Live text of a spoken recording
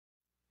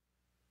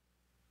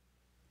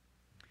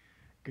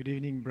Good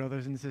evening,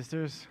 brothers and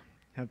sisters.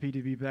 Happy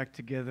to be back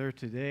together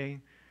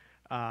today.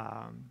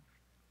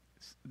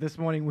 This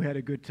morning we had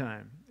a good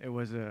time. It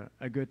was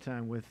a good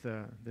time with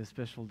this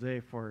special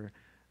day for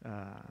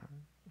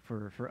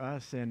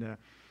us, and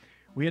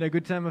we had a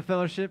good time of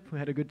fellowship. We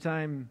had a good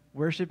time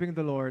worshiping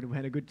the Lord. We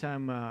had a good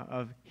time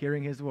of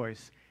hearing His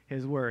voice,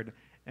 His word,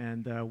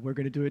 and we're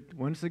going to do it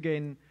once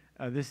again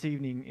this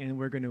evening, and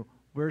we're going to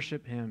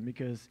worship Him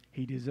because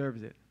He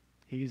deserves it.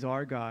 He's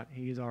our God.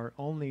 He is our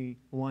only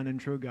one and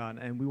true God,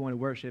 and we want to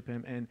worship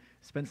Him and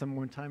spend some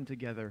more time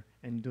together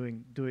and do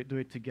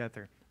it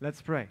together.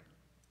 Let's pray.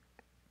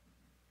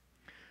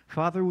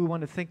 Father, we want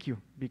to thank You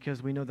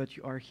because we know that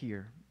You are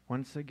here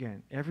once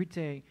again. Every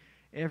day,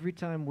 every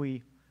time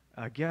we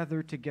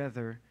gather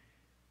together,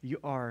 You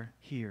are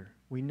here.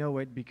 We know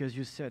it because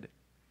You said it.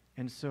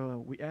 And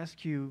so we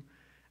ask You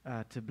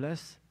to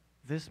bless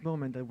this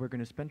moment that we're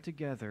going to spend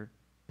together.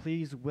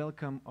 Please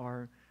welcome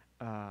our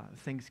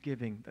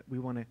thanksgiving that we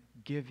want to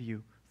give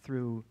You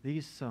through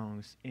these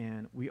songs,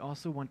 and we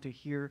also want to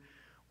hear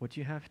what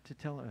You have to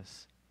tell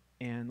us,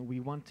 and we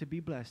want to be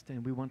blessed,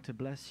 and we want to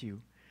bless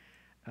You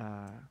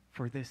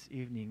for this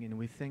evening, and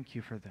we thank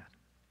You for that.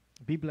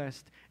 Be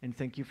blessed, and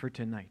thank You for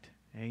tonight.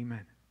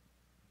 Amen.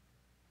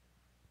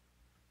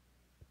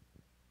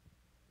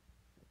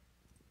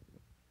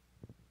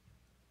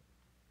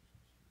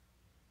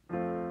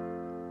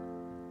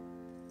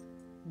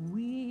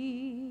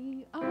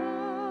 We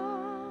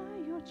are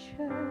Your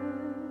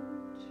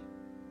church,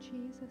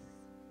 Jesus.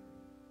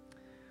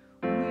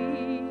 We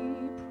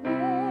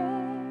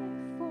pray,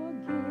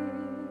 forgive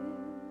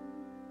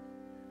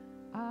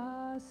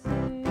our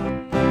sins.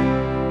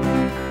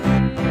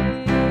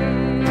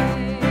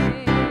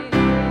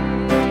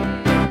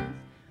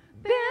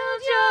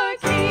 Build Your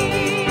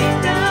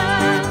kingdom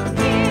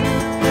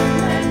here.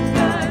 Let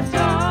the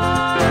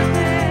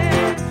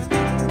darkness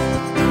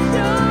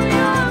show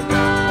Your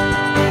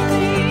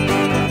mighty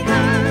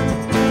hand.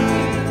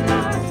 Fill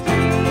our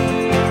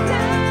streets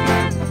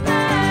and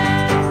lands.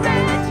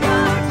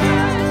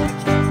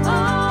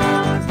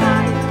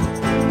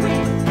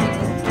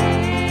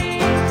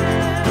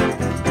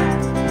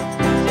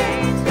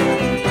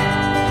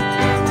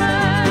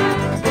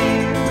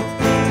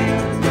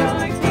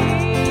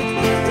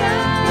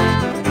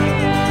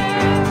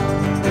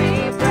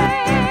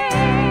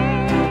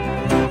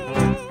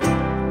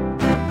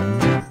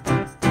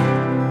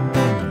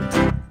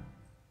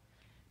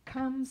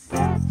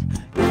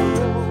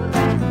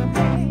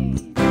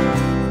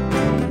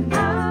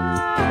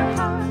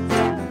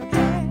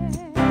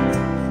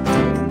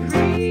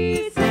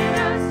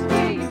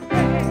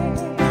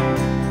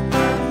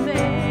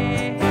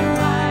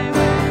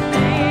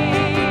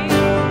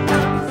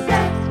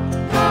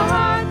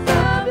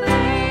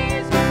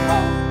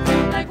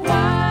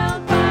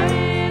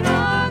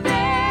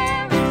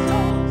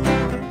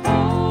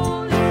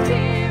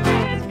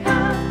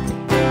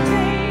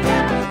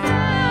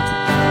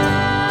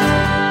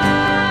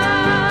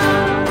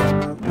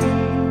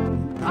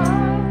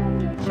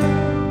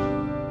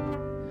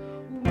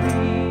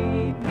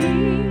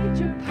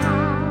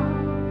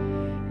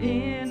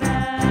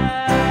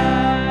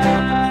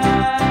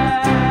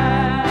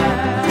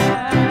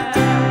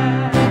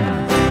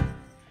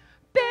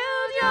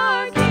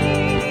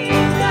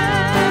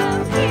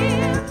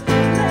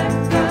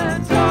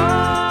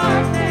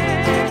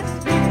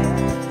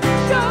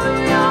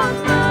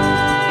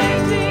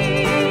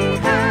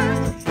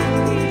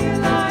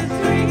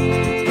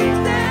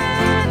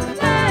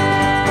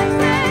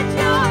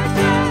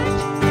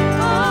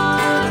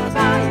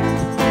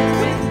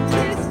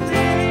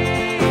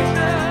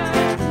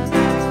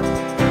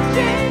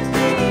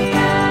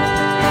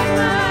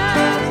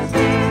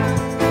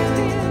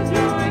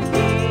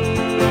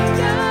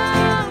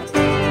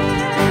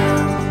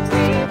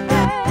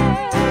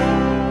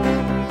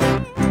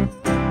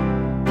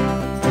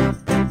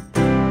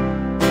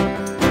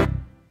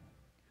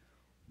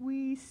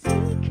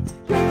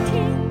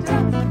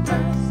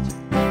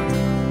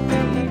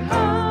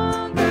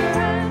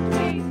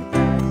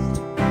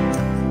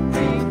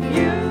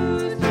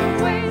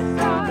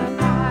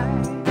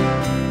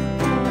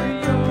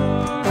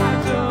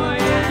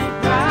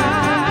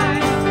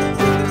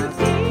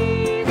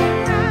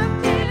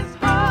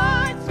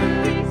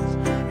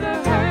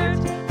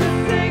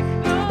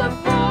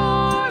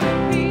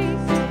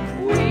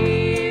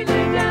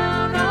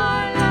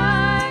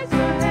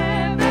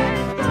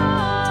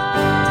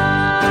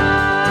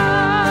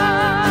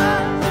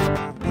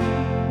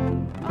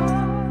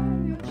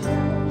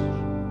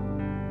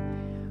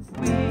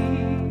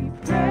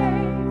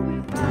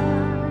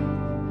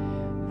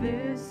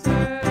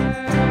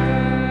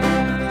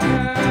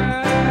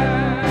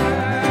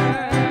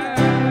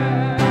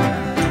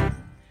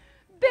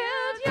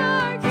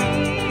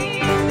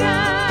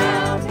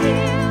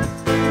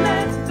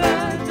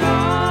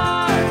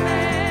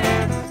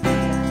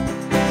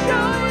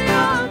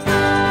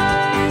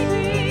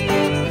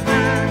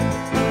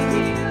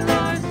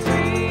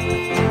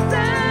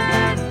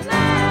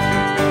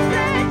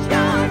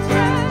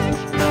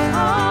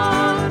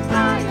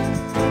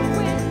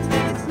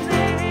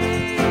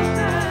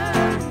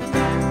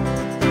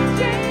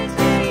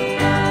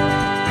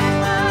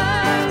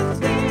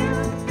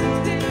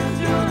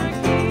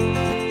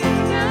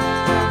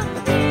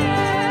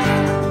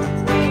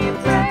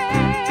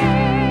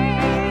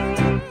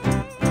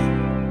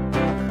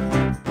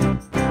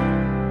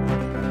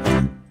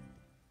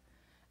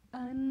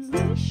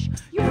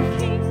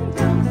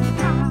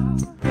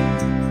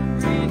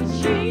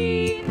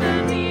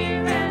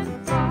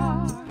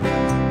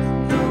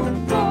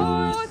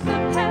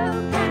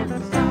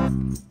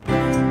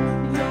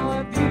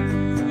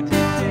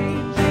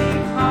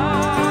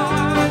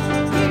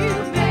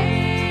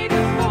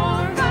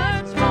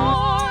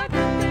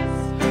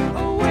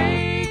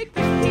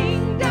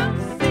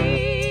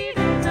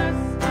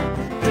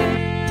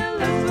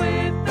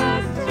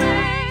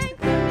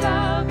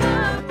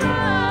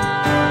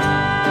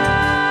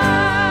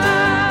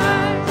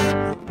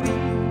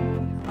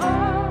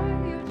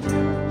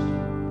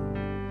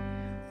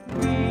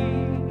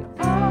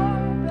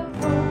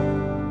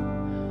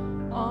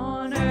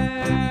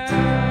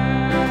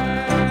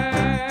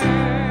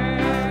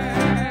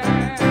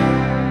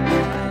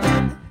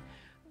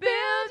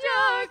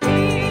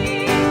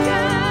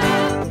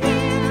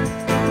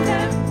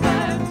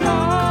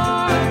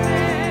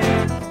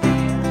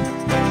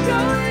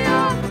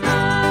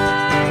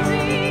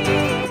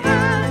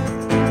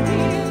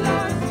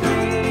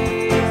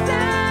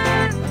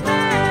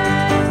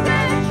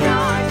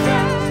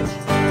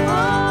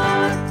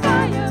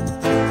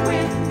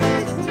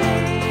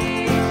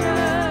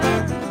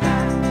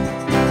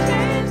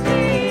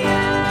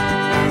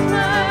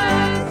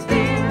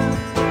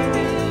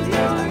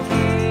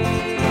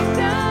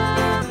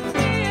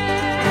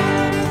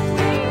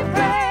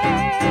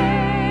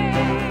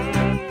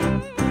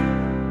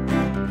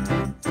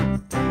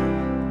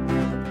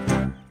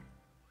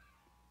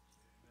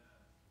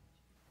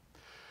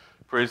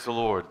 Praise the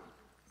Lord.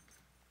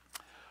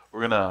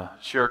 We're going to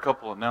share a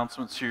couple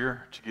announcements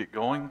here to get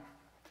going.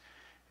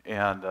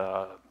 And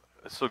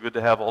it's so good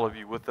to have all of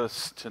you with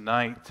us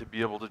tonight to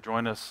be able to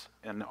join us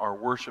in our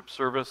worship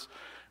service.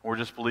 We're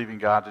just believing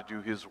God to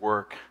do His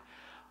work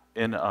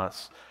in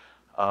us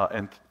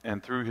and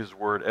through His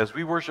Word. As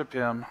we worship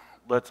Him,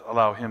 let's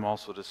allow Him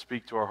also to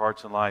speak to our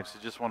hearts and lives.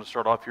 I just want to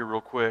start off here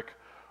real quick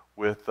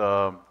with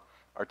our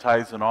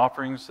tithes and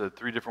offerings, the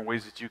three different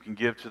ways that you can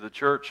give to the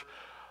church.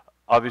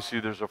 Obviously,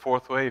 there's a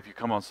fourth way. If you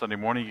come on Sunday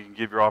morning, you can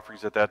give your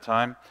offerings at that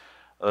time.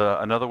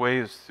 Another way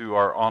is through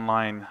our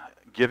online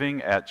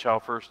giving at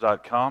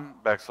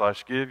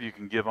childfirst.com/give. You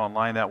can give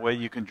online that way.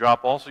 You can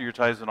drop also your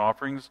tithes and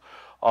offerings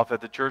off at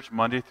the church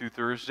Monday through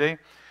Thursday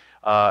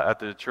at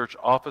the church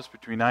office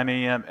between 9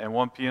 a.m. and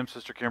 1 p.m.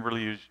 Sister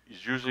Kimberly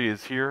usually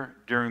is here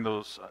during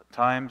those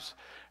times,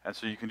 and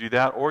so you can do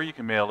that, or you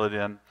can mail it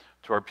in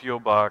to our P.O.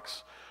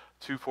 Box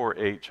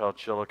 248,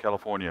 Chowchilla,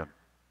 California.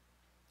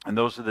 And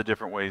those are the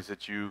different ways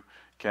that you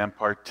can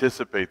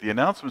participate. The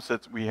announcements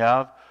that we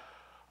have,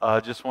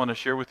 just want to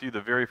share with you.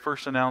 The very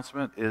first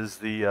announcement is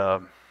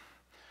the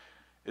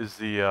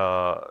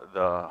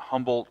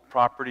Humboldt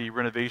property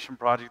renovation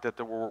project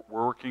that we're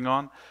working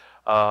on.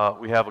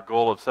 We have a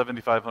goal of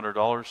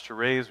 $7,500 to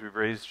raise. We've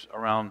raised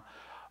around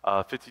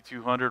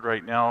 $5,200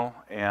 right now,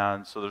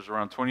 and so there's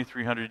around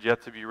 $2,300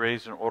 yet to be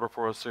raised in order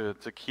for us to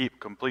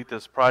complete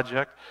this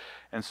project.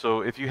 And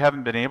so if you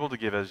haven't been able to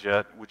give as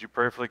yet, would you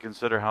prayerfully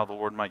consider how the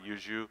Lord might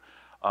use you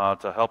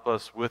to help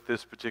us with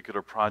this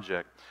particular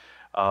project?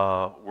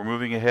 We're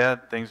moving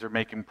ahead. Things are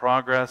making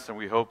progress, and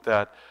we hope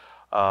that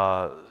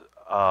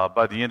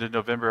by the end of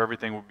November,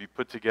 everything will be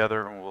put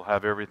together, and we'll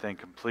have everything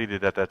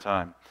completed at that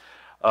time.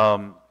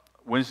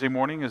 Wednesday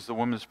morning is the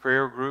women's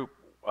prayer group.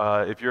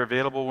 If you're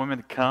available,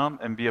 women, come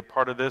and be a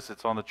part of this.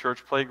 It's on the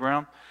church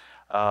playground,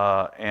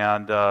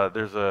 and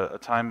there's a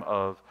time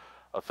of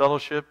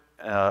fellowship,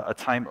 a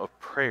time of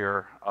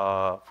prayer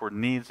for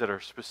needs that are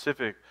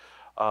specific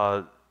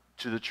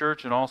to the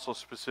church and also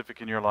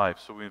specific in your life.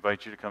 So we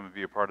invite you to come and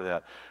be a part of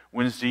that.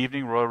 Wednesday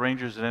evening, Royal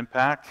Rangers and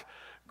Impact.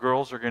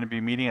 Girls are going to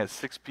be meeting at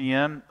 6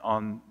 p.m.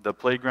 on the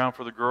playground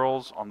for the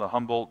girls, on the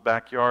Humboldt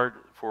backyard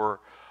for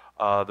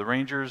the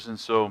Rangers. And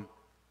so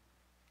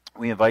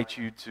we invite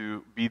you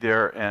to be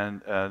there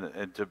and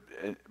to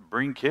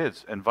bring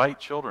kids, invite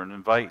children,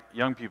 invite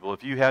young people.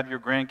 If you have your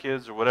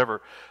grandkids or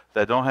whatever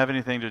that don't have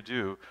anything to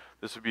do,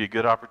 this would be a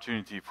good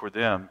opportunity for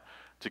them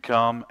to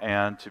come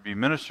and to be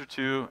ministered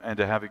to and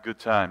to have a good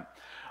time.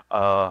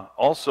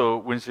 Also,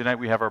 Wednesday night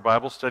we have our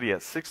Bible study at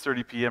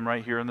 6:30 p.m.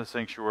 right here in the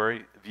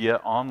sanctuary via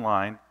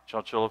online,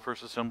 Chowchilla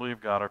First Assembly of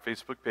God, our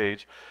Facebook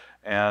page.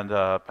 And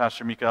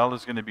Pastor Mikael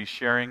is going to be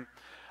sharing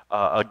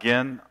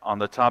again on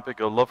the topic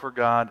of love for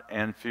God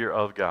and fear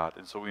of God.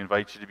 And so we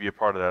invite you to be a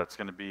part of that. It's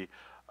going to be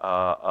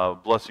a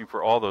blessing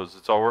for all those.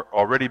 It's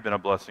already been a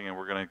blessing, and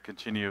we're going to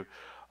continue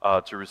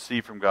to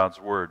receive from God's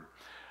Word.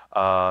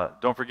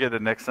 Don't forget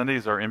that next Sunday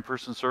is our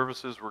in-person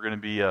services. We're going to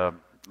be,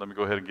 let me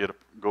go ahead and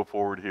go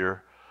forward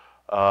here.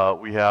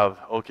 We have,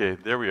 okay,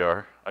 there we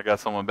are. I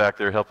got someone back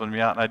there helping me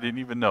out, and I didn't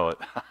even know it.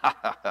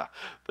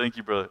 Thank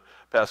you, Brother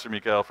Pastor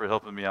Mikael, for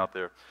helping me out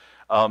there.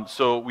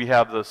 So we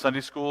have the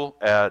Sunday school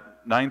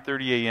at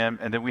 9:30 a.m.,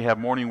 and then we have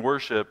morning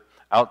worship,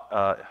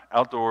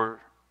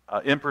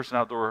 in-person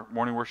outdoor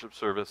morning worship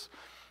service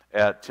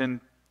at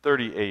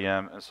 10:30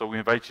 a.m., and so we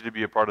invite you to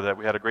be a part of that.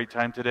 We had a great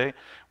time today.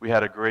 We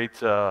had a great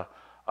time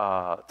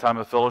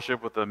of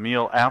fellowship with a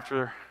meal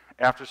after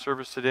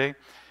service today,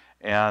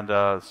 and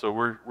so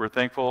we're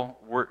thankful.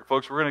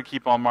 Folks, we're going to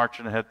keep on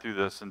marching ahead through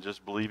this and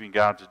just believing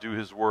God to do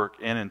His work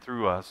in and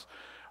through us.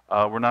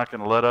 We're not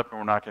going to let up, and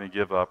we're not going to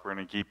give up. We're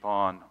going to keep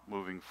on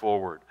moving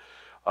forward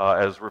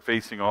as we're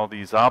facing all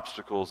these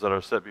obstacles that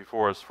are set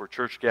before us for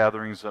church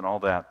gatherings and all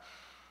that.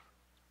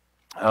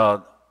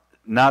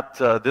 Not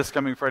this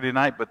coming Friday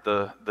night, but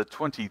the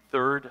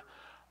 23rd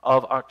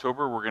of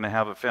October, we're going to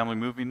have a family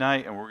movie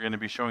night, and we're going to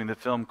be showing the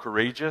film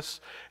Courageous.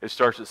 It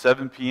starts at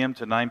 7 p.m.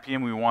 to 9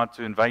 p.m. We want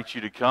to invite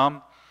you to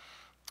come.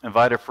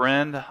 Invite a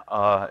friend.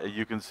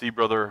 You can see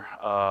Brother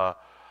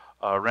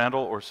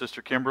Randall or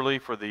Sister Kimberly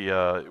for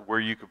the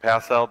where you could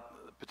pass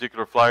out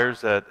particular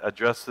flyers that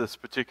address this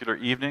particular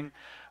evening.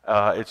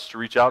 It's to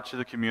reach out to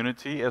the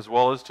community as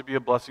well as to be a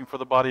blessing for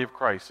the body of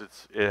Christ.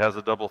 It has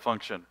a double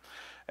function.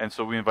 And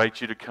so we invite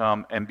you to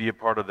come and be a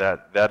part of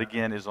that. That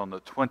again is on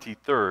the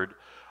 23rd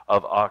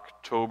of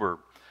October.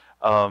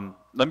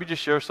 Let me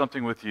just share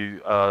something with you.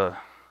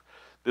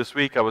 This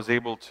week I was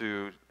able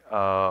to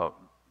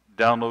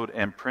download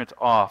and print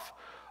off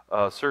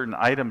certain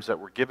items that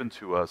were given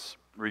to us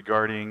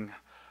regarding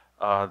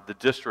the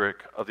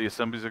district of the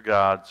Assemblies of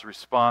God's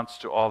response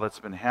to all that's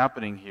been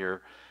happening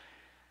here.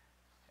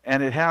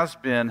 And it has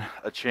been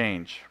a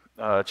challenge,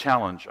 I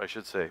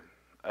should say.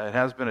 It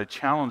has been a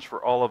challenge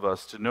for all of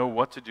us to know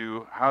what to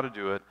do, how to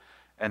do it,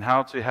 and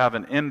how to have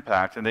an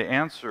impact. And they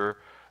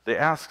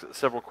ask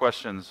several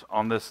questions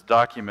on this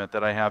document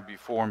that I have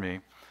before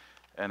me.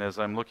 And as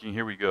I'm looking,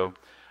 here we go.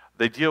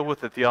 They deal with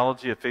the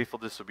theology of faithful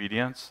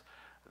disobedience.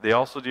 They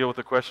also deal with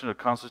the question of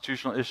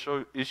constitutional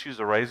issues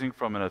arising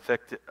from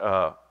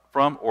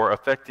or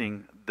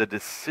affecting the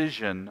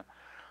decision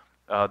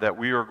that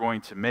we are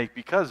going to make,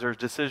 because there's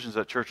decisions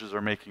that churches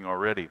are making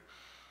already.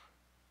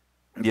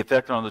 The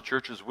effect on the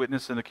church's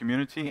witness in the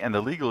community, and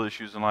the legal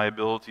issues and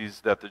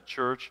liabilities that the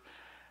church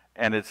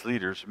and its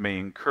leaders may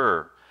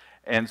incur.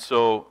 And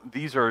so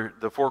these are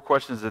the 4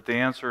 questions that they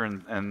answer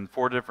in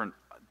 4 different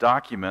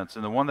documents.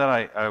 And the one that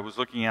I was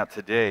looking at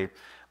today,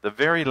 the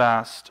very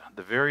last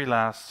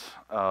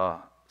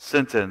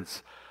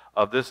sentence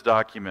of this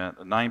document,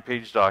 a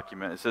 9-page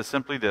document, it says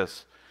simply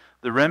this: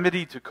 the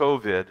remedy to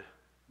COVID,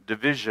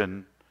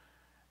 division,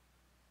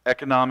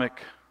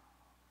 economic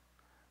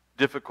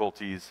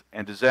difficulties,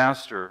 and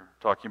disaster,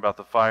 talking about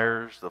the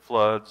fires, the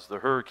floods, the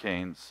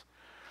hurricanes,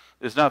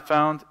 is not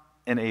found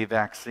in a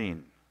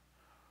vaccine,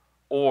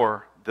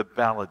 or the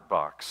ballot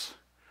box,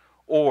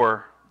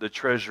 or the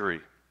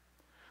treasury.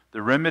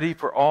 The remedy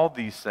for all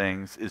these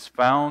things is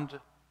found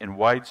in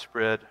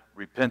widespread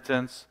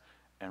repentance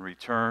and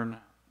return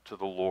to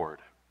the Lord.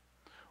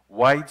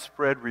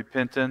 Widespread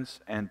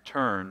repentance and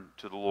turn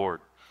to the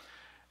Lord.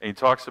 And he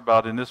talks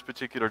about, in this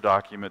particular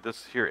document,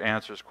 this here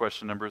answers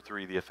question number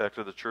 3, the effect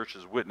of the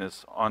church's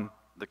witness on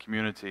the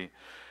community.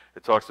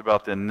 It talks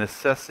about the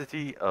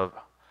necessity of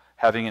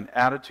having an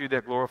attitude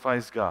that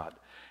glorifies God,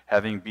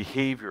 having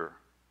behavior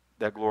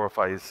that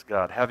glorifies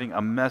God, having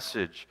a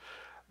message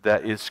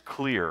that is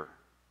clear,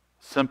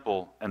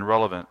 simple, and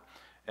relevant.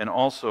 And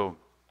also,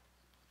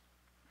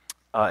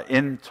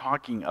 in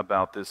talking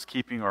about this,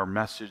 keeping our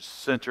message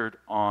centered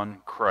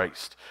on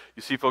Christ.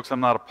 You see, folks, I'm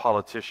not a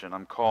politician.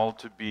 I'm called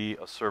to be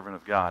a servant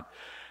of God.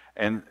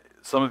 And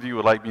some of you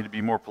would like me to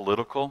be more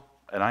political,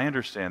 and I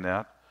understand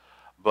that,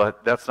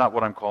 but that's not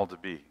what I'm called to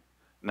be.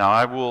 Now,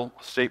 I will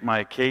state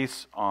my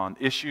case on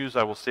issues.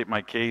 I will state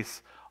my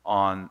case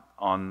on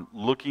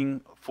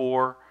looking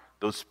for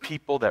those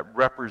people that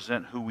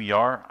represent who we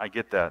are. I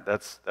get that.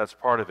 That's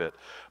part of it.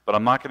 But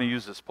I'm not going to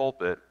use this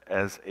pulpit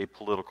as a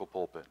political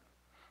pulpit.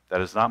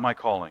 That is not my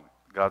calling.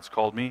 God's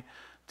called me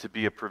to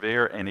be a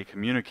purveyor and a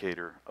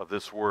communicator of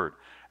this word,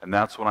 and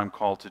that's what I'm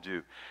called to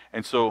do.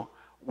 And so,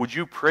 would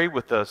you pray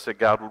with us that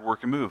God would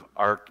work and move?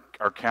 Our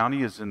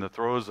county is in the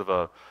throes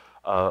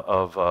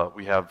of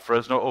we have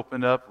Fresno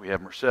opened up, we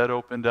have Merced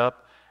opened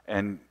up,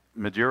 and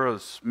Madera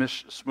is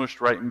smushed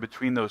right in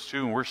between those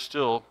two, and we're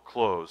still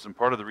closed. And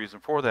part of the reason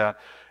for that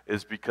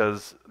is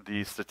because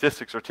the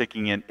statistics are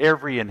taking in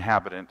every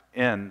inhabitant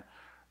in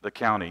the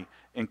county,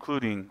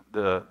 including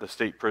the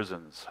state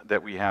prisons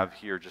that we have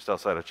here just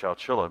outside of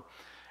Chowchilla.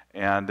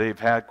 And they've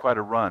had quite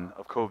a run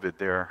of COVID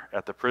there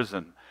at the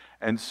prison.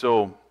 And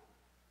so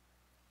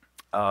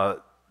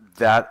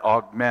that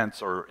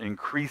augments or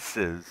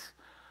increases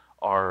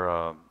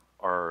our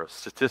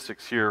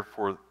statistics here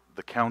for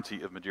the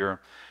county of Madera.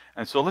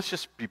 And so let's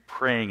just be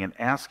praying and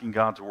asking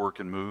God to work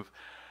and move.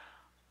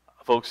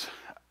 Folks,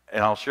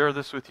 and I'll share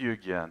this with you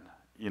again.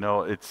 You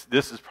know,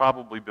 this has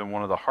probably been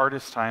one of the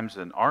hardest times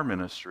in our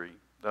ministry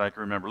that I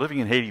can remember. Living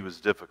in Haiti was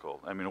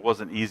difficult. I mean, it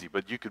wasn't easy,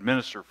 but you could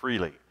minister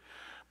freely.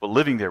 But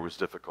living there was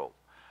difficult.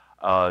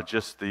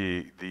 Just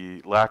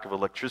the lack of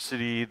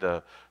electricity,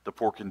 the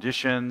poor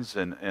conditions,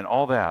 and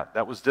all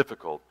that was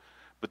difficult.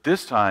 But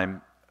this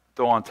time,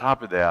 though, on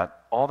top of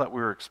that, all that we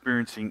were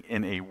experiencing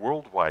in a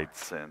worldwide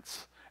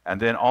sense, and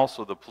then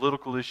also the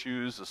political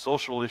issues, the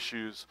social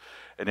issues,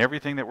 and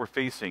everything that we're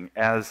facing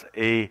as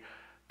a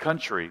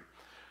country,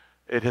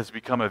 it has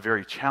become a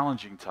very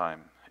challenging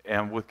time.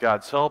 And with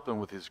God's help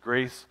and with His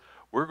grace,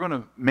 we're going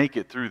to make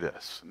it through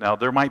this. Now,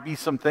 there might be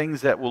some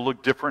things that will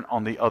look different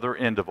on the other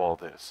end of all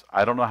this.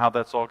 I don't know how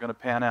that's all going to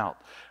pan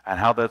out and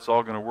how that's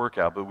all going to work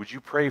out. But would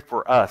you pray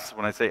for us?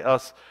 When I say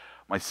us,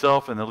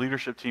 myself and the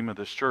leadership team of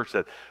this church,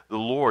 that the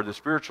Lord, the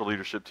spiritual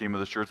leadership team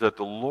of this church, that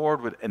the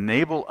Lord would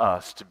enable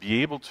us to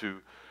be able to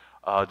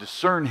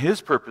discern His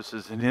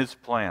purposes and His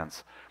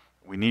plans.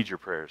 We need your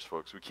prayers,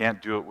 folks. We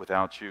can't do it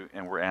without you,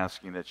 and we're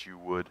asking that you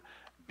would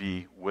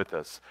be with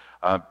us.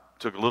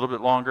 Took a little bit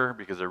longer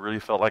because I really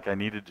felt like I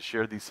needed to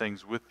share these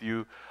things with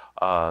you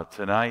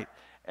tonight,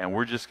 and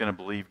we're just going to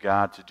believe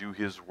God to do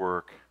His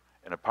work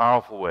in a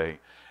powerful way,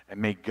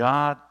 and may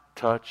God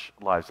touch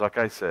lives. Like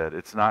I said,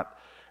 it's not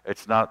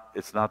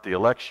the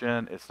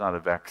election, it's not a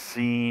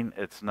vaccine,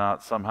 it's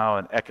not somehow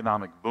an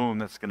economic boom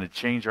that's going to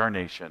change our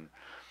nation.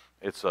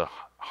 It's a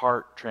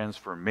heart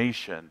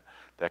transformation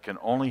that can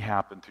only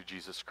happen through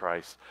Jesus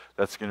Christ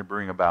that's going to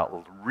bring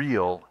about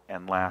real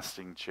and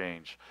lasting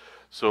change.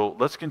 So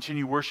let's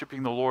continue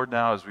worshiping the Lord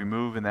now as we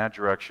move in that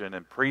direction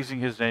and praising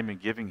His name and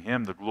giving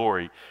Him the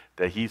glory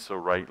that He so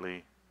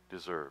rightly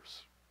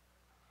deserves.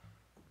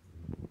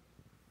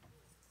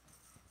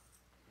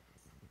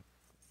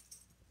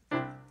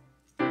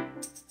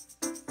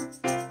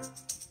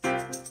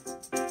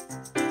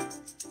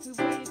 We've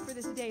waited for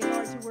this day,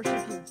 Lord, to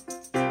worship You.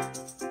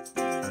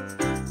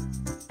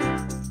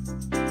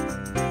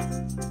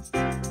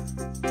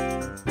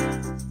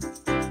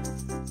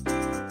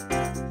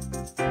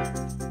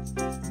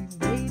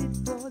 We've waited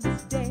for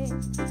this day.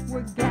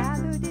 We're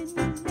gathered in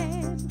Your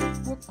name.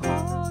 We're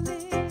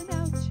calling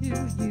out to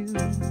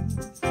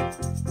You.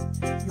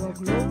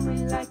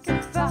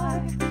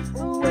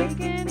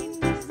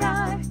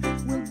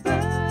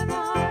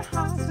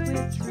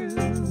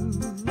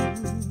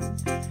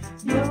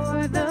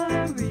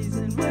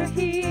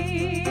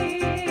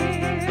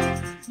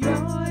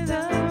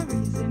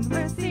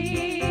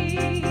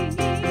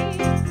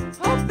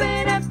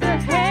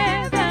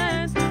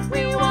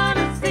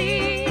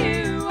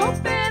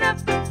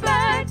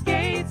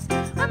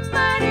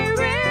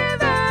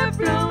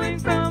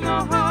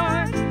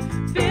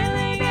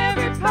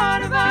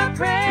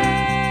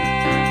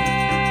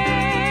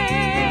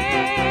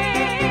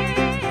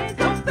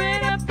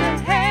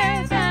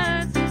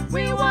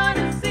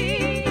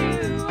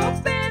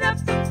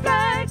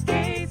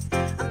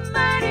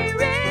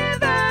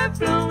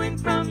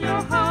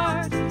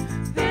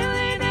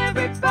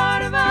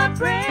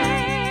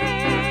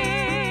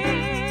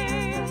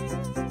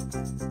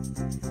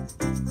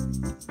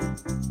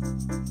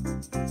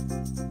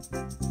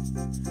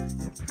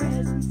 Your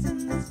presence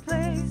in this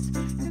place,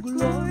 your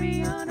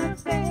glory on our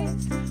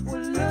face.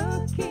 We're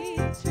looking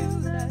to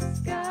the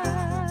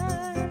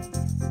sky,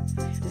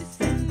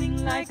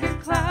 descending like a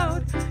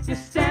cloud. You're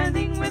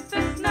standing with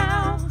us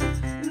now,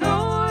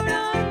 Lord,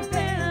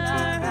 unveil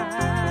our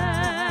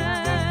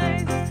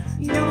eyes.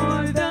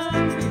 You're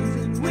the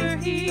reason we're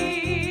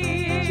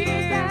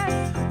here.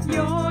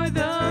 You're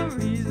the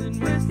reason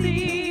we're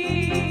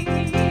seen.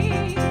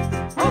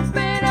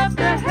 Open up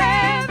the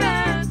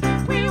heavens,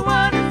 we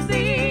want to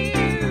see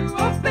you.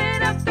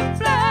 Open up the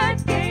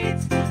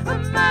floodgates, a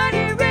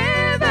mighty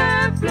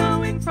river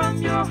flowing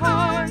from your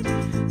heart,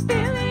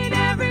 filling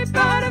every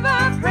part of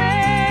our praise.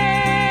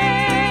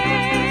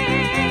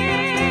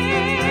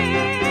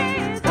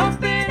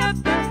 Open up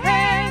the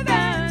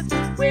heavens,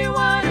 we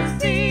want to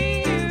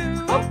see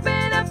you.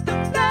 Open up the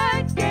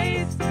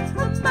floodgates,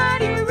 a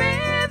mighty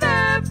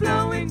river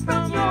flowing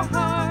from your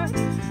heart,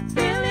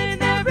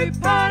 filling every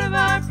part of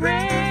our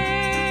praise.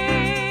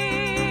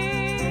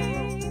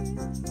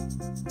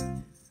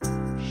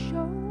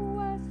 Show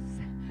us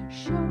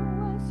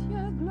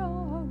your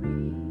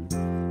glory.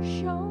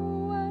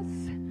 Show us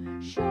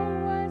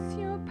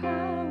your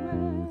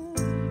power.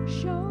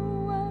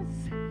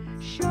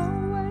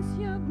 Show us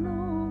your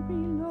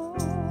glory,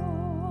 Lord.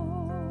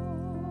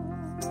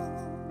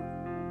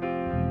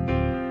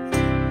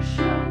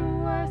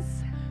 Show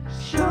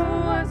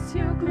us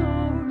your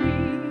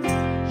glory.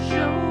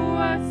 Show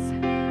us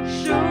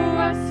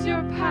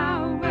your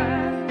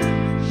power.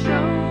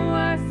 Show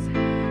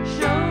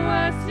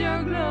us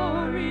your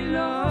glory,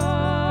 Lord.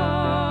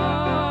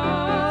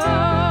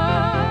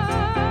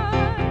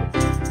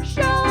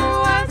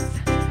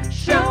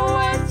 Show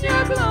us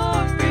your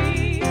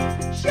glory.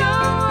 Show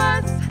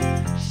us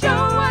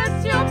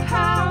your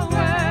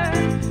power.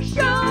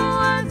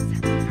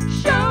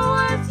 Show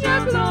us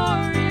your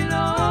glory,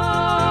 Lord.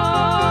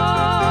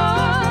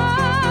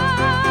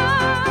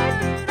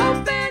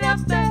 Open up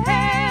the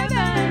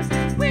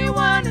heavens, we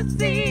want to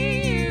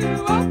see you.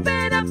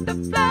 Open up the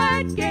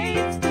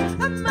floodgates,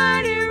 a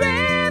mighty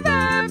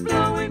river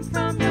flowing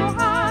from your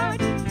heart,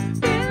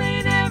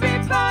 filling every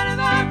part of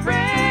our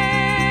praise.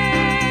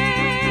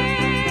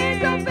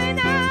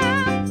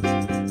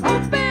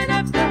 Open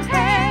up the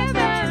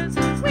heavens,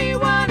 we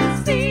want to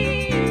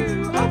see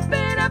you.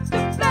 Open up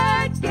the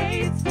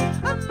floodgates,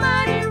 a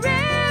mighty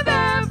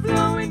river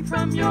flowing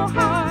from your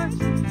heart,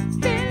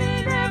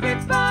 filling every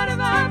part of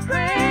our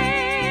praise.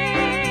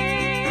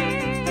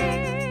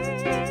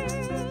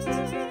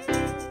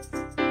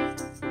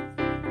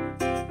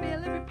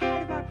 Fill every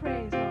part of our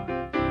praise, Lord.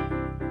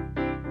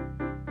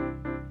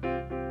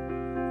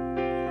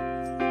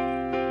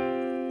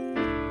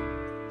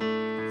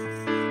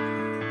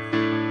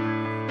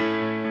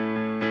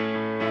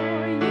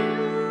 For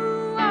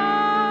you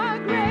are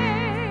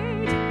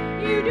great,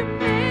 you do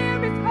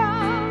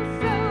miracles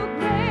so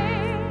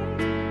great.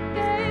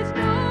 There is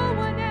no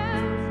one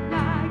else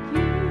like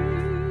you.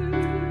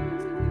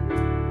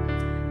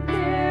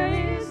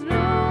 There is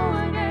no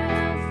one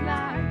else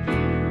like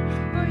you.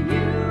 For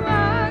you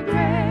are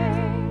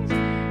great,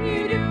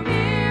 you do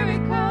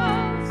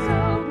miracles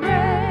so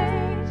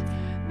great.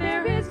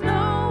 There is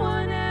no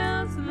one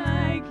else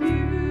like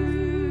you.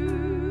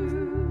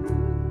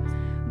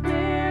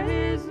 There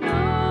is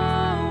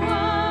no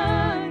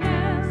one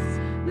else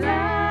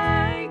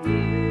like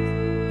you.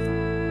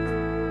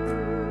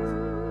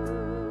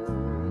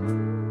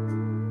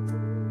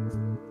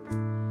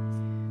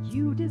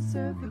 You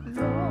deserve the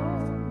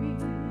glory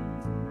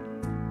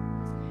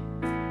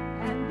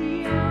and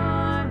the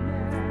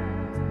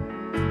honor.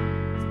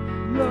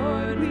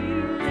 Lord, we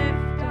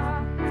lift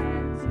our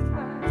hands in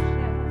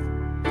worship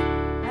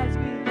as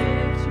we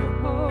lift your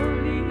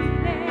holy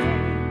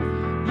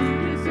name.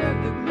 You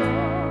deserve the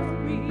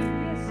glory,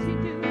 yes you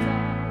do,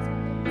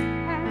 Lord,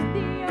 and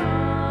the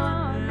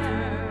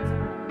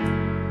honor.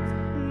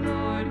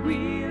 Lord,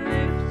 we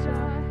lift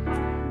our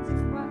hands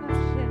in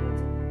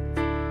worship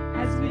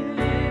as we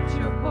lift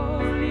your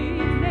holy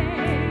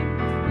name.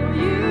 For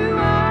you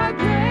are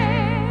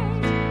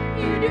great,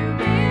 you do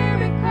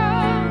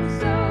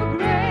miracles so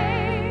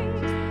great.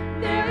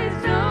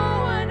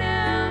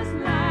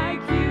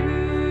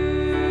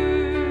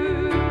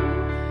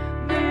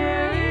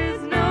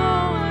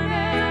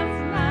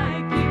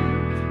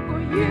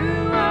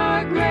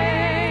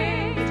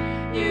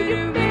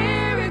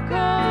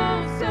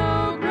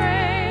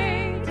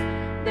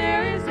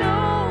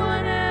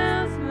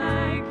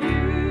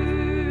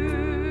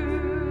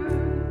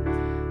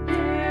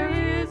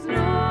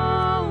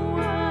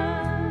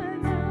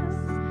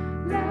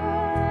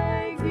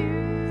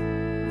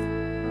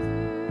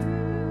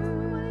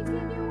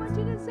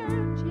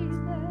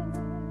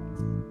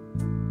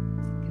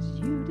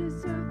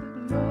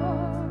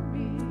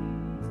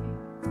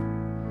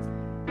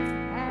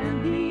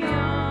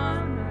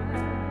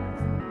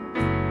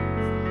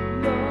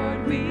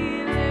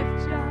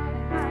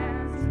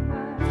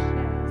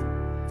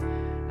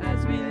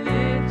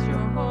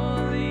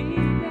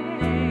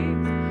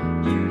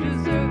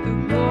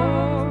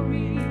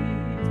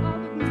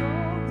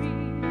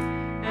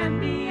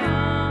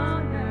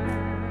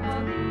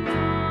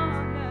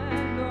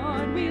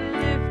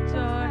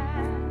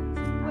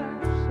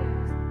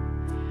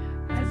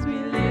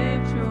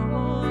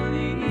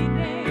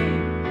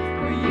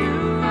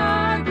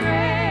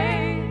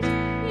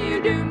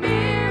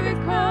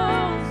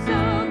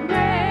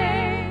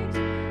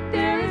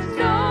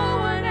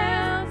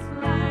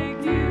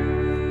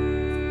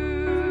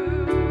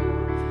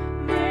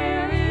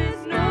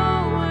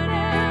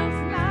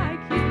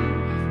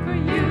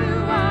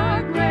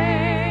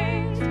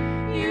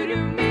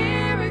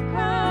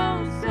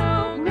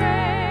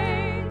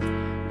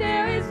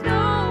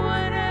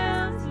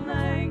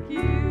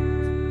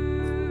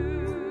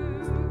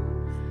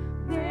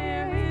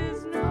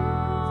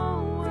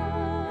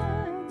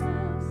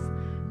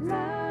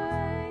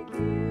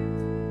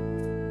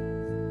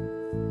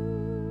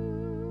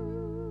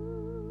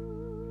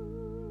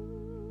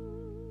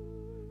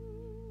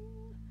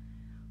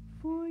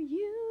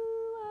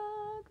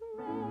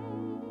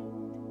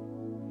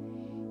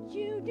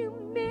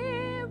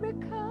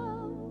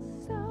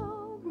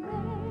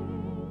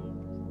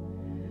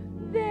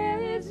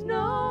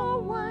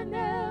 no one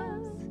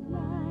else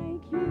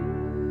like you.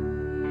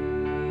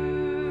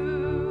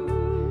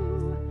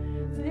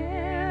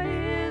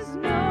 There is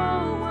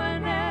no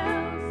one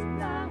else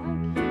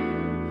like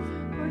you,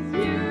 for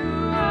you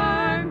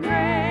are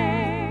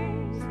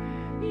great.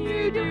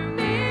 You do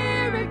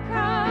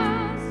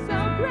miracles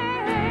so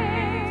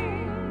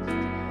great.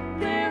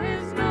 There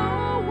is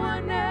no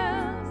one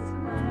else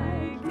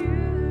like you.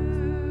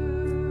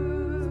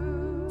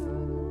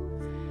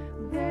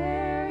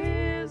 There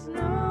is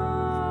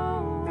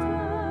no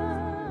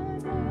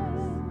one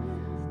else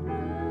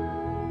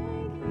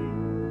like you.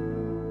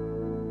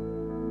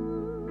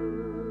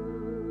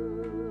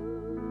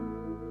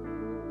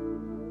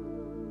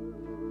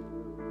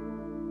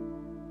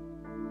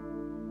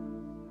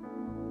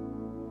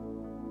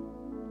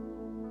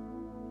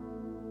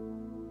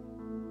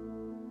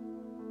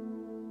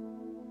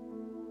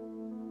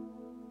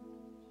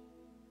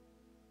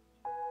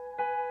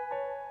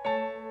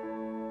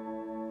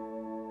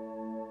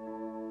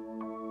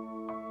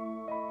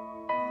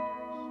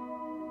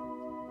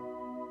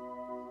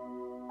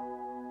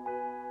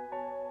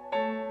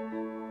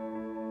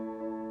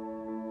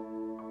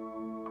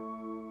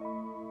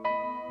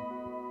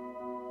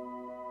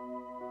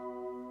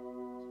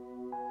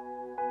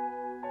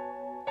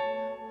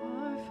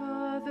 Our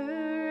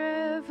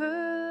Father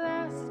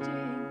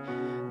everlasting,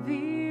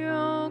 the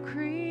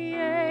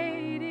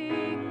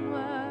all-creating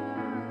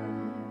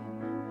one,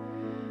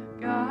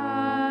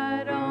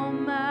 God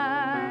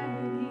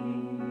Almighty,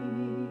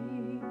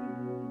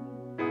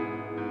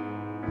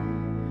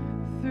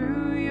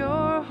 through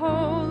your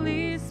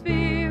Holy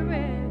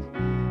Spirit,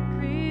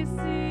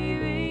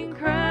 receiving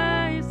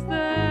Christ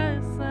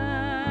the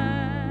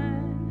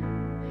Son,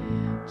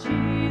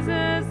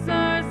 Jesus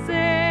our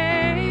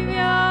Savior.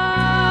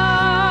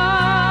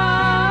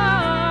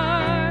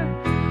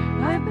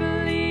 I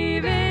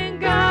believe in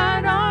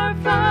God our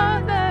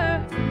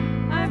Father.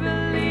 I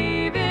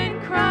believe in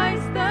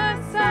Christ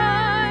the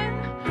Son.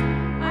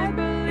 I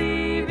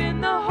believe in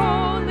the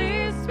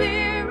Holy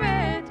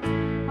Spirit.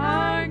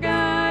 Our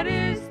God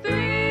is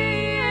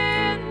three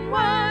in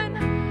one.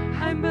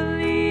 I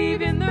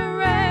believe in the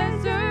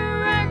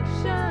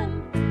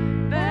resurrection,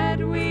 that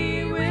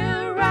we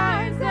will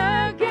rise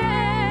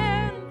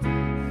again.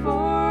 For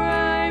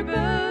I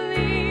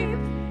believe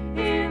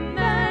in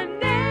the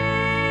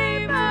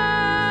name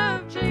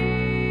of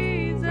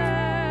Jesus.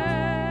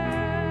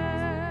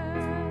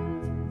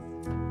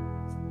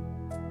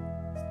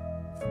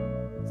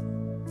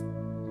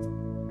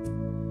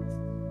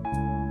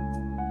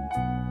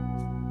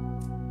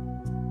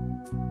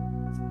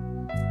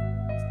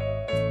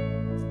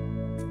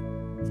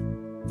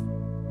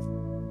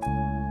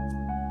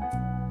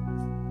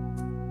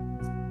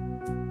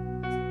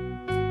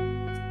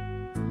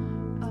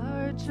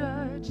 Our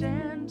judge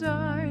and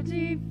our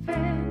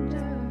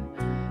defender,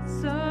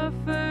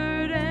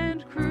 suffered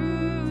and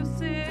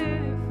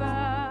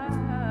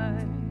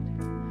crucified.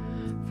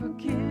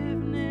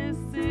 Forgiveness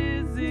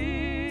is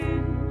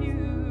in you.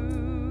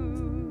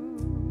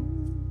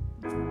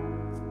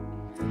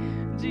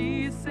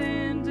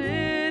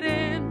 Descended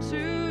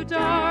into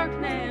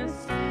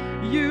darkness,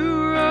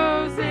 you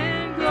rose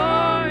in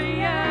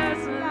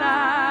glorious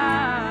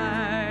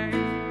light,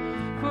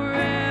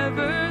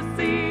 forever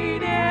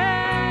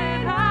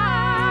seated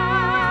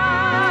high.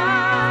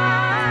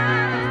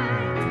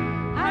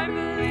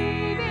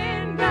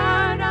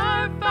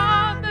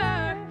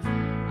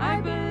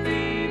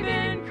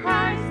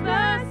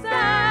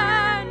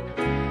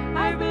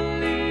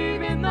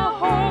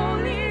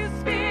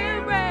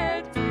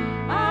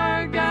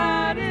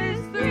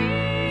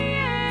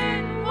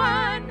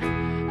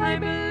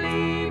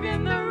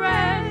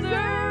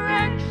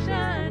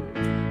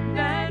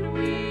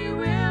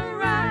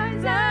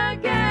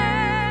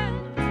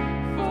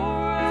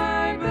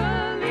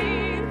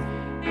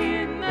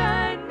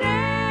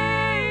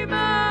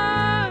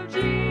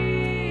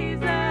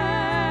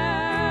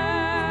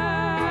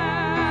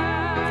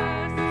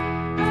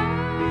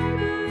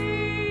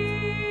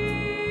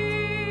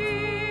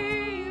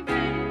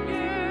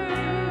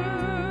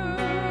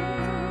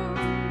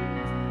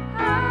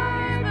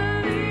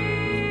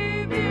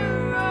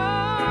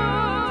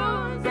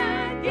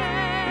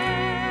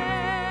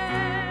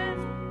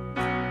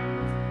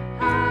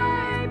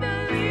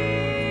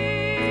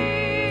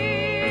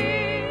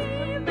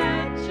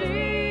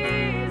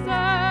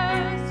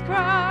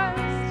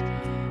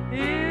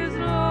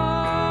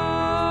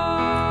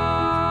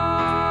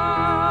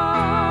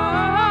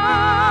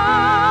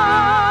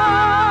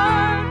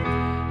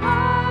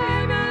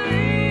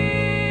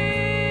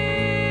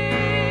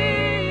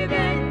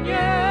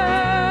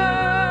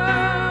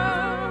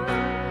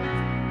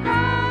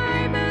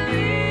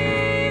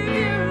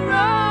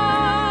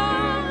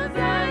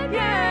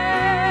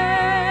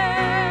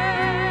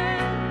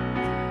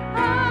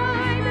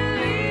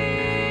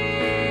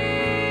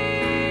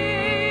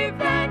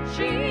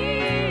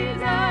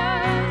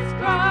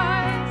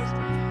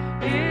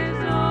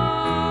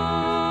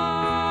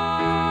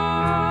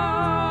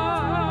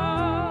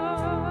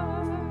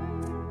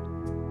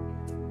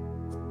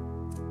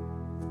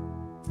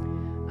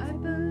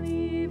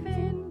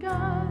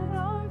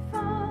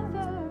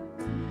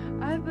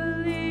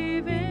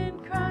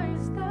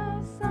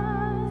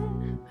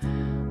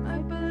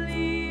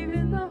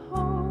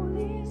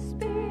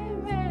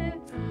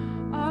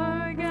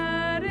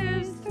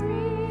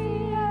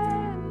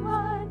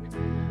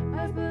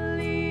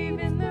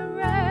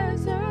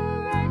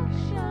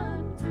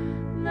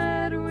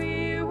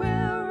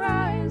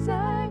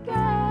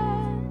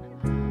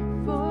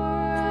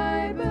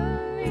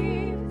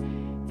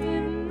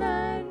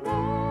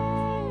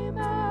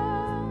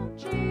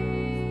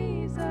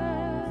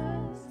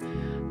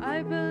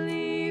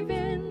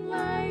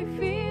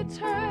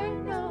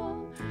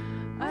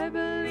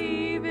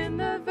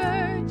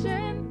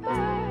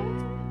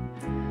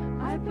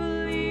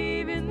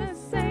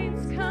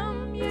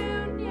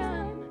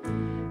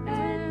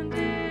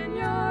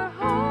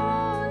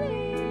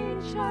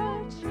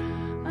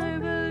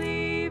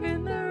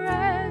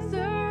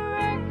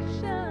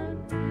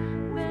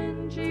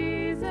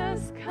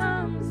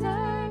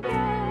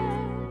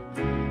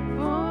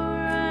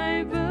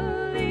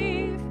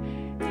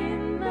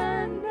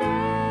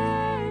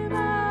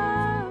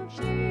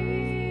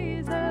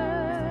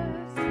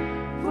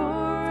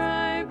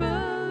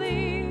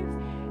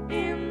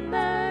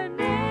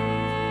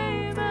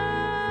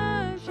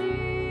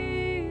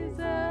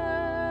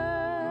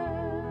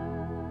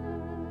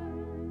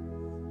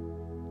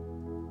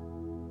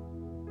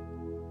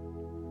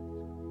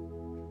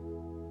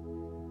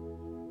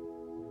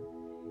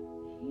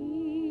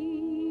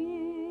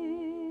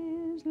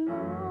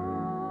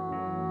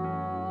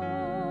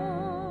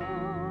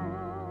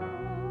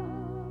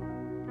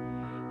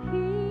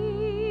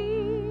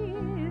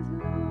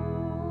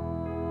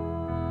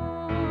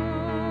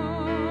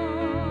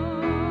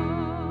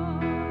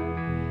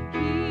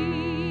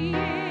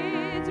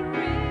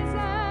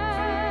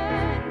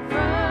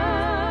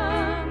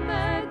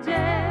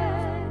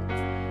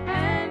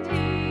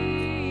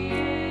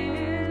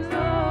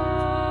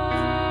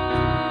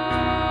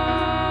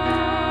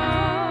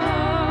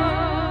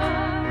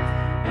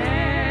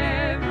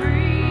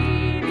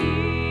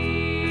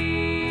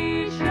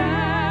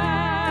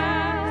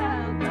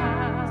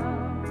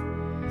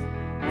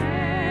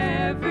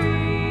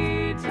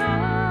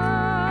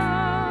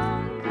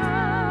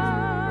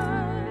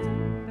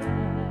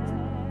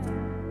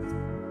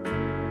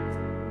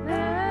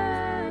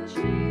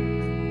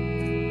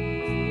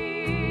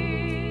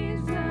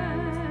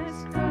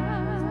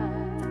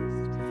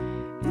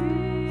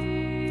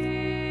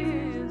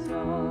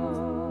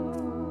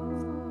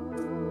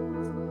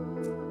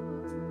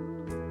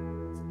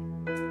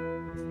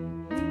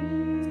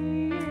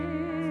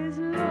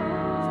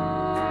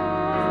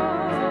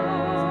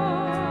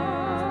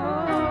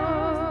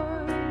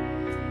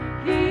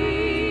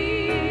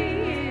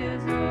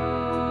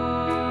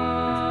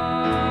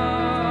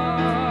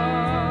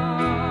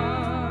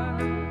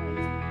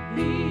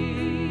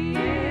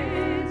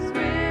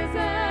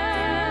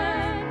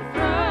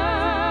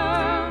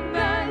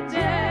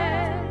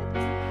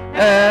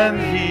 and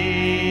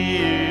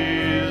He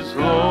is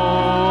Lord.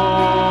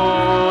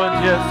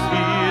 Yes,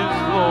 He is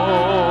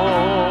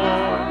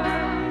Lord.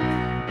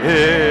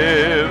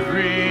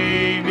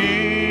 Every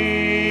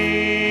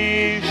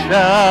knee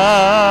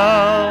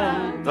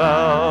shall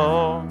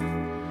bow,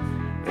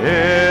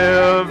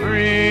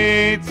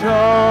 every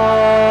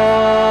tongue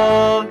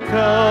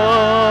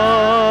confess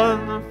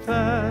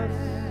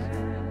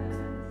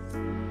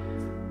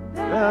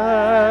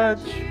that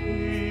Jesus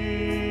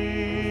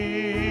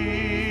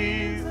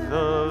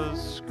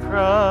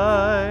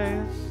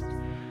Christ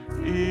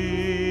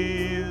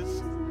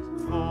is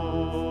Lord.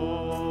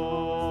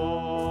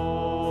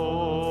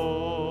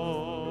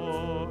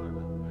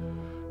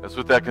 As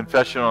with that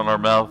confession on our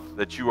mouth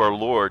that you are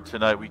Lord,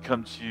 tonight we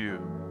come to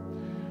you,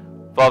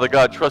 Father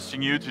God,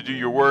 trusting you to do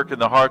your work in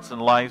the hearts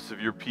and lives of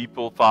your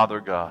people, Father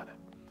God.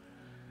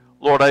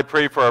 Lord, I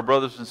pray for our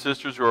brothers and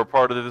sisters who are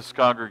part of this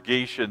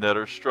congregation that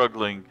are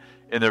struggling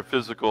in their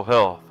physical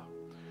health.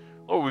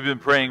 Lord, we've been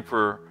praying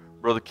for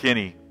Brother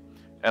Kenny,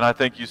 and I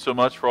thank you so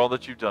much for all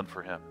that you've done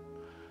for him.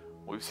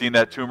 We've seen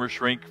that tumor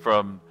shrink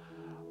from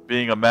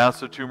being a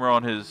massive tumor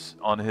on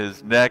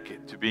his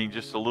neck to being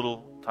just a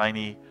little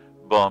tiny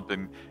bump,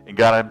 and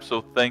God, I'm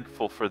so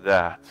thankful for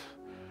that.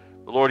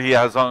 But Lord, he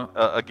has,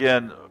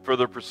 again,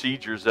 further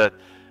procedures that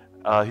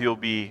he'll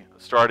be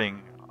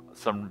starting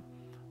some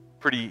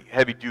pretty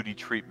heavy-duty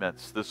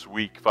treatments this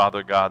week,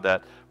 Father God,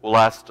 that will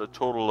last a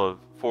total of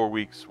 4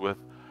 weeks with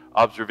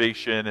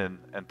observation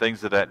and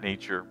things of that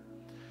nature.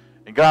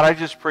 And God, I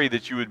just pray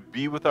that you would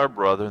be with our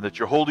brother and that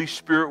your Holy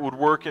Spirit would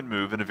work and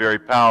move in a very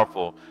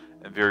powerful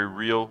and very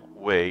real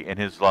way in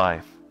his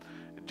life.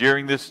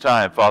 During this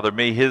time, Father,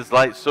 may his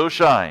light so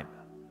shine,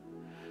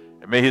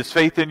 and may his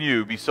faith in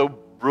you be so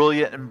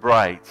brilliant and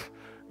bright,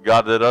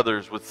 God, that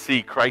others would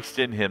see Christ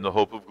in him, the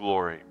hope of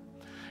glory.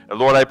 And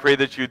Lord, I pray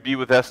that you would be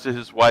with Esther,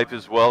 his wife,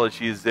 as well as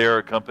she is there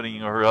accompanying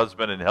her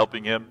husband and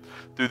helping him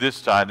through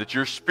this time, that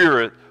your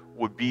Spirit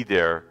would be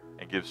there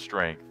and give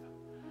strength.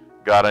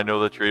 God, I know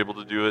that you're able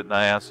to do it, and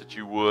I ask that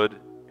you would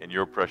in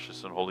your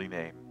precious and holy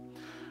name.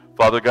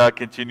 Father God,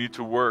 continue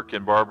to work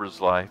in Barbara's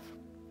life.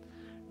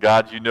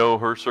 God, you know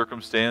her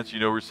circumstance, you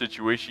know her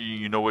situation,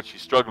 you know what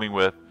she's struggling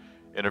with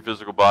in her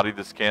physical body,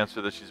 this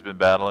cancer that she's been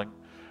battling.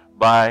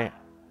 By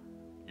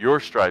your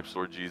stripes,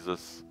 Lord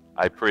Jesus,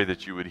 I pray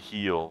that you would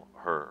heal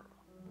her.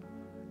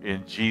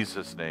 In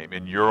Jesus' name,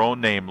 in your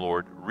own name,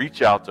 Lord,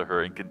 reach out to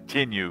her and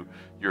continue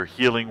your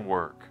healing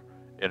work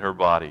in her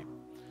body.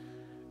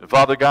 And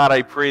Father God,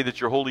 I pray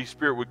that your Holy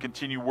Spirit would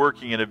continue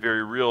working in a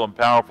very real and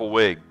powerful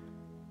way.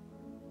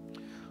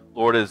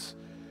 Lord, as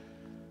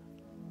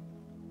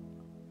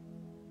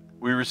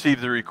we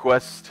received the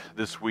request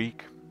this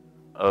week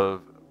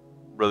of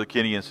Brother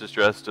Kenny and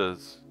Sister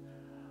Esta's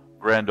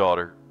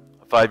granddaughter,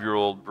 a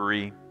 5-year-old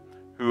Bree,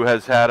 who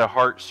has had a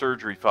heart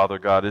surgery, Father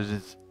God,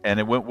 and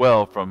it went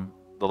well from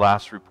the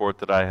last report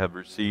that I have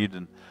received,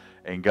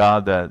 and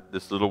God, that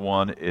this little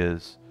one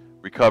is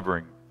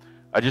recovering.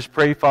 I just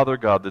pray, Father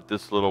God, that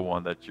this little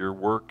one, that your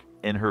work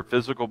in her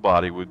physical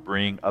body would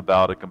bring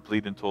about a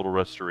complete and total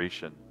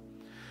restoration.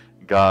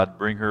 God,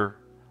 bring her,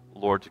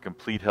 Lord, to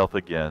complete health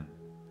again,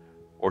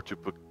 or to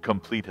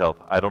complete health.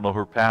 I don't know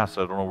her past,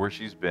 I don't know where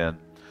she's been,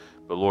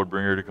 but Lord,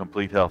 bring her to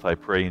complete health, I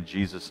pray in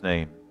Jesus'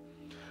 name.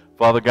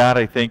 Father God,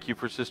 I thank you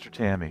for Sister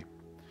Tammy.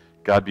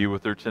 God, be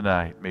with her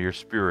tonight. May your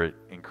Spirit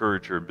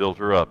encourage her and build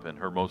her up in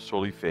her most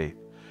holy faith.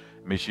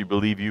 May she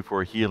believe you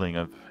for a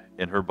healing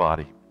in her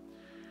body.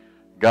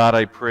 God,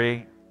 I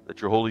pray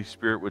that your Holy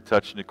Spirit would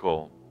touch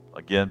Nicole.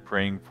 Again,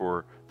 praying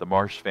for the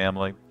Marsh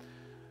family,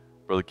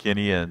 Brother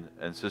Kenny and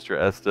Sister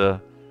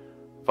Esta.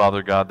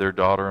 Father God, their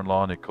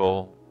daughter-in-law,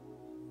 Nicole,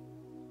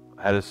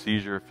 had a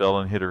seizure, fell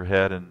and hit her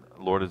head, and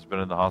Lord has been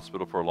in the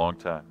hospital for a long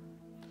time.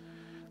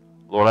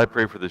 Lord, I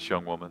pray for this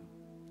young woman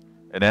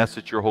and ask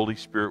that your Holy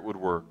Spirit would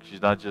work.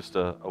 She's not just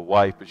a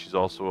wife, but she's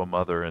also a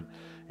mother. And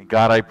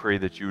God, I pray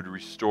that you would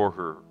restore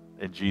her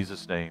in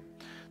Jesus' name,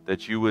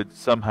 that you would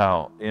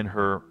somehow in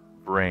her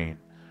brain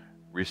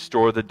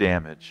restore the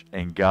damage,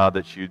 and God,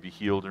 that she would be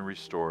healed and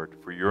restored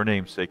for your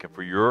name's sake and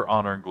for your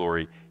honor and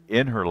glory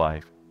in her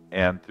life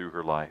and through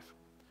her life.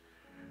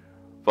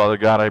 Father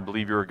God, I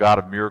believe you're a God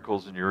of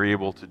miracles, and you're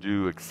able to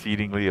do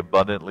exceedingly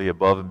abundantly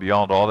above and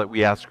beyond all that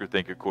we ask or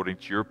think according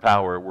to your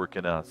power at work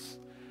in us.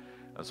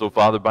 And so,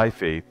 Father, by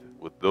faith,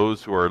 with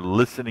those who are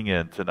listening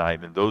in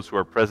tonight and those who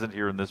are present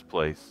here in this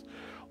place,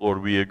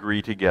 Lord, we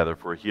agree together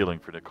for healing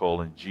for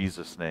Nicole in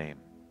Jesus' name.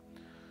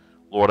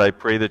 Lord, I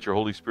pray that your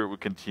Holy Spirit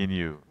would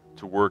continue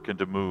to work and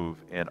to move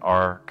in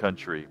our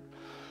country.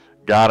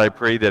 God, I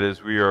pray that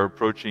as we are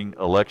approaching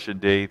Election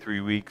Day,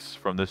 3 weeks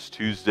from this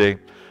Tuesday,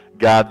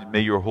 God, may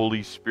your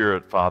Holy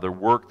Spirit, Father,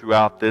 work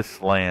throughout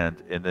this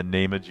land in the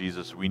name of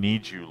Jesus. We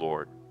need you,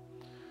 Lord.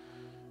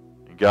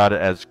 And God,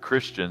 as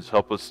Christians,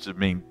 help us to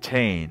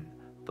maintain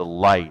the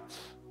light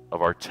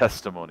of our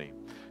testimony.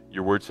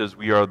 Your word says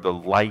we are the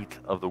light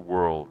of the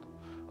world,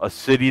 a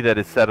city that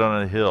is set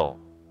on a hill.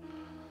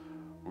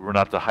 We're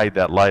not to hide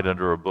that light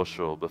under a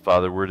bushel, but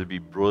Father, we're to be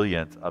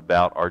brilliant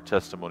about our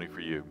testimony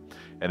for you.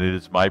 And it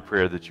is my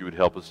prayer that you would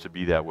help us to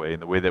be that way in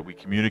the way that we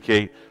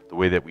communicate, the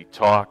way that we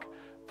talk.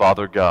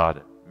 Father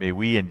God, may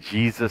we in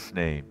Jesus'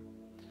 name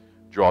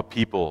draw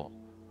people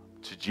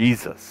to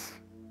Jesus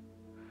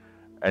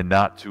and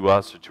not to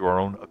us or to our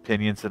own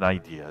opinions and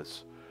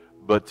ideas,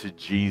 but to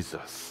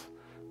Jesus,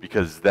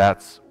 because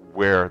that's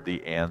where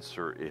the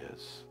answer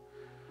is.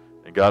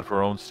 And God, for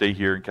our own stay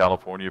here in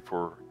California,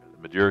 for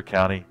Madera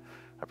County,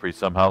 I pray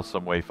somehow,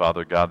 some way,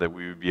 Father God, that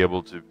we would be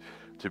able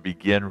to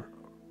begin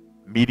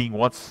meeting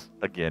once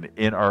again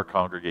in our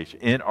congregation,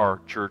 in our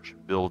church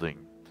building.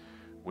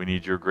 We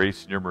need your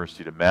grace and your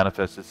mercy to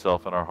manifest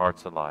itself in our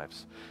hearts and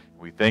lives.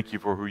 We thank you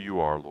for who you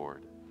are,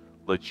 Lord.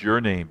 Let your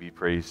name be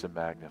praised and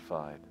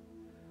magnified.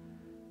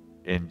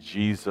 In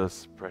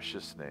Jesus'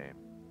 precious name,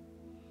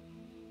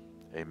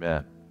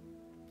 amen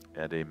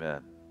and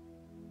amen.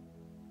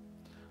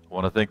 I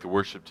want to thank the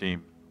worship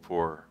team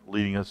for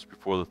leading us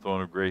before the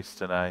throne of grace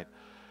tonight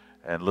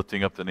and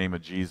lifting up the name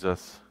of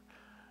Jesus.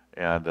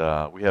 And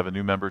we have a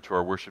new member to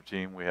our worship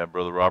team. We have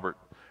Brother Robert,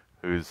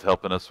 who's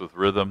helping us with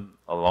rhythm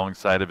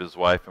alongside of his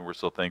wife, and we're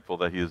so thankful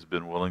that he has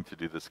been willing to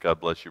do this. God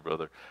bless you,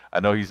 brother. I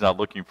know he's not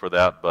looking for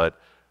that,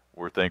 but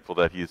we're thankful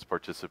that he is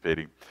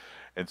participating.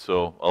 And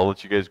so I'll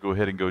let you guys go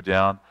ahead and go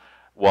down.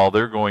 While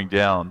they're going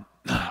down,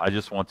 I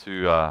just want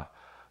to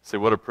say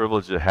what a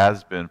privilege it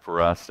has been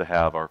for us to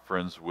have our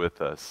friends with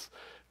us.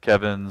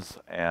 Kevin's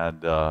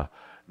and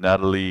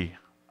Natalie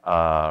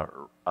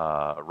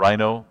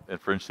Rhino. In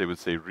French, they would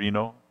say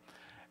Reno.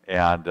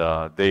 And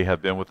they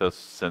have been with us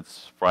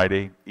since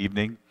Friday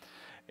evening.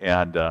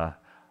 And I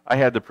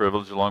had the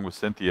privilege, along with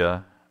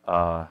Cynthia,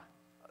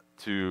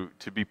 to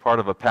be part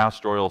of a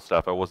pastoral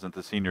staff. I wasn't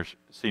the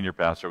senior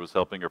pastor. I was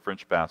helping a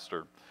French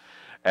pastor.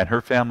 And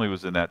her family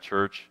was in that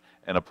church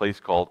in a place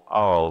called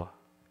Arles,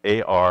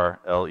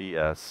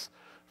 A-R-L-E-S,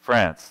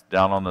 France,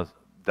 down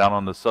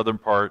on the southern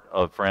part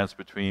of France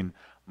between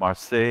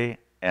Marseille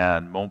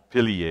and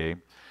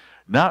Montpellier,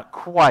 not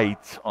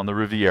quite on the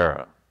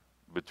Riviera.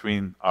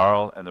 Between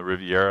Arles and the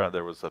Riviera,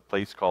 there was a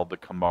place called the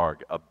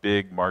Camargue, a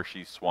big,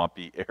 marshy,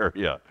 swampy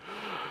area.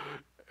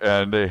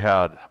 And they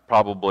had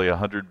probably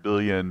 100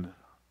 billion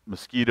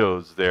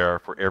mosquitoes there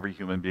for every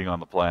human being on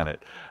the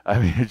planet. I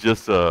mean, it's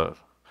just,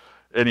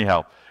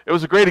 anyhow, it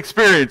was a great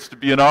experience to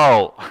be in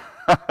Arles.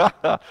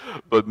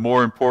 But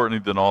more importantly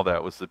than all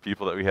that was the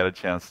people that we had a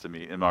chance to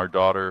meet. And our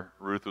daughter,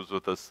 Ruth, was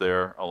with us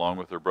there, along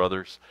with her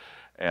brothers.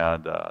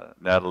 And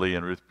Natalie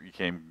and Ruth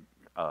became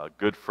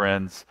good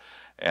friends.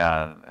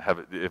 And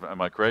am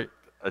I correct?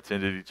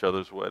 Attended each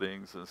other's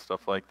weddings and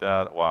stuff like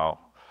that. Wow.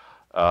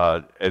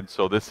 And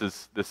so this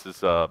has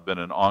been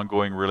an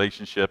ongoing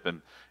relationship,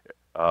 and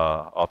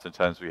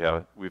oftentimes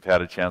we've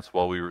had a chance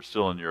while we were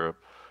still in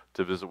Europe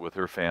to visit with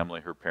her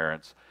family, her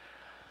parents.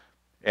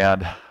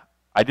 And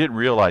I didn't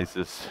realize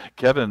this.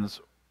 Kevin's,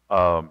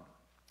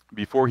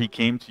 before he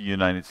came to the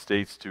United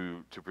States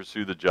to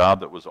pursue the job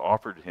that was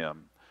offered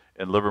him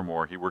in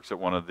Livermore, he works at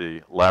one of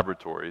the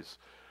laboratories.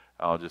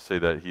 I'll just say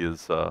that he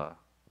has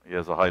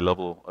a high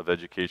level of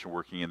education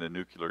working in the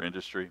nuclear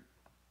industry.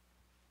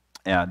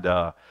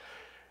 And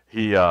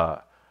he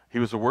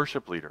was a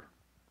worship leader.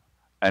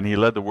 And he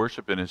led the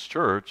worship in his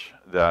church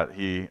that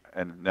he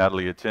and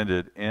Natalie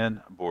attended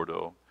in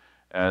Bordeaux.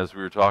 As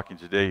we were talking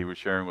today, he was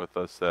sharing with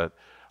us that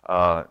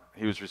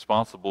he was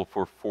responsible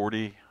for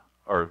 30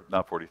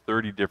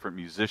 different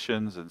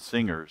musicians and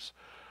singers.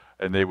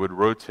 And they would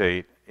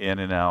rotate in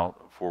and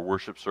out for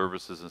worship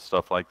services and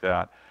stuff like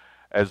that,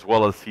 as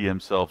well as he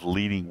himself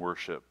leading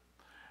worship.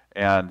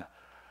 And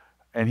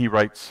he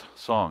writes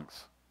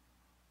songs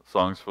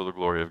for the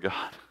glory of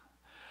God.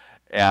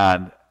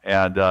 And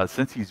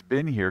since he's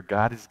been here,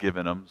 God has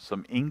given him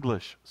some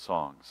English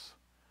songs,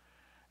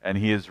 and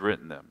he has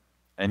written them.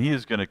 And he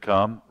is going to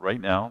come right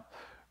now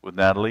with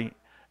Natalie,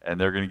 and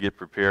they're going to get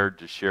prepared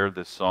to share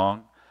this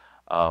song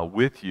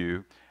with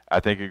you. I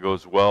think it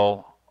goes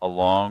well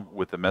along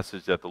with the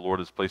message that the Lord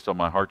has placed on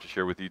my heart to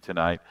share with you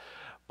tonight.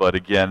 But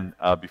again,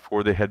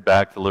 before they head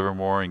back to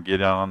Livermore and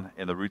get on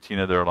in the routine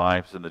of their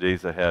lives in the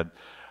days ahead,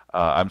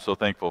 I'm so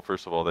thankful,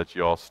 first of all, that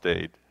you all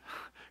stayed,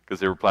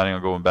 because they were planning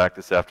on going back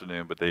this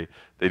afternoon, but they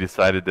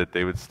decided that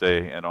they would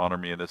stay and honor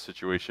me in this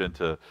situation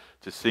to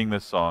sing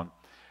this song.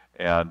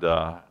 And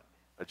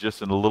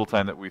just in the little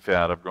time that we've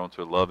had, I've grown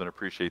to love and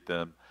appreciate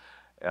them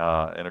in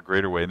a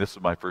greater way. And this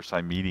is my first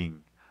time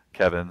meeting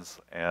Kevin's,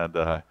 and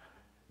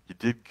you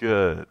did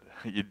good.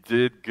 You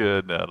did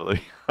good,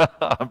 Natalie.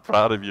 I'm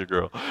proud of you,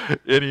 girl.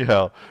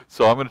 Anyhow,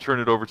 so I'm going to turn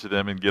it over to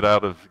them and get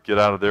out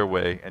of their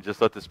way, and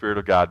just let the Spirit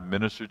of God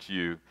minister to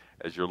you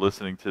as you're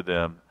listening to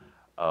them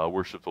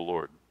worship the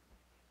Lord.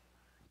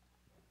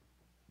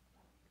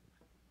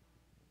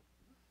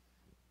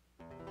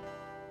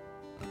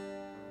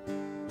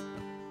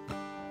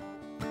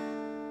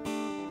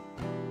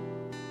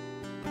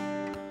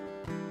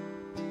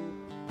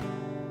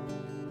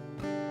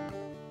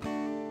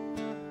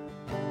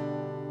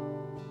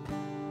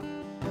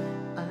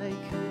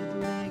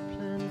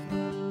 Plans,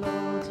 but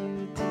Lord,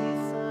 you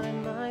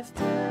define my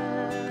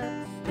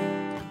steps.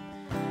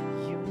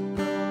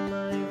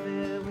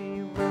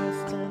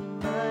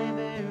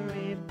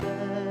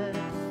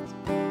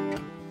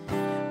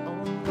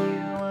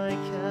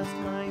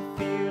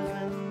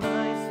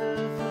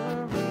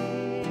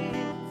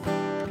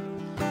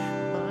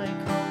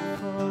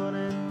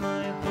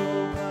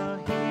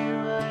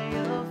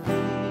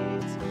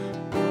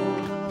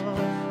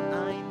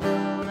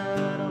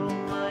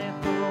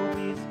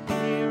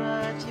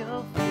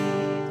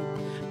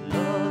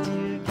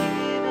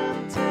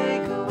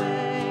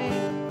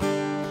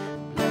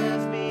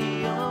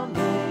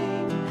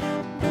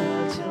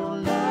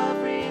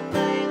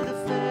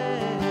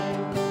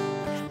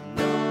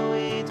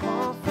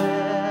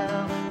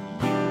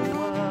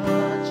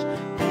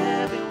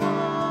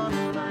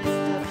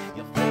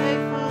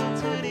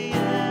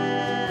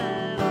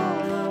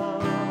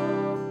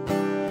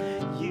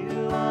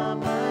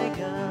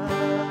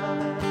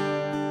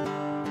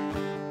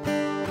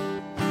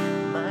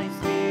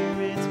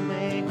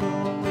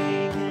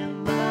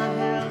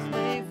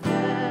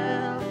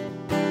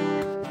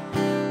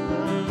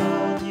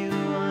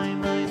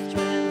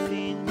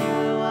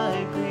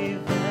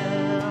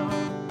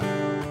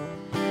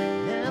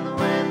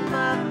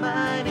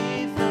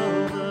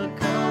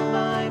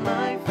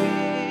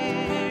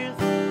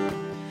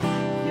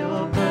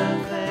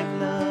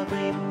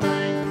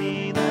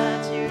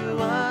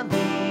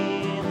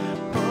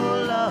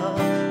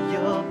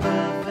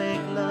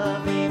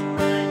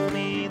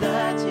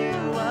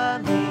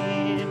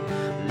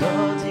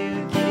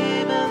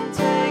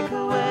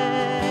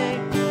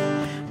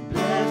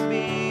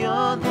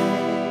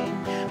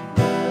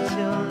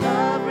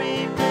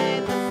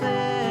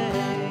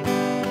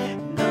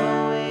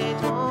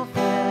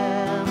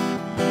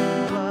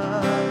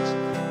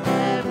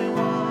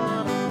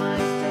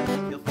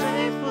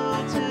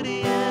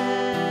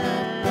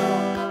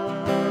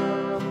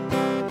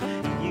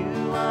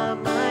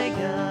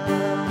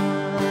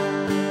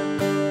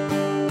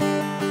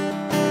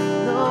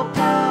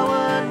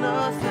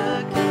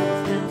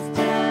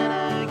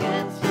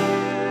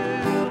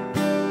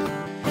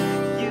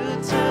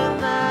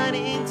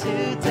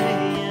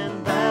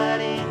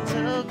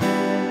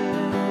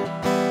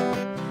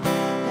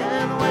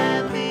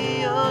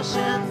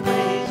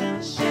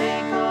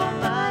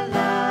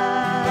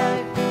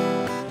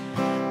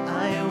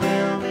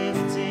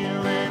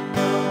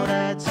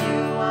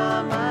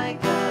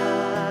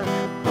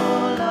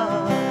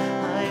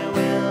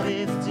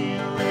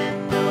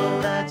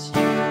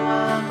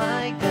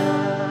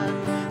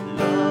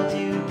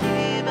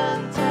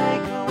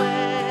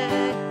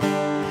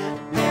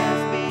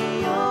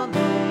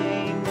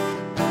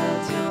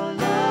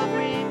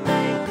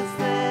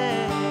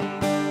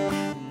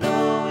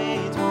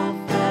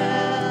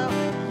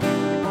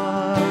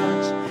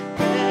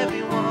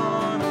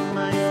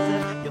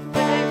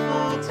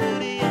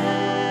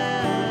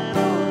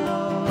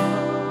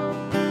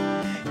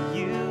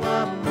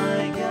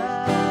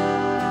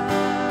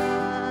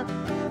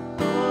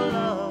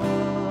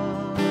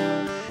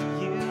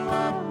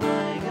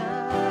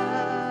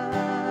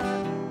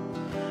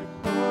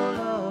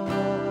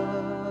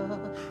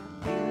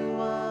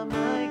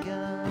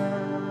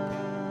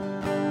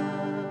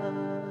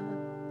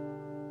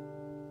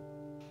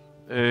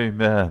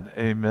 Amen,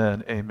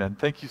 amen, amen.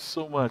 Thank you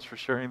so much for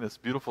sharing this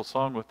beautiful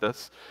song with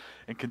us.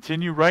 And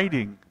continue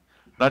writing,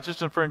 not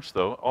just in French,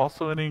 though,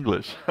 also in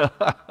English.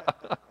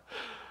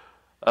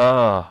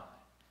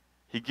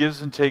 He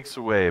gives and takes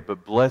away,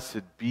 but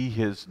blessed be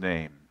His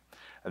name.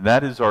 And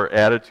that is our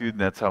attitude, and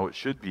that's how it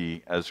should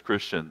be as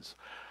Christians.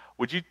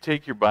 Would you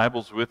take your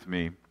Bibles with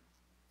me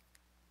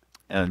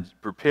and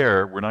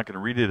prepare? We're not going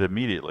to read it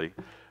immediately,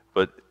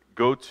 but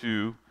go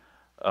to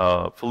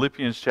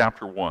Philippians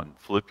chapter 1.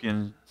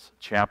 Philippians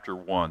chapter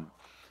 1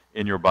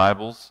 in your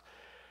Bibles.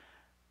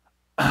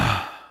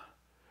 The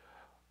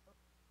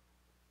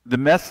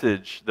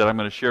message that I'm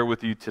going to share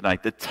with you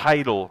tonight, the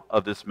title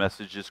of this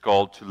message is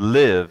called To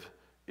Live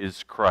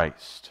is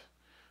Christ.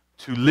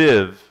 To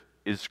live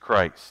is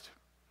Christ.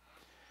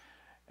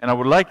 And I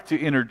would like to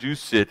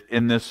introduce it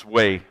in this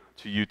way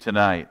to you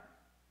tonight.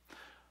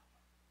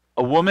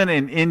 A woman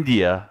in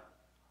India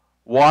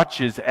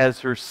watches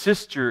as her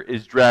sister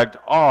is dragged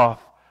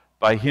off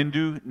by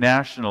Hindu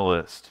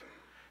nationalists.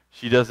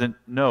 She doesn't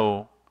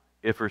know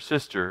if her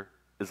sister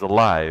is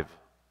alive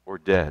or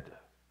dead.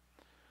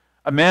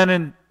 A man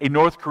in a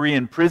North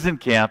Korean prison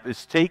camp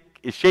is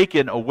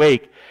shaken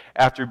awake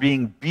after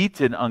being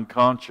beaten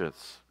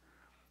unconscious,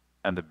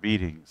 and the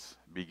beatings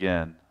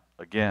begin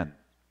again.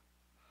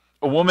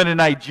 A woman in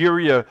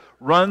Nigeria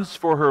runs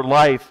for her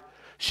life.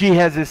 She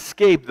has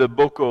escaped the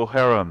Boko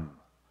Haram,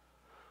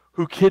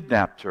 who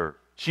kidnapped her.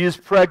 She is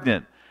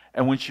pregnant,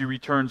 and when she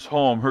returns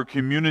home, her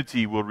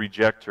community will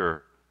reject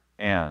her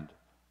and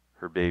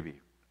her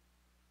baby.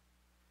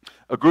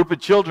 A group of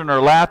children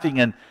are laughing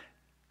and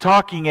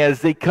talking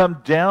as they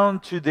come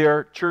down to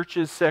their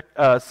church's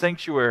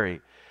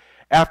sanctuary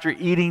after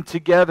eating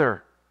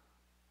together.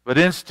 But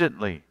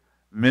instantly,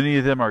 many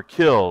of them are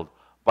killed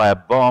by a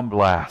bomb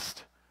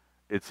blast.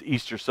 It's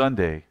Easter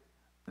Sunday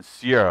in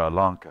Sri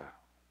Lanka.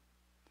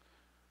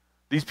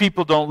 These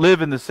people don't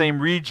live in the same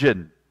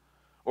region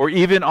or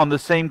even on the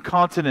same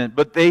continent,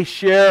 but they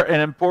share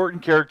an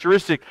important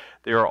characteristic.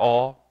 They are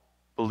all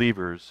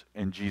believers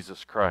in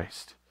Jesus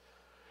Christ.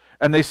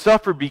 And they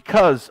suffer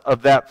because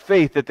of that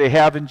faith that they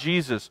have in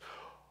Jesus.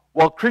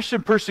 While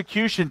Christian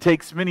persecution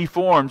takes many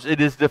forms,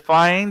 it is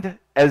defined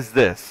as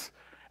this: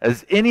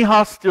 as any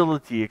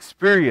hostility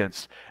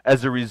experienced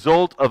as a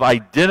result of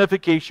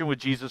identification with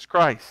Jesus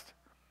Christ.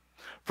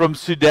 From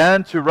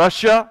Sudan to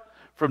Russia,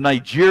 from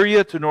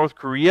Nigeria to North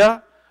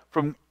Korea,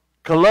 from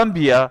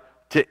Colombia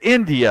to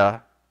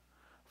India,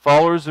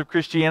 followers of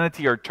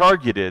Christianity are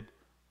targeted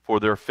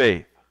for their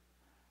faith.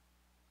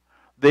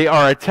 They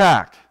are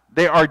attacked.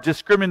 They are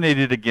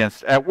discriminated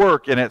against at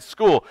work and at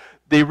school.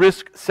 They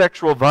risk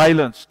sexual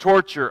violence,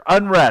 torture,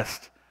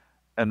 unrest,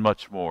 and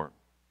much more.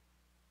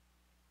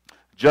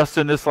 Just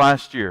in this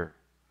last year,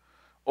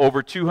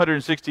 over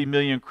 260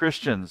 million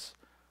Christians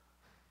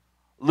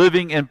live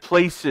in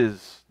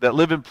places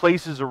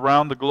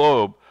around the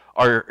globe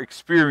are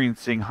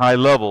experiencing high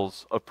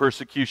levels of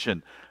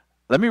persecution.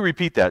 Let me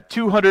repeat that.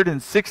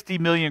 260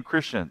 million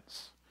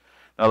Christians.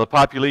 Now, the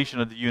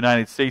population of the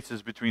United States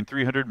is between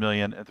 300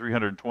 million and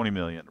 320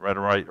 million,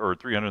 right, or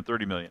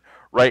 330 million,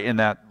 right in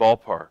that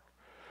ballpark.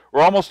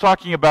 We're almost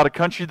talking about a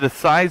country the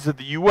size of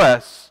the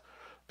U.S.,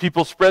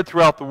 people spread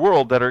throughout the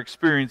world that are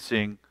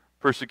experiencing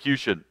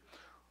persecution.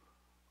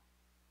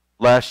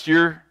 Last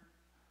year,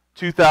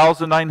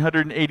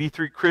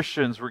 2,983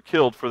 Christians were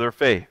killed for their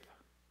faith.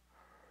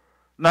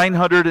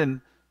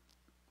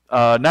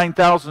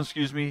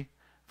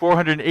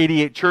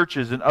 488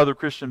 churches and other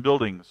Christian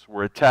buildings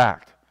were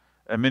attacked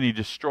and many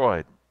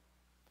destroyed.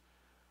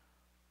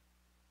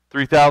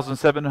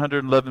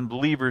 3,711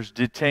 believers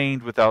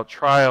detained without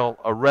trial,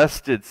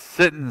 arrested,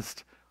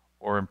 sentenced,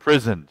 or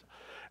imprisoned.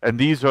 And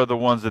these are the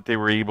ones that they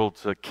were able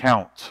to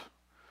count,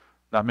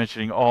 not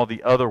mentioning all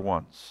the other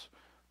ones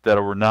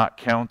that were not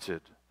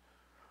counted.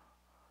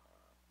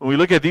 When we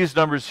look at these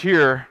numbers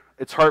here,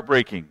 it's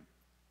heartbreaking.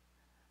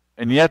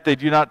 And yet they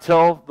do not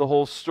tell the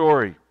whole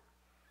story.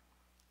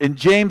 In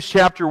James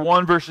chapter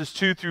 1, verses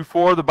 2 through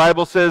 4, the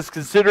Bible says,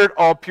 "Consider it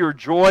all pure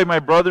joy, my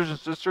brothers and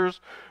sisters,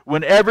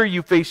 whenever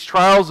you face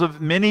trials of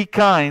many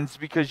kinds,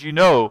 because you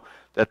know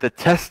that the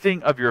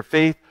testing of your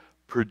faith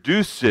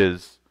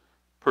produces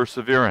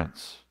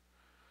perseverance."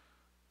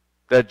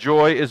 That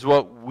joy is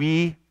what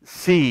we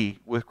see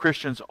with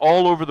Christians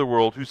all over the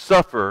world who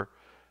suffer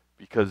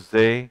because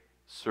they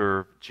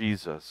serve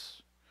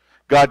Jesus.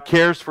 God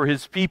cares for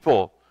His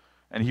people,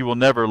 and He will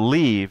never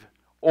leave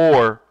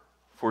or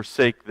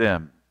forsake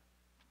them.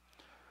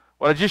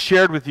 What I just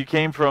shared with you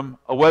came from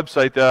a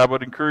website that I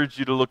would encourage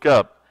you to look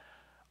up,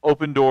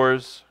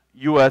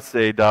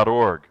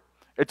 opendoorsUSA.org.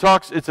 It's a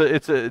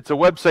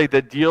website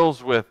that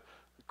deals with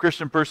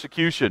Christian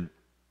persecution.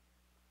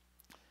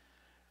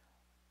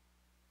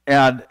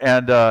 And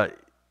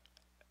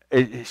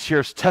it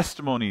shares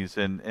testimonies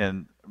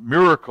and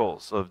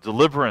miracles of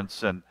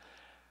deliverance and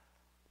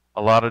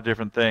a lot of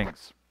different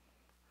things.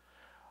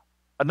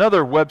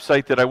 Another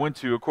website that I went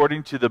to,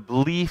 according to the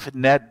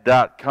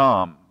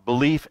BeliefNet.com,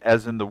 belief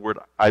as in the word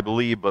I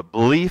believe, but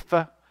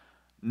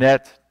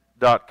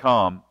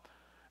BeliefNet.com,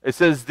 it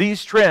says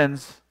these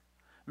trends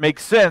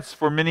makes sense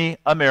for many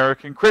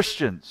American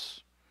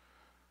Christians.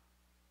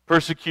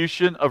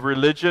 Persecution of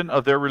religion,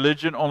 of their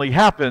religion, only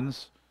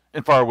happens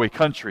in faraway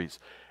countries.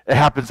 It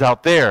happens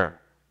out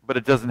there, but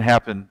it doesn't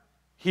happen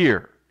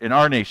here in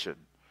our nation.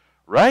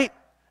 Right?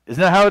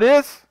 Isn't that how it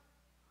is?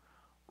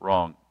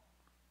 Wrong.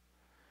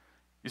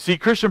 You see,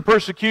 Christian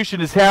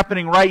persecution is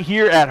happening right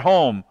here at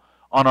home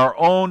on our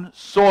own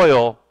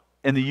soil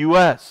in the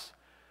U.S.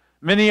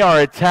 Many are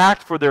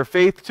attacked for their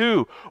faith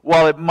too.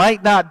 While it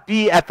might not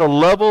be at the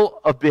level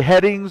of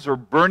beheadings or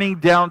burning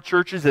down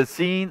churches as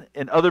seen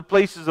in other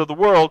places of the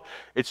world,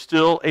 it's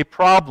still a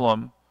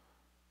problem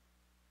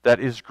that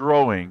is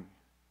growing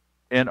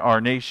in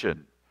our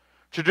nation.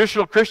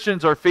 Traditional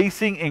Christians are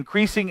facing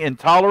increasing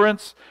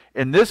intolerance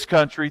in this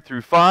country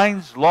through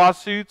fines,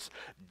 lawsuits,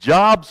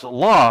 jobs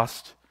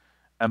lost,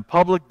 and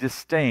public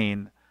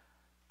disdain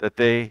that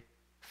they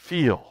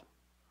feel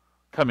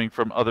coming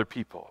from other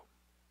people.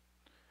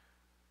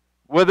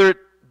 Whether it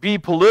be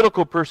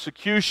political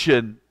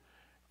persecution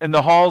in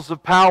the halls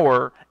of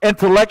power,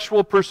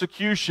 intellectual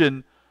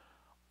persecution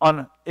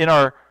in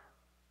our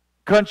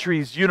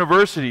country's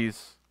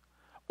universities,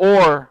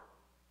 or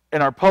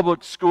in our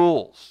public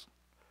schools,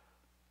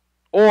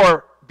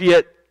 or be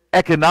it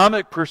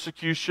economic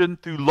persecution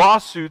through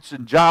lawsuits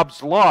and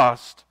jobs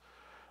lost,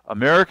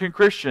 American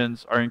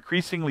Christians are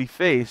increasingly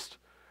faced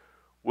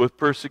with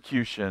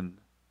persecution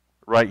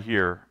right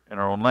here in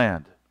our own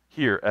land,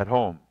 here at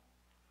home.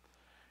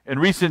 In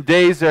recent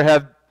days,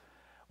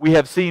 we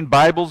have seen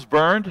Bibles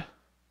burned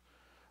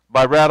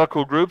by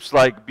radical groups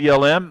like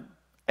BLM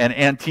and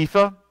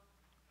Antifa.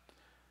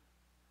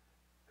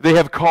 They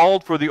have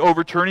called for the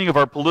overturning of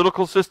our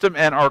political system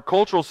and our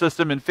cultural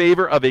system in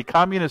favor of a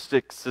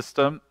communistic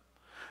system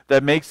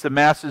that makes the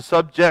masses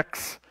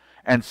subjects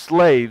and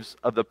slaves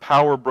of the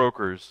power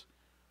brokers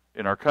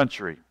in our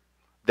country.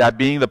 That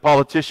being the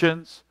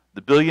politicians,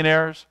 the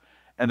billionaires,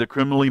 and the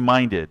criminally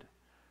minded,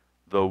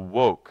 the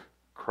woke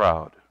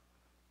crowd.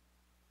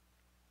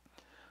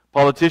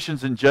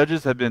 Politicians and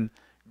judges have been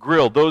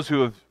grilled, those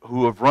who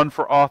have run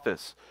for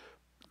office,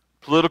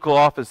 political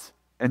office,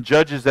 and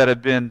judges that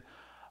have been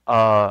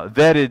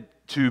vetted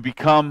to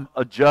become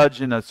a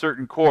judge in a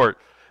certain court.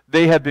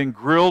 They have been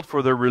grilled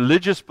for their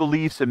religious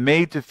beliefs and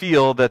made to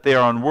feel that they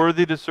are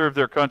unworthy to serve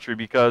their country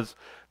because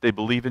they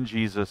believe in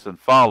Jesus and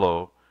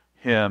follow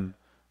Him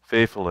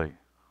faithfully.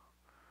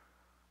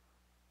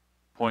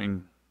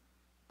 Point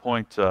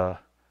to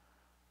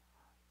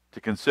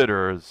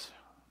consider is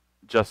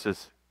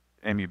Justice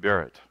Amy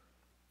Barrett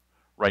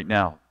right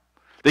now.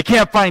 They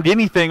can't find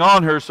anything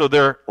on her, so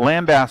they're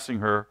lambasting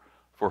her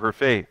for her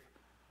faith.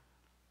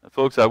 And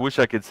folks, I wish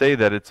I could say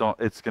that it's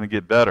going to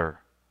get better.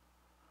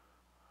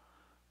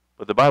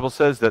 But the Bible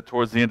says that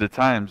towards the end of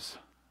times,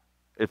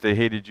 if they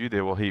hated you,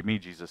 they will hate me,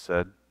 Jesus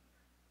said.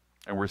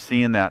 And we're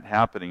seeing that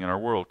happening in our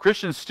world.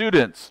 Christian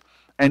students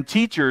and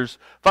teachers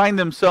find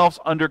themselves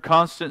under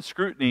constant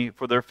scrutiny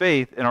for their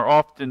faith and are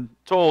often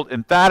told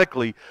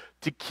emphatically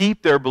to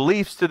keep their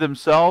beliefs to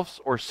themselves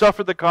or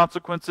suffer the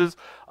consequences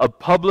of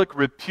public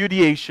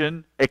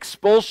repudiation,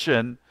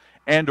 expulsion,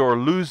 and or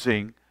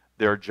losing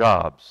their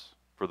jobs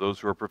for those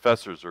who are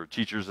professors or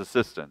teachers'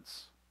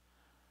 assistants.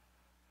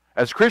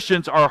 As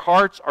Christians, our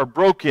hearts are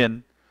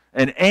broken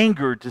and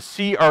angered to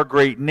see our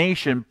great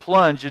nation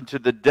plunge into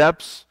the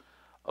depths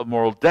of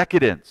moral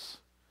decadence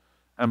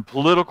and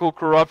political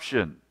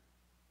corruption.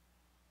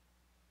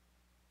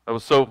 That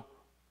was so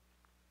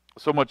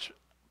much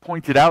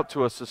pointed out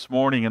to us this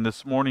morning in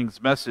this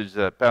morning's message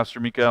that Pastor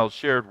Mikael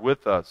shared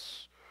with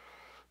us.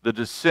 The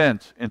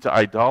descent into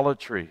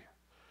idolatry,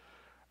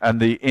 and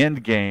the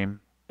end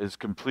game is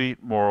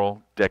complete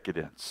moral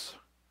decadence.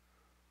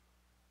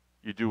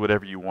 You do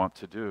whatever you want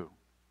to do.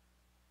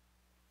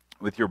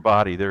 With your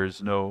body, there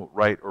is no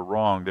right or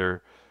wrong.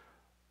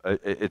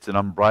 It's an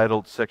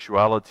unbridled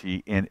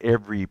sexuality in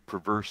every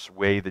perverse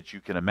way that you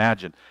can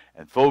imagine.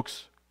 And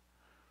folks,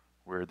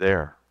 we're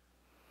there.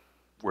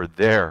 We're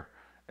there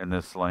in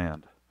this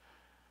land.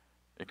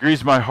 It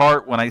grieves my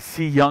heart when I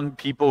see young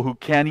people who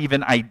can't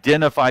even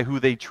identify who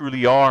they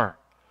truly are,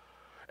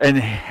 and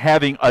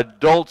having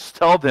adults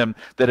tell them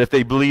that if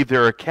they believe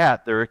they're a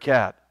cat, they're a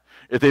cat.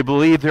 If they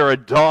believe they're a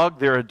dog,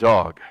 they're a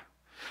dog.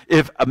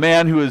 If a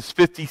man who is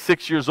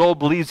 56 years old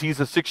believes he's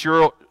a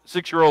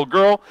six-year-old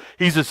girl,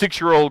 he's a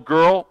 6-year-old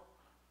girl,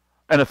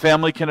 and a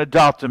family can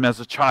adopt him as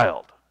a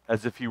child,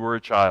 as if he were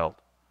a child.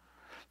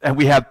 And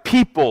we have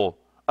people,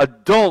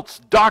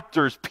 adults,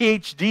 doctors,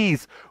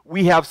 PhDs,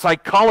 we have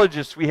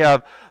psychologists, we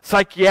have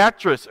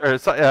psychiatrists,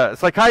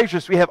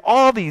 we have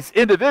all these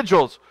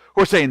individuals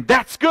who are saying,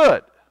 that's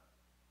good,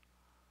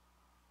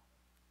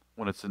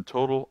 when it's in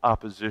total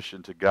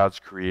opposition to God's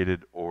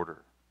created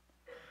order.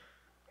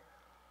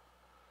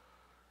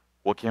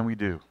 What can we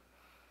do?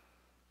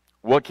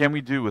 What can we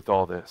do with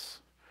all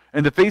this?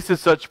 In the face of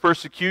such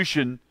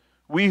persecution,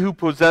 we who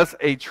possess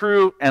a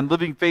true and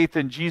living faith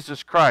in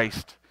Jesus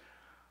Christ,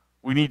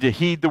 we need to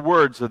heed the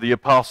words of the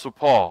Apostle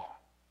Paul.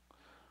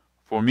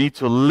 For me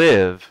to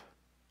live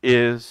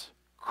is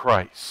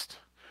Christ.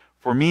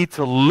 For me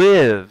to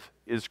live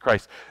is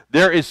Christ.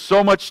 There is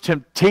so much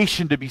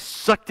temptation to be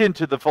sucked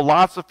into the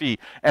philosophy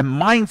and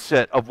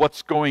mindset of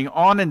what's going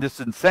on in this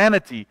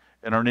insanity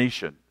in our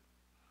nation.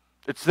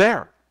 It's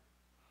there.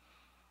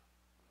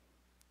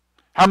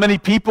 How many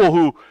people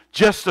who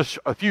just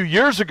a few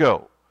years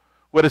ago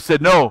would have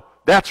said, no,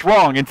 that's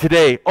wrong, and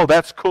today, oh,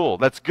 that's cool,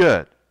 that's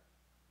good.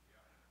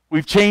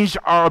 We've changed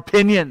our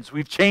opinions.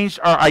 We've changed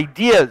our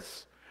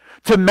ideas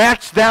to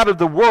match that of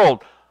the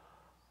world.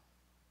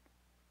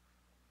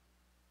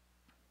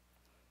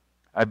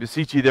 I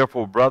beseech you,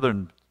 therefore,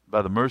 brethren,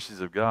 by the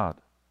mercies of God,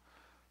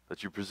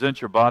 that you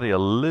present your body a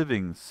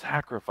living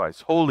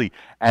sacrifice, holy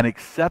and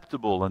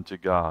acceptable unto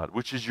God,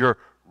 which is your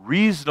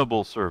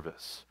reasonable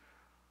service,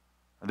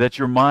 and that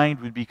your mind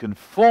would be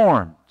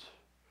conformed,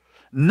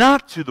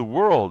 not to the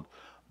world,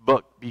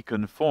 but be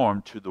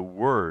conformed to the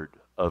Word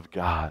of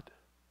God.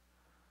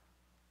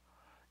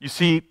 You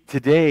see,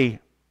 today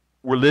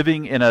we're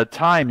living in a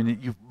time,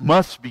 and you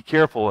must be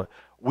careful.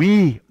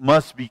 We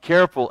must be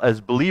careful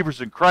as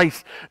believers in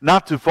Christ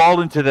not to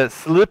fall into that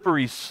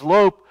slippery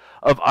slope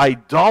of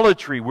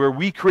idolatry where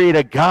we create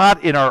a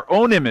God in our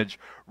own image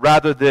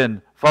rather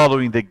than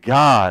following the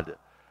God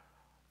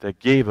that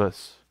gave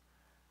us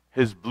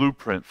His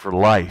blueprint for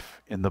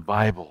life in the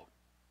Bible.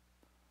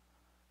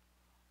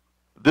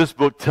 This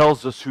book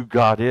tells us who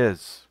God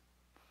is.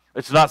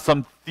 It's not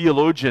some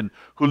theologian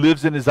who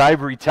lives in his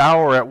ivory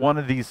tower at one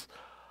of these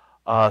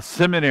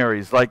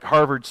seminaries like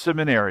Harvard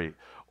Seminary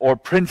or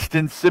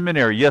Princeton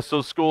Seminary. Yes,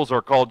 those schools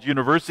are called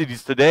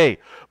universities today,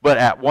 but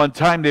at one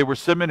time they were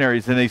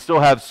seminaries, and they still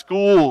have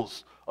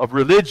schools of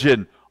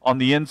religion on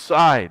the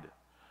inside.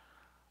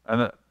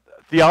 And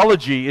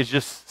theology is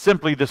just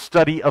simply the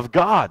study of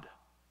God.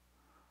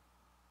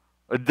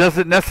 It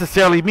doesn't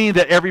necessarily mean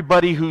that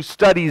everybody who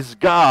studies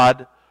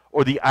God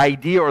or the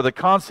idea or the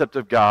concept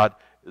of God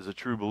is a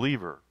true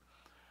believer.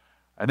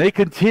 And they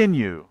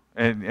continue,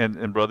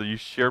 and brother, you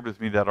shared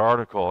with me that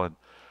article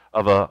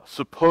of a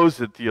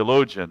supposed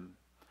theologian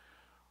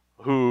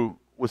who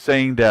was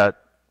saying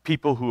that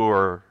people who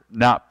are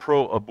not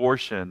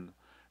pro-abortion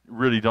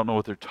really don't know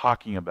what they're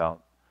talking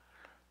about.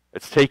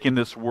 It's taking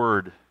this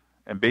word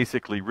and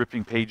basically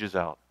ripping pages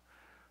out.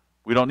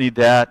 We don't need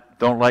that,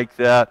 don't like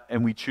that,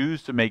 and we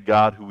choose to make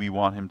God who we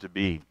want Him to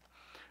be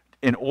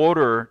in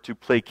order to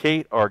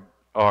placate or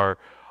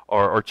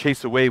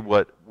chase away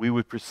what we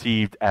would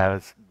perceive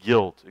as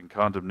guilt and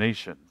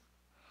condemnation.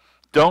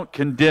 Don't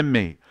condemn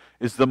me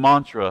is the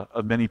mantra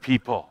of many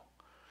people.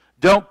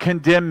 Don't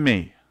condemn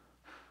me.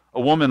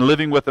 A woman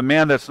living with a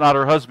man that's not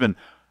her husband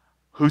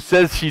who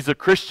says she's a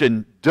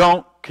Christian,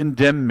 don't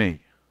condemn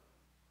me.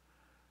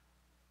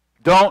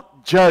 Don't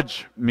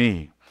judge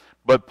me.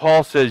 But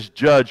Paul says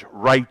judge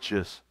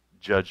righteous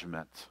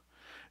judgment.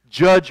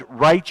 Judge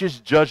righteous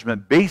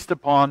judgment based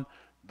upon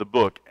the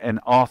book. And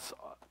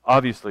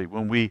obviously,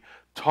 when we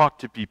talk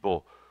to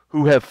people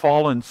who have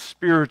fallen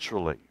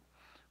spiritually,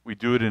 we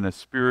do it in a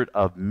spirit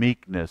of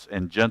meekness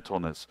and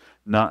gentleness,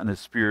 not in a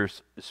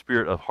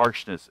spirit of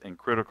harshness and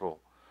critical.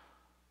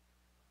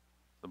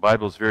 The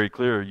Bible is very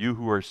clear. You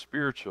who are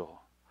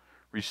spiritual,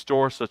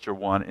 restore such a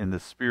one in the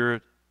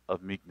spirit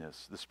of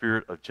meekness, the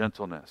spirit of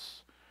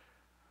gentleness.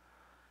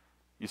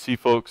 You see,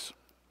 folks,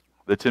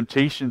 the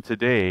temptation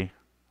today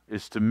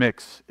is to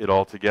mix it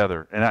all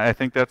together. And I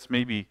think that's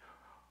maybe,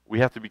 we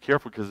have to be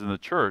careful, because in the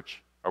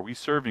church, are we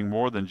serving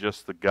more than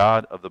just the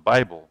God of the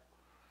Bible?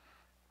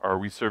 Or are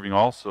we serving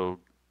also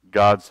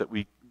gods that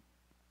we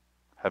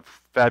have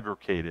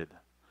fabricated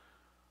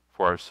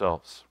for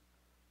ourselves,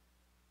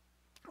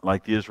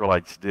 like the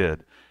Israelites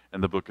did in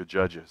the book of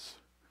Judges?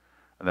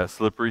 And that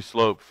slippery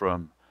slope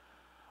from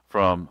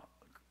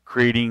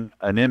creating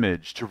an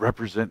image to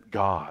represent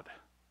God,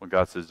 when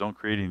God says, don't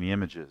create any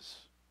images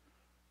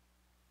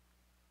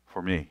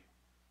for me.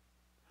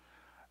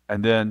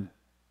 And then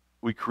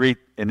we create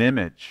an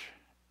image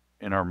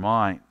in our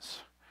minds.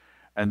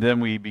 And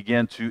then we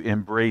begin to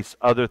embrace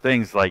other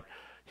things like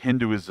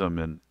Hinduism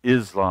and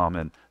Islam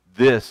and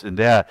this and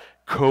that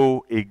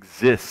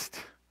coexist.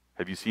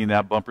 Have you seen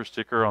that bumper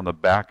sticker on the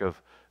back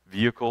of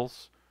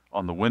vehicles,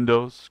 on the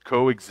windows?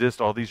 Coexist,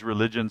 all these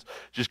religions.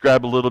 Just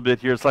grab a little bit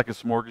here. It's like a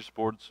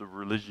smorgasbord of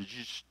religions.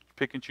 You just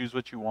pick and choose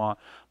what you want,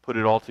 put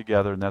it all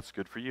together, and that's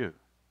good for you.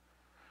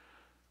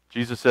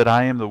 Jesus said,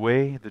 I am the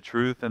way, the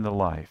truth, and the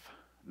life.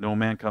 No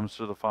man comes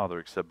to the Father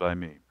except by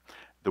me.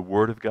 The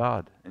Word of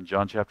God in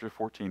John chapter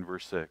 14,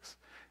 verse 6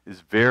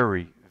 is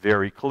very,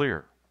 very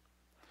clear.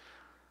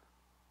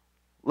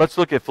 Let's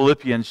look at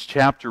Philippians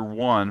chapter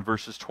 1,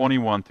 verses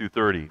 21 through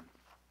 30.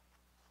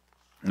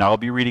 Now I'll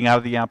be reading out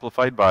of the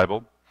Amplified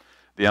Bible.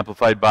 The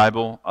Amplified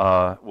Bible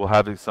will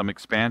have some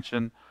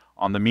expansion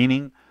on the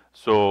meaning,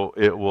 so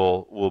it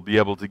will be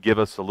able to give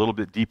us a little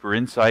bit deeper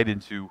insight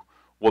into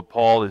what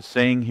Paul is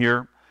saying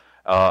here,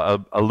 a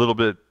little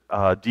bit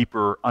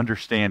deeper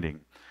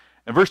understanding.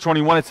 In verse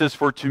 21 it says,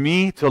 for to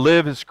me to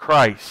live is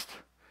Christ.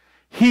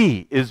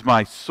 He is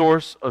my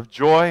source of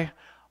joy,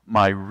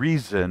 my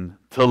reason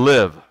to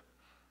live.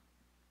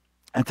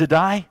 And to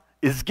die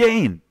is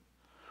gain,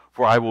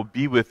 for I will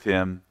be with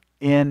Him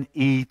in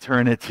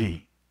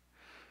eternity.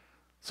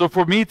 So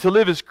for me to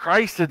live is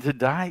Christ and to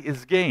die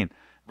is gain.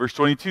 Verse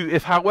 22,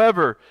 if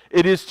however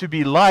it is to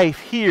be life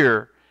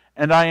here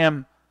and I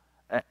am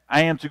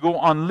to go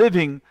on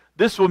living,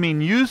 this will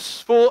mean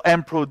useful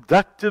and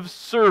productive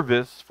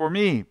service for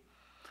me.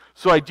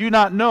 So I do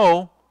not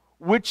know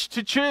which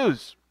to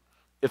choose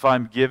if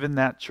I'm given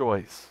that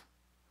choice.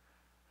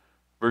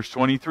 Verse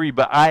 23,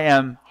 but I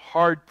am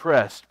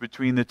hard-pressed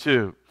between the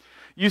two.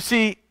 You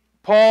see,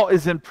 Paul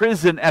is in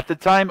prison at the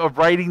time of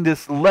writing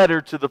this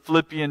letter to the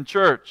Philippian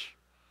church.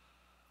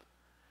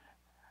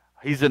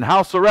 He's in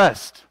house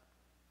arrest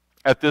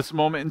at this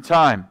moment in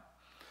time.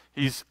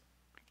 He's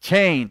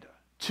chained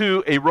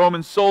to a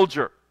Roman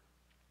soldier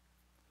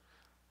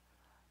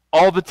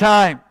all the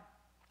time.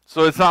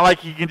 So it's not like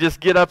he can just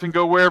get up and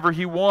go wherever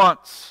he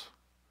wants.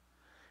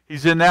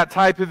 He's in that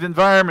type of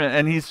environment,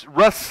 and he's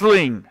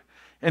wrestling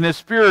in his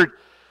spirit,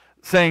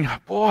 saying,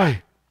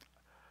 boy,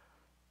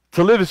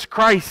 to live is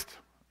Christ.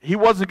 He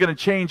wasn't going to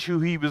change who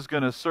he was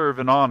going to serve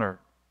and honor.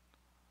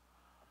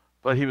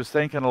 But he was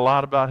thinking a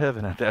lot about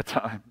heaven at that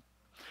time.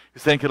 He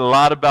was thinking a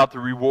lot about the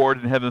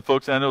reward in heaven.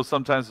 Folks, I know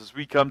sometimes as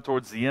we come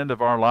towards the end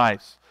of our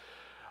lives,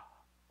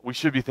 we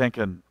should be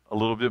thinking a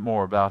little bit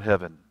more about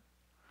heaven.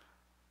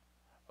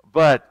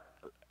 But,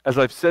 as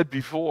I've said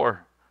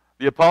before,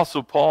 the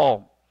Apostle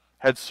Paul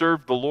had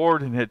served the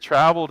Lord and had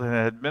traveled and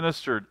had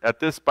ministered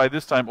by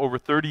this time over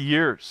 30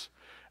 years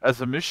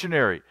as a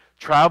missionary,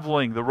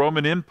 traveling the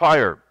Roman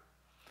Empire.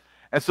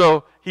 And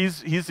so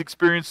he's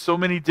experienced so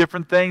many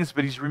different things,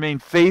 but he's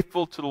remained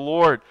faithful to the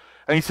Lord.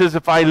 And he says,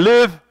 if I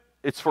live,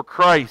 it's for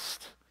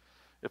Christ.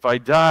 If I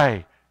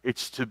die,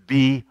 it's to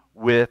be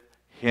with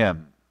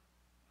Him.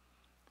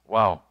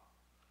 Wow.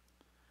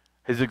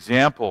 His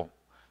example.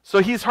 So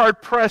he's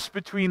hard-pressed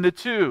between the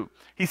two.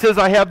 He says,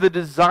 I have the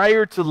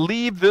desire to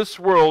leave this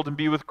world and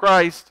be with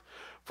Christ,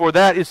 for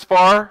that is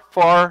far,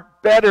 far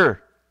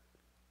better.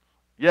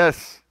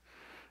 Yes.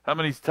 How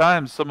many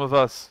times some of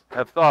us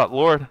have thought,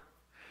 Lord,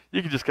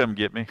 you can just come and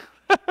get me.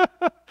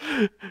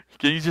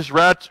 Can you just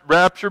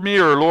rapture me?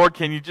 Or Lord,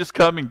 can you just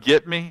come and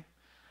get me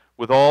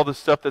with all the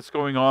stuff that's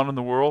going on in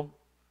the world?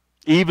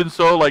 Even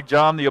so, like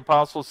John the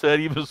Apostle said,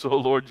 even so,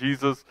 Lord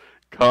Jesus,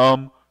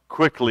 come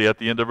quickly at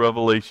the end of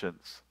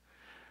Revelations.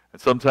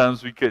 And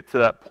sometimes we get to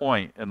that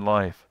point in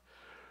life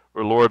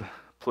where, Lord,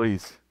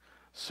 please,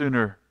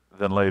 sooner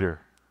than later.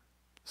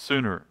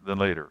 Sooner than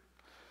later.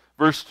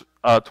 Verse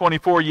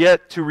 24,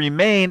 yet to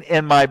remain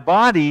in my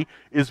body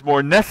is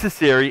more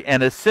necessary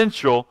and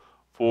essential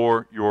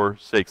for your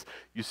sakes.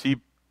 You see,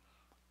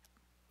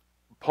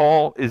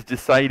 Paul is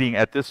deciding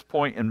at this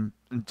point in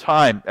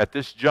time, at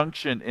this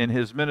junction in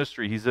his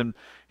ministry,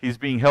 he's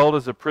being held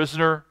as a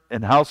prisoner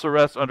in house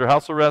arrest, under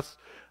house arrest,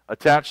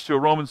 attached to a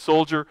Roman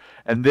soldier,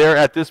 and there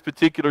at this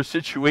particular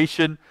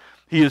situation,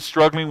 he is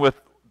struggling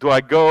with, do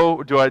I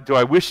go? Do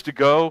I wish to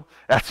go?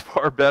 That's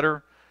far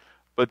better.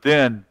 But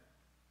then,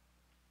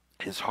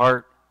 his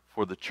heart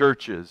for the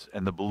churches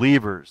and the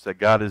believers that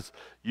God has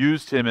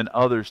used him and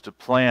others to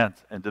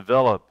plant and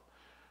develop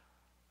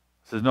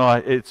says, no,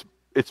 it's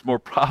more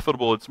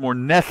profitable, it's more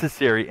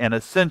necessary and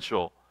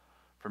essential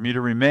for me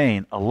to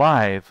remain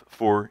alive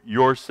for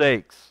your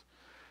sakes.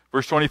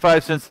 Verse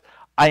 25, since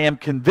I am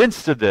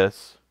convinced of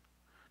this,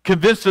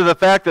 convinced of the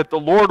fact that the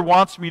Lord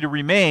wants me to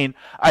remain,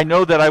 I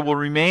know that I will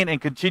remain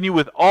and continue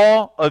with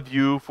all of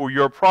you for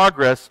your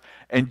progress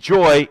and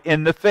joy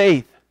in the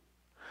faith.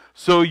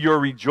 So your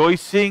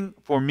rejoicing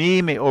for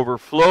me may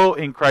overflow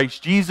in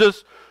Christ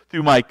Jesus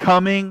through my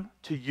coming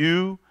to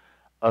you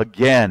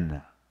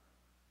again.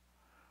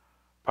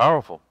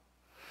 Powerful.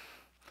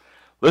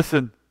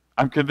 Listen,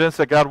 I'm convinced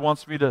that God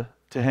wants me to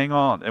hang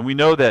on. And we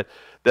know that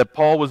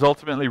Paul was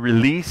ultimately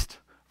released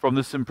from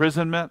this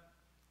imprisonment,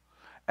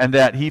 and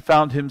that he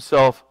found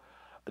himself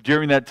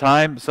during that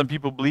time, some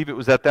people believe it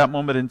was at that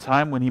moment in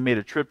time when he made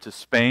a trip to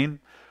Spain.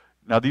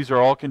 Now these are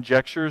all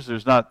conjectures.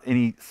 There's not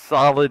any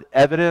solid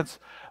evidence,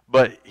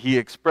 but he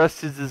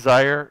expressed his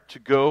desire to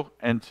go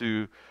and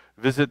to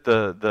visit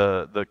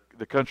the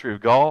country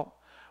of Gaul,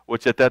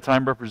 which at that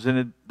time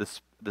represented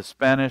the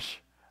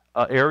Spanish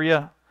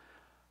area.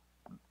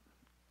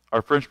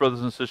 Our French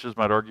brothers and sisters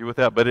might argue with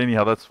that, but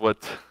anyhow, that's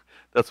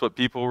what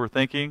people were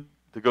thinking,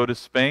 to go to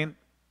Spain.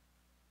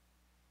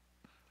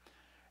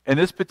 In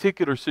this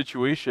particular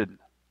situation,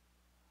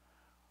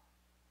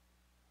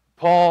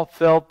 Paul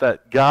felt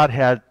that God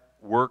had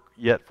work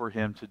yet for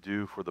him to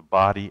do for the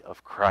body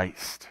of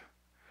Christ.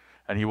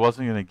 And he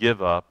wasn't going to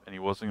give up, and he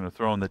wasn't going to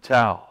throw in the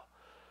towel.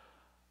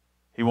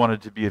 He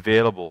wanted to be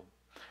available.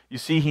 You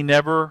see, he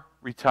never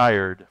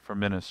retired from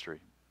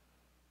ministry.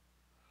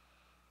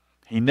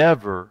 He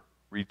never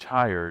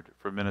retired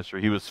from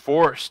ministry. He was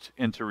forced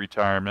into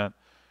retirement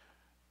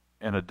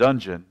in a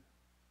dungeon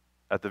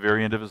at the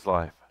very end of his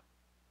life.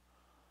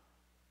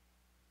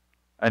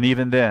 And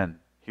even then,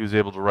 he was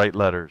able to write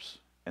letters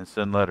and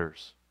send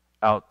letters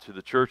out to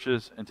the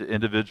churches and to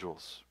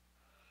individuals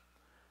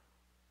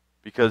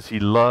because he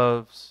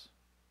loves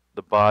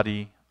the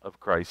body of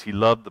Christ. He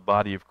loved the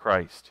body of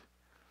Christ.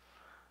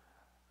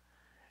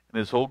 And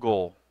his whole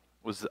goal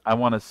was I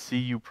want to see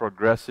you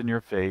progress in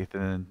your faith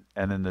and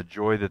in the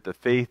joy that the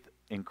faith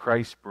in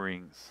Christ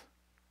brings.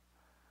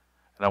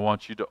 And I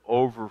want you to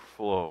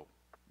overflow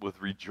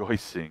with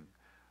rejoicing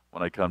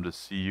when I come to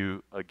see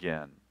you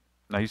again.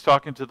 Now he's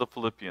talking to the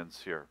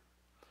Philippians here.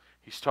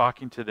 He's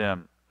talking to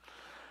them.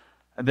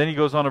 And then he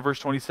goes on to verse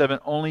 27,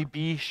 only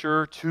be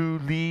sure to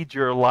lead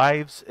your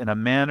lives in a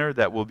manner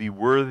that will be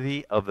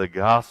worthy of the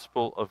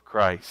gospel of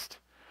Christ,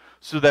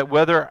 so that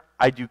whether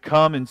I do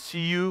come and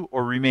see you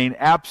or remain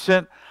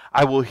absent,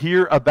 I will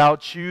hear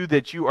about you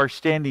that you are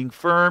standing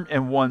firm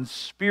in one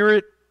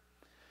spirit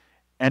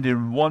and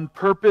in one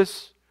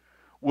purpose,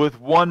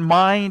 with one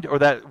mind, or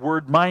that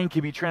word mind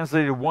can be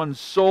translated one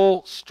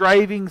soul,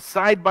 striving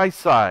side by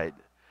side,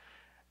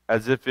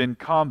 as if in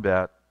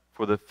combat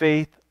for the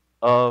faith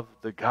of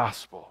the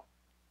gospel.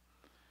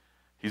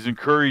 He's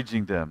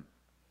encouraging them.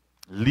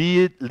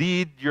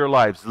 Lead your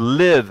lives,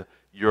 live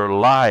your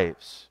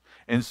lives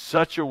in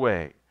such a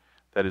way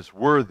that is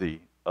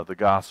worthy of the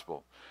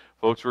gospel.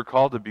 Folks, we're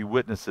called to be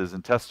witnesses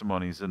and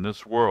testimonies in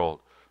this world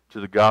to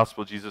the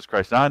gospel of Jesus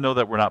Christ. Now, I know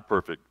that we're not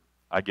perfect.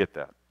 I get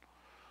that.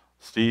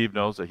 Steve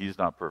knows that he's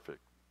not perfect.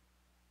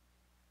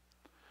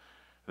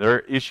 There are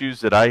issues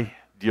that I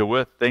deal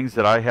with, things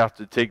that I have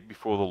to take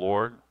before the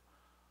Lord.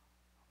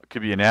 It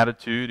could be an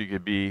attitude, it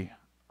could be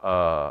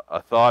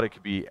a thought, it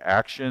could be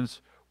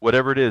actions,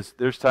 whatever it is.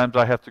 There's times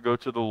I have to go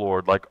to the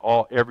Lord, like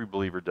every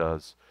believer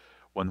does,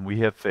 when we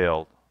have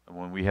failed and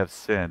when we have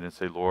sinned, and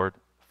say, Lord,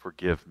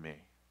 forgive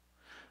me.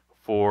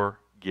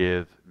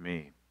 Forgive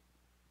me.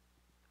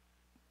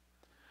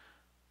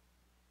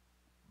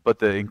 But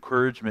the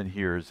encouragement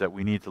here is that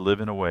we need to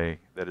live in a way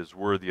that is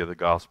worthy of the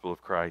gospel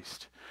of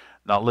Christ.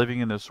 Not living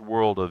in this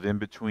world of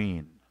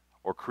in-between,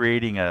 or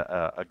creating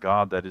a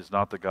God that is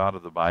not the God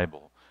of the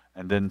Bible,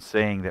 and then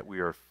saying that we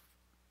are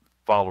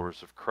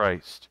followers of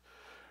Christ,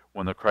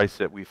 when the Christ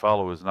that we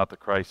follow is not the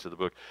Christ of the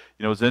book.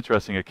 You know, it's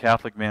interesting. A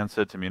Catholic man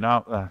said to me,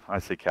 now, I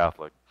say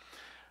Catholic,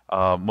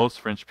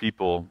 most French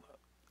people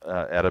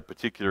at a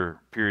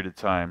particular period of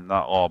time,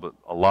 not all, but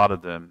a lot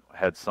of them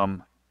had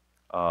some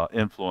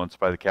influenced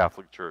by the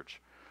Catholic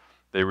Church.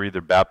 They were either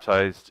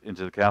baptized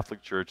into the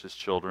Catholic Church as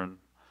children,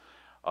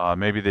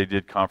 maybe they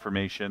did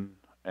confirmation,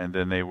 and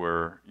then they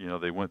were,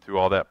 they went through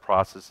all that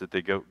process that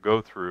they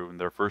go through in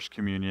their first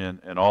communion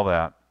and all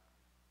that.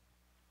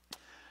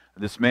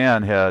 This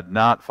man had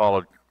not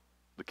followed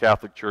the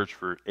Catholic Church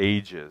for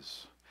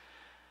ages.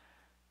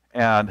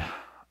 And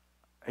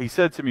he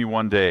said to me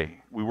one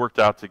day, we worked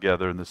out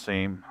together in the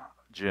same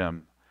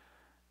gym,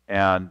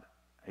 and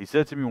he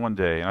said to me one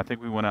day, and I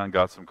think we went out and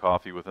got some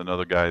coffee with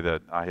another guy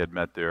that I had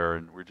met there,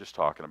 and we were just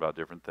talking about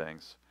different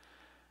things.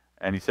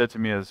 And he said to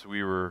me as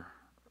we were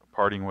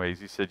parting ways,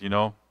 he said,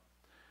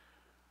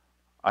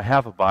 I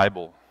have a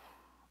Bible,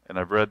 and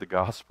I've read the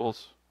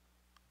Gospels.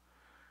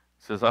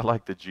 He says, I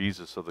like the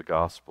Jesus of the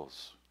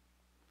Gospels.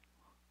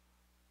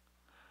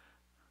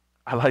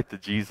 I like the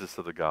Jesus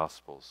of the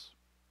Gospels.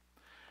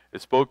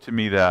 It spoke to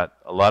me that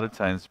a lot of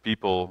times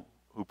people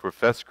who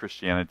profess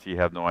Christianity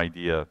have no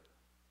idea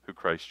who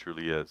Christ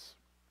truly is.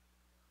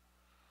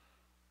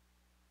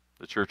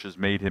 The church has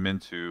made him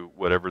into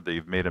whatever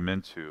they've made him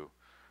into,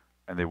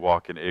 and they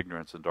walk in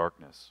ignorance and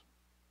darkness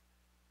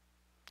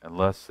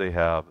unless they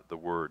have the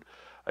Word.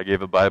 I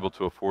gave a Bible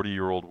to a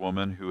 40-year-old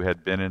woman who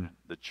had been in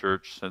the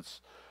church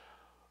since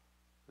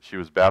she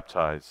was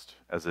baptized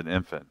as an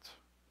infant,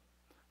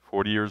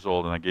 40 years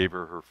old, and I gave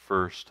her her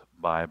first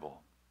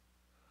Bible.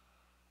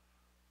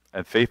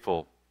 And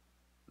faithful,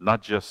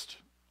 not just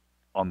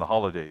on the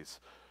holidays,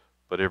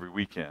 but every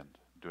weekend,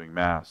 doing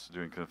Mass,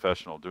 doing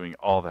confessional, doing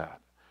all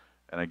that.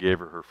 And I gave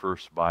her her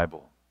first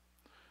Bible.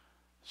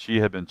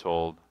 She had been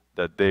told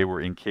that they were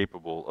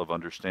incapable of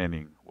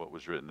understanding what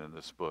was written in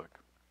this book.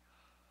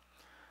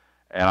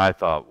 And I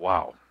thought,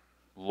 wow,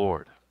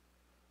 Lord.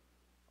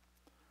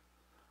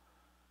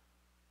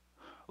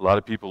 A lot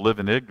of people live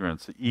in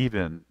ignorance,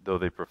 even though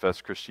they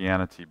profess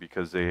Christianity,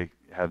 because they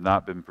have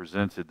not been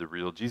presented the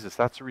real Jesus.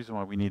 That's the reason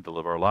why we need to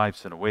live our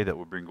lives in a way that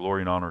will bring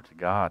glory and honor to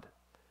God.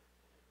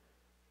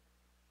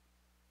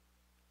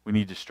 We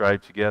need to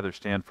strive together,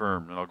 stand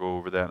firm, and I'll go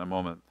over that in a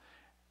moment.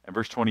 And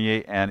verse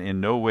 28, and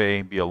in no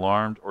way be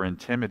alarmed or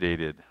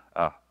intimidated.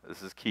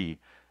 This is key.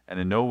 And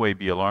in no way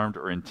be alarmed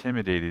or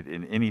intimidated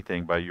in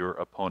anything by your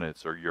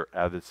opponents or your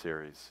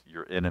adversaries,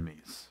 your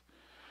enemies.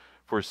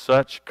 For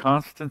such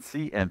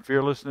constancy and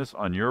fearlessness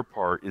on your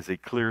part is a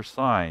clear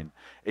sign,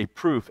 a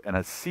proof and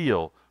a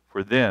seal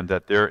for them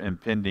that their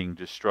impending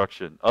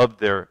destruction, of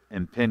their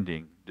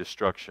impending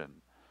destruction.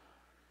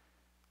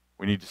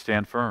 We need to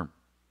stand firm.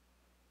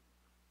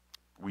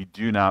 We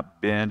do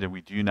not bend and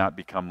we do not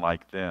become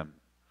like them.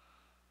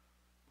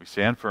 We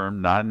stand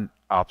firm, not in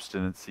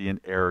obstinacy and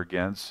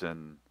arrogance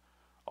and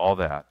all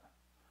that,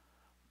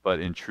 but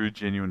in true,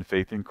 genuine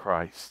faith in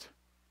Christ,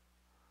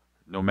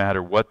 no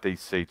matter what they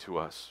say to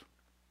us.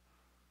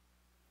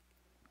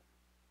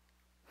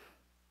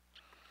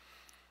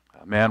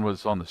 A man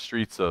was on the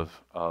streets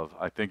of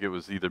I think it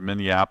was either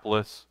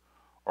Minneapolis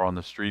or on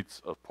the streets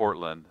of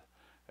Portland,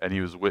 and he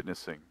was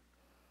witnessing.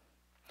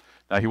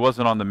 Now, he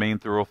wasn't on the main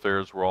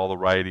thoroughfares where all the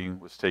rioting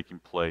was taking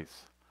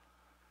place,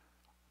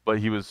 but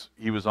he was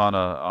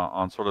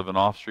on sort of an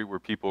off street where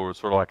people were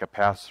sort of like a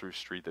pass-through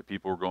street, that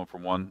people were going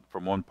from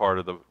one part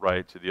of the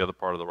riot to the other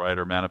part of the riot,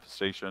 or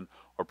manifestation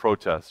or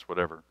protest,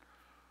 whatever.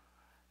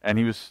 And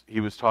he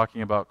was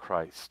talking about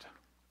Christ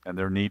and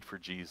their need for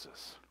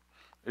Jesus.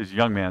 He's a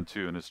young man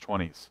too, in his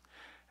 20s,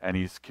 and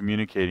he's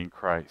communicating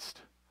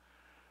Christ.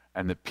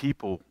 And the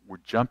people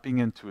were jumping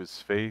into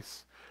his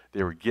face.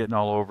 They were getting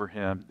all over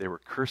him. They were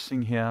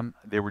cursing him.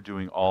 They were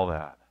doing all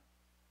that.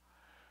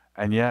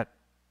 And yet,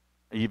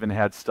 he even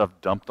had stuff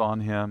dumped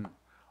on him,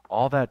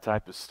 all that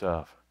type of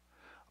stuff.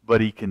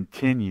 But he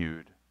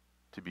continued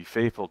to be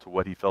faithful to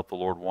what he felt the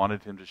Lord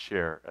wanted him to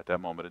share at that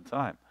moment in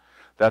time.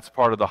 That's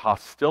part of the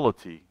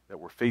hostility that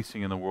we're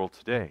facing in the world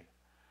today,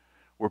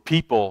 where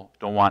people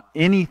don't want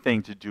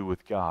anything to do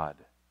with God.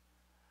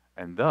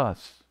 And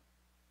thus,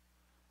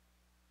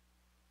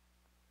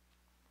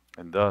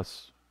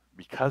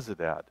 because of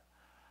that,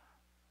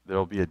 there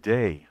will be a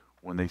day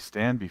when they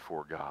stand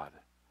before God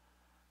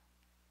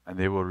and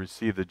they will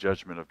receive the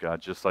judgment of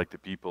God, just like the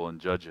people in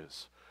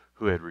Judges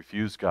who had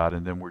refused God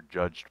and then were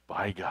judged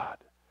by God.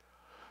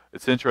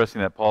 It's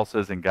interesting that Paul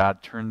says, and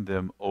God turned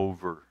them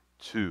over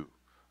to.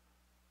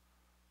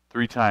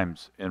 3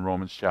 times in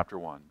Romans chapter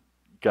 1.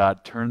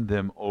 God turned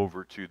them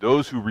over to.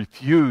 Those who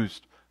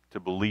refused to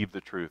believe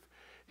the truth,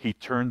 he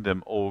turned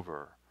them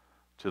over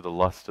to the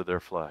lust of their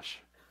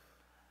flesh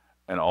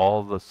and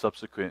all the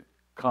subsequent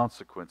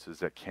consequences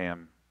that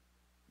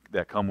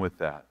come with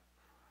that.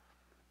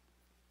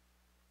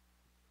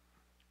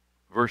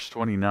 Verse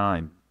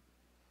 29.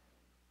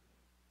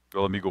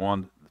 Well, let me go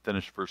on to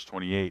finish verse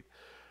 28.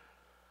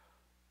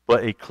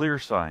 But a clear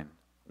sign,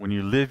 when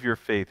you live your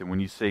faith and when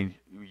you say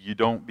you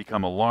don't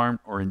become alarmed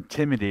or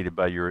intimidated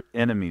by your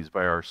enemies,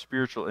 by our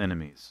spiritual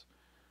enemies,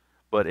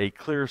 but a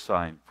clear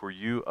sign for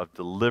you of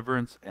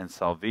deliverance and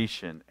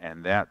salvation,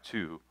 and that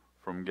too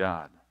from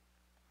God.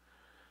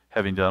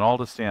 Having done all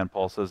to stand,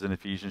 Paul says in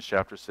Ephesians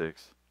chapter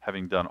 6,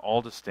 having done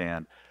all to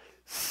stand,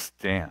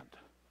 stand.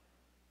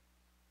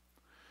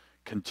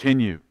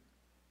 Continue.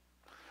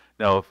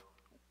 Now,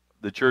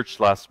 the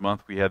church last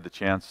month, we had the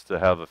chance to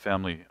have a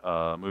family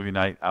movie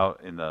night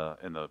out in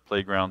the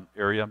playground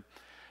area,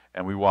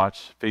 and we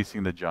watched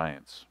Facing the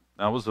Giants.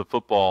 Now, it was a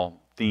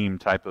football-themed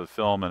type of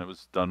film, and it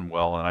was done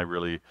well,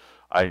 and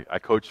I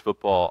coached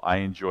football. I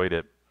enjoyed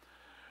it.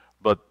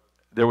 But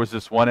there was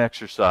this one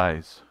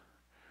exercise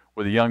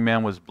where the young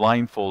man was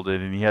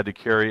blindfolded, and he had to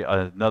carry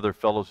another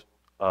fellow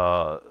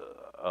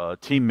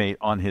teammate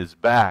on his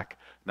back.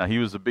 Now, he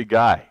was a big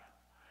guy.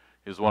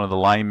 He was one of the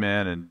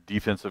linemen and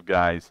defensive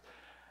guys.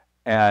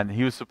 And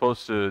he was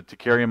supposed to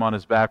carry him on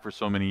his back for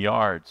so many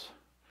yards.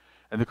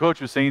 And the coach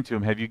was saying to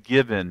him, have you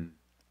given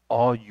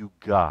all you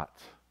got?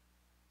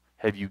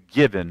 Have you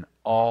given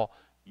all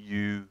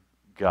you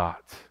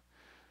got?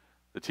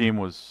 The team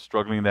was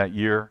struggling that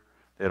year.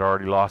 They had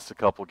already lost a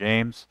couple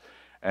games,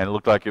 and it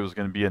looked like it was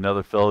going to be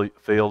another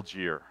failed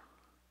year.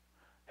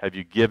 Have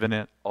you given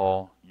it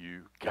all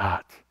you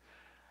got?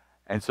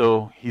 And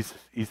so he's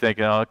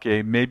thinking,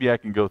 okay, maybe I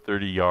can go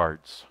 30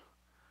 yards.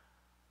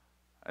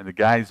 And the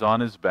guy's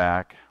on his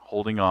back,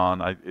 holding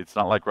on. It's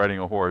not like riding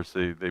a horse.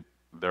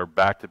 They're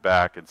back to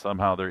back, and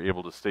somehow they're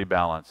able to stay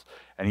balanced.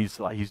 And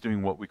he's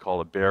doing what we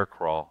call a bear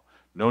crawl.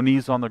 No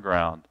knees on the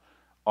ground,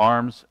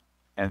 arms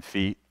and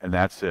feet, and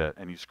that's it.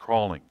 And he's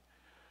crawling.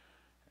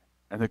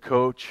 And the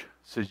coach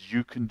says,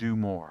 you can do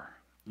more.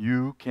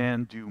 You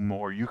can do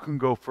more. You can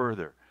go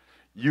further.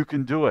 You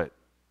can do it.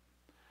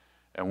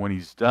 And when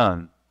he's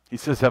done, he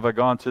says, have I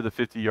gone to the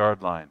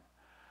 50-yard line?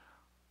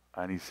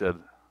 And he said,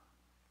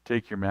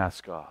 take your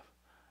mask off.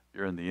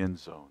 You're in the end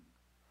zone.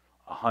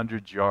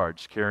 100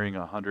 yards, carrying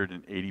a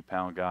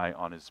 180-pound guy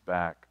on his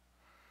back.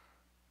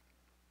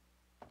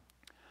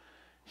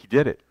 He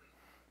did it.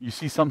 You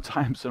see,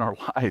 sometimes in our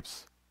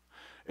lives,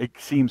 it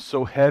seems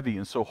so heavy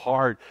and so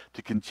hard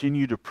to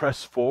continue to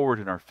press forward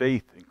in our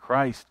faith in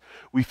Christ.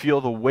 We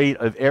feel the weight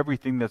of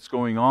everything that's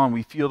going on.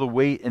 We feel the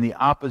weight and the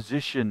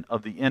opposition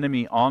of the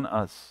enemy on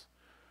us.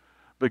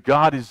 But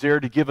God is there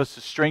to give us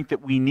the strength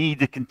that we need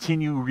to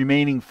continue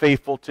remaining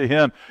faithful to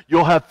Him.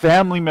 You'll have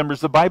family members.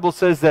 The Bible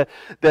says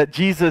that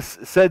Jesus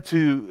said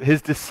to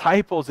His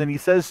disciples, and He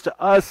says to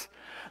us,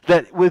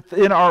 that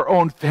within our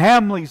own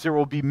families there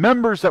will be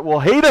members that will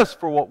hate us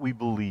for what we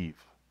believe.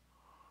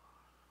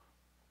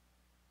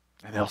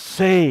 And they'll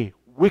say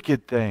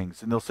wicked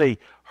things, and they'll say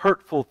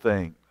hurtful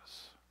things.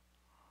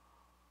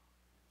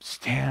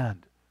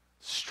 Stand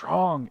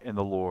strong in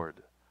the Lord,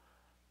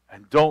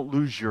 and don't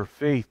lose your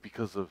faith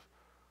because of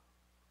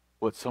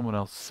what someone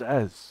else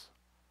says.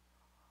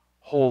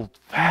 Hold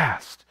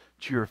fast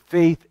to your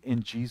faith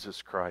in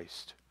Jesus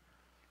Christ.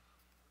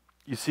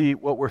 You see,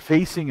 what we're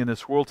facing in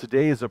this world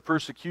today is a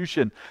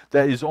persecution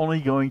that is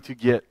only going to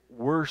get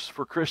worse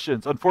for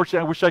Christians.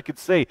 Unfortunately, I wish I could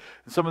say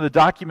some of the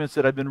documents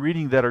that I've been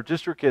reading that our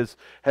district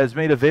has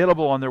made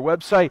available on their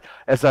website,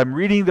 as I'm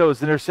reading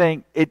those, and they're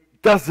saying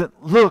it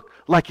doesn't look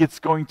like it's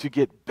going to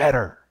get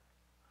better.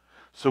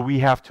 So we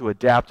have to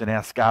adapt and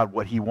ask God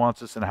what He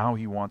wants us and how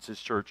He wants His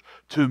church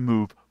to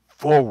move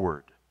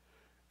forward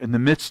in the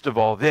midst of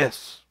all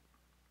this.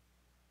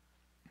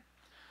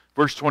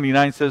 Verse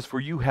 29 says, "For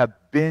you have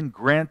been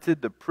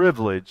granted the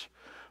privilege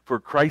for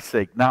Christ's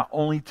sake, not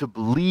only to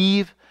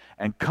believe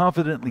and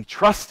confidently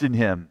trust in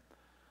Him,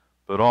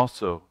 but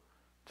also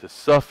to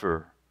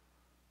suffer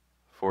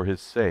for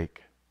His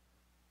sake."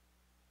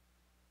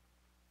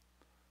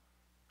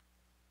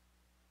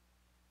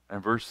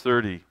 And verse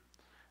 30,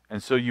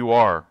 "And so you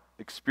are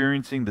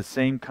experiencing the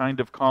same kind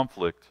of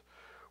conflict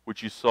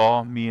which you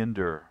saw me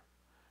endure,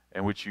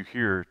 and which you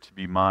hear to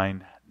be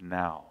mine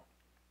now."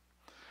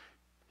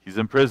 He's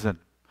in prison.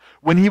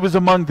 When he was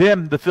among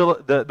them,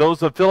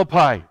 those of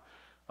Philippi,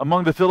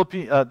 among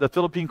the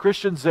Philippine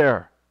Christians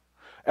there,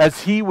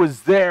 as he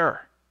was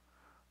there,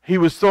 he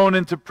was thrown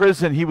into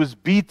prison. He was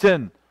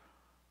beaten.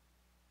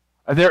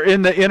 And they're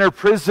in the inner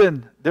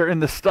prison. They're in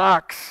the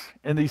stocks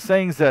and these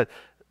things that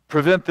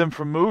prevent them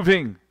from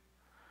moving.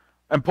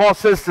 And Paul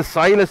says to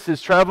Silas,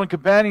 his traveling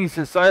companion, he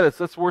says,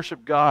 "Silas, let's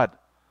worship God."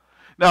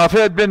 Now, if it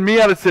had been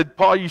me, I'd have said,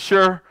 "Paul, you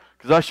sure?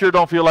 Because I sure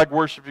don't feel like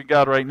worshiping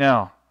God right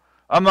now.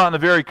 I'm not in a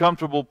very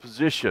comfortable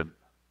position."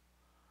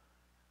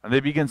 And they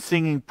begin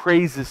singing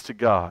praises to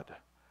God.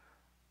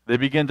 They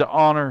begin to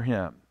honor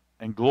Him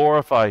and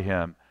glorify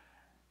Him.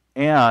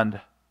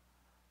 And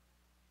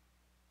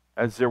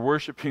as they're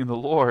worshiping the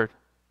Lord,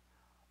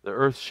 the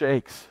earth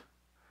shakes.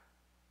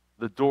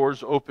 The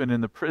doors open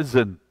in the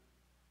prison.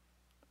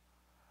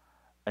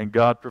 And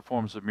God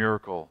performs a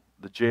miracle.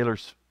 The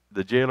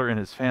jailer and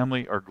his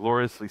family are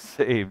gloriously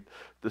saved.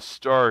 The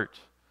start,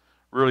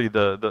 really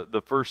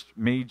the first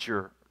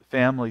major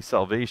family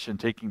salvation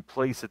taking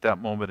place at that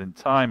moment in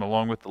time,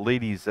 along with the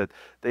ladies that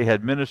they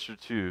had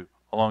ministered to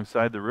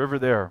alongside the river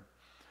there,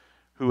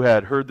 who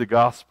had heard the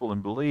gospel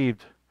and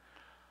believed.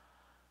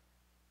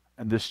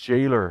 And this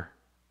jailer,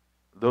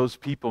 those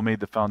people made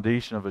the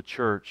foundation of a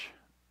church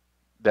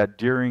that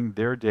during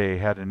their day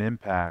had an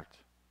impact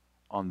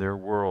on their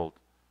world.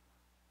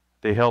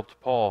 They helped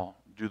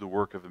Paul do the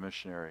work of a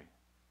missionary.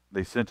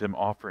 They sent him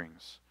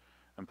offerings.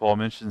 And Paul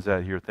mentions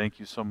that here. "Thank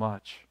you so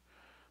much.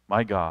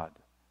 My God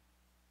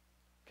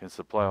can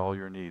supply all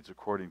your needs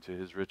according to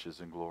His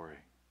riches and glory."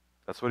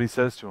 That's what he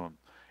says to him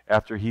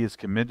after he has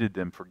commended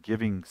them for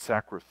giving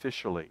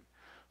sacrificially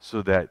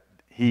so that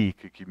he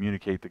could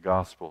communicate the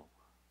gospel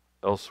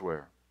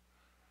elsewhere.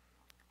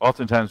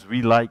 Oftentimes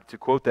we like to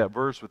quote that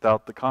verse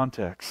without the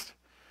context.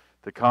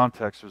 The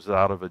context was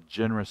out of a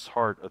generous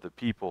heart of the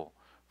people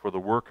for the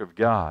work of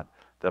God,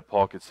 that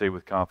Paul could say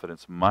with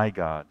confidence, "My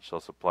God shall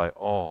supply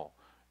all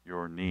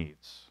your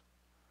needs."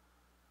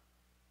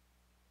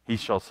 He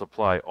shall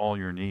supply all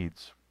your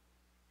needs.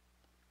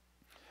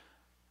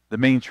 The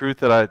main truth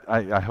that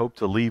I hope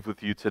to leave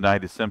with you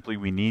tonight is simply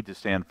we need to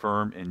stand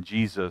firm in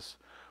Jesus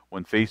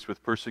when faced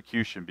with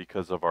persecution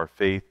because of our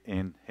faith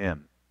in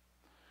Him.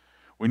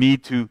 We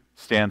need to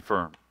stand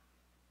firm,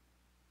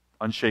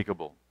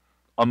 unshakable,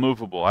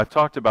 unmovable. I've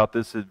talked about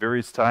this at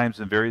various times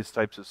in various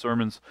types of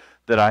sermons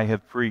that I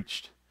have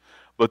preached.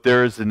 But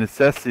there is a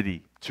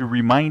necessity to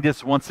remind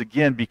us once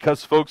again,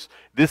 because, folks,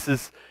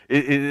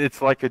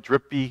 it's like a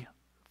drippy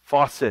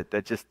faucet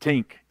that just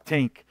tink,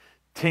 tink,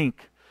 tink.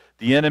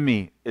 The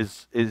enemy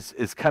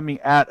is coming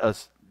at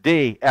us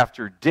day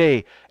after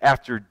day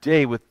after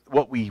day with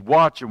what we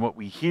watch and what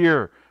we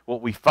hear,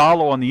 what we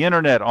follow on the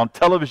internet, on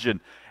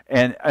television,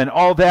 and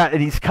all that.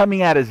 And he's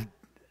coming at us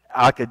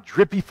like a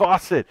drippy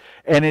faucet,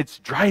 and it's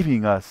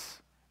driving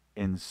us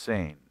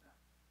insane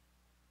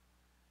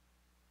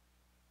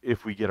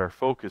if we get our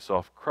focus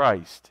off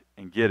Christ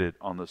and get it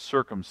on the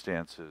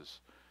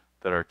circumstances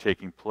that are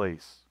taking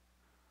place.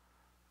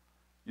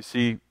 You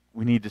see,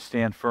 we need to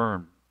stand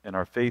firm in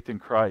our faith in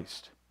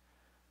Christ.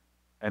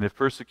 And if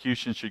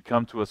persecution should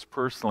come to us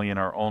personally in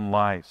our own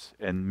lives,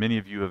 and many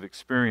of you have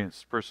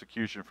experienced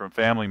persecution from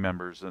family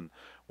members and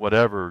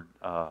whatever,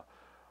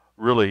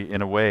 really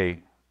in a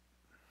way,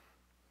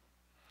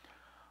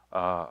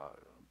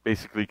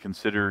 basically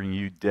considering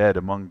you dead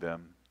among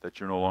them, that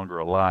you're no longer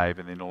alive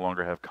and they no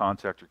longer have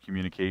contact or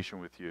communication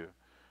with you.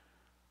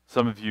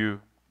 Some of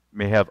you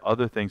may have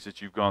other things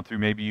that you've gone through.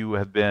 Maybe you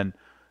have been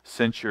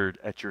censured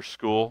at your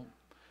school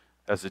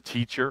as a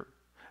teacher.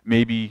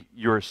 Maybe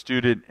you're a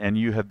student and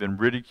you have been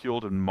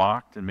ridiculed and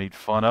mocked and made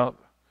fun of.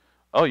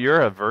 "Oh,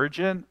 you're a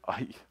virgin?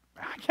 I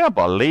can't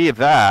believe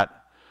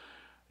that.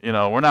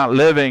 We're not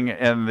living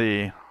in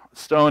the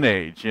Stone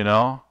Age,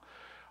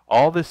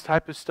 All this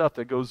type of stuff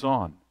that goes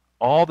on.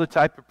 All the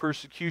type of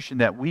persecution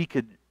that we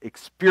could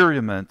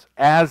experiment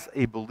as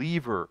a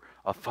believer,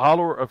 a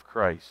follower of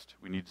Christ.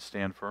 We need to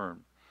stand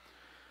firm.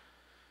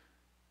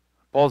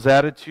 Paul's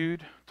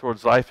attitude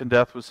towards life and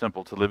death was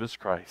simple: to live as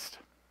Christ.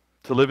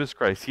 To live as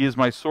Christ. He is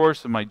my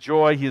source and my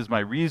joy. He is my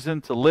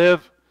reason to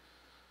live.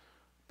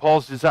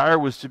 Paul's desire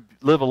was to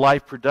live a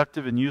life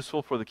productive and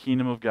useful for the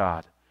kingdom of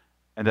God,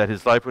 and that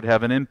his life would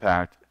have an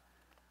impact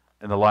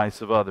in the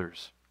lives of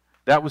others.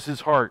 That was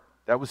his heart.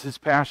 That was his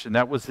passion.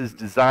 That was his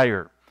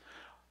desire.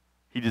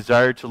 He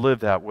desired to live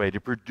that way, to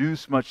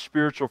produce much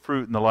spiritual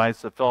fruit in the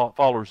lives of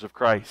followers of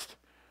Christ.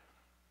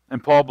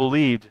 And Paul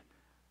believed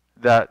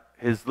that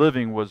his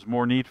living was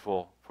more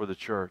needful for the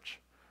church.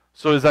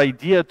 So his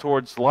idea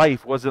towards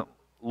life wasn't,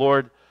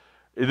 Lord,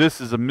 this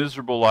is a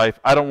miserable life.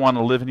 I don't want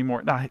to live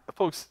anymore. Now,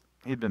 folks,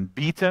 he had been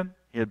beaten.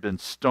 He had been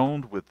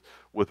stoned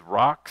with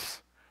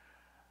rocks,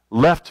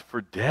 left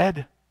for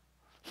dead.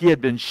 He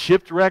had been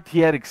shipwrecked. He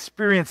had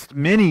experienced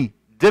many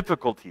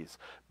difficulties,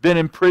 been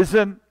in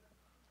prison,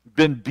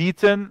 been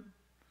beaten,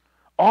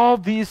 all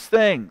these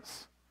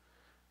things.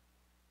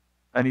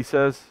 And he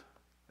says,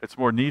 it's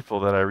more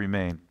needful that I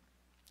remain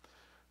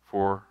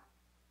for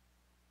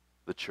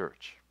the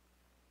church.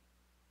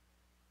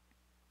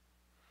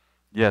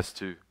 Yes,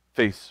 to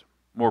face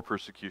more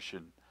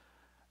persecution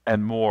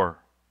and more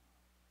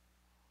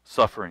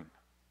suffering.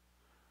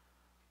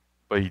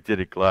 But he did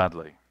it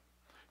gladly.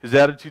 His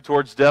attitude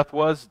towards death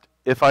was,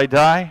 if I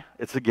die,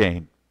 it's a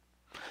gain.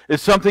 If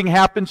something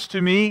happens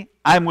to me,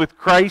 I'm with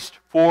Christ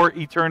for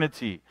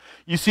eternity.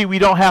 You see, we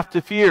don't have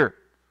to fear.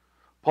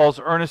 Paul's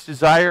earnest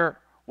desire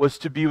was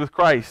to be with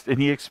Christ,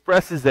 and he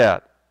expresses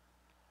that.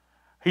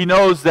 He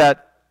knows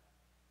that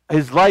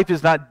his life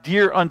is not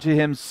dear unto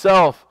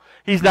himself.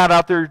 He's not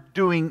out there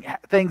doing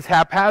things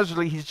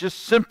haphazardly. He's just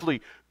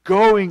simply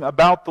going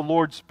about the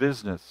Lord's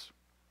business.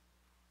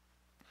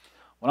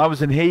 When I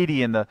was in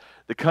Haiti and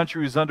the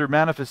country was under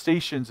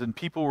manifestations and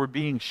people were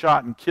being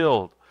shot and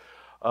killed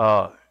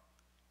all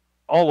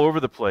over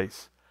the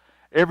place,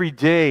 every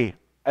day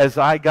as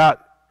I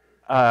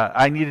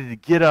needed to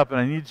get up and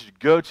I needed to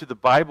go to the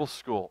Bible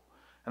school,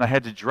 and I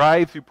had to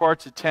drive through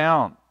parts of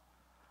town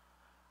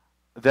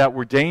that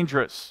were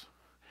dangerous.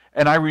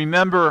 And I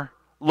remember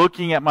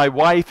looking at my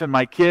wife and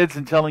my kids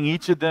and telling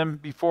each of them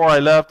before I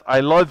left,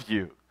 I love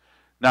you,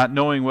 not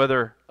knowing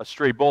whether a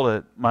stray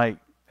bullet might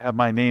have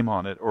my name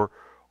on it or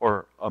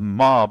a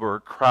mob or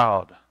a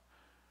crowd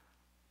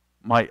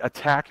might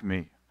attack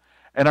me.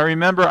 And I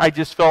remember I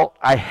just felt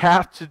I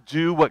have to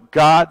do what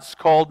God's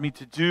called me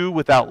to do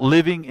without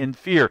living in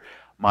fear.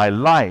 My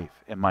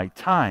life and my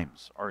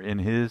times are in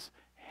His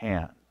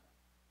hand.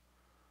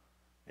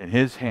 In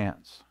His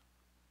hands.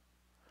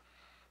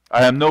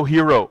 I am no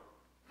hero.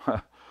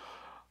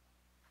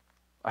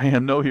 I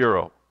am no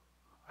hero.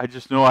 I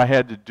just know I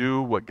had to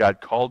do what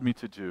God called me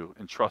to do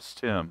and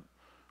trust Him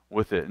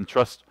with it and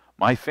trust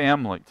my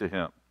family to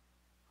Him.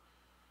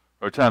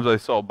 There were times I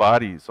saw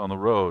bodies on the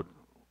road,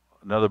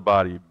 another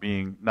body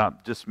being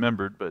not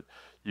dismembered, but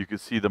you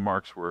could see the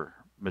marks where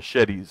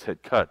machetes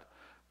had cut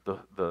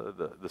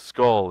the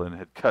skull and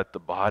had cut the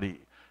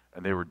body,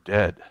 and they were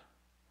dead.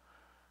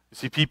 You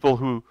see people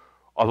who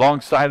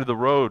alongside of the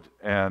road,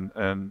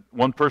 and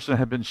one person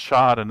had been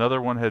shot,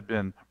 another one had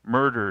been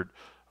murdered,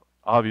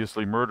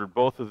 obviously murdered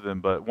both of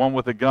them, but one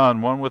with a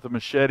gun, one with a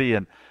machete,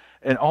 and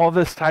all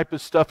this type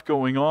of stuff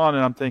going on,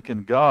 and I'm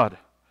thinking, God,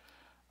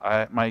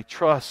 my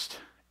trust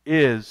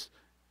is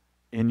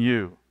in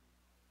you.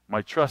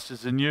 My trust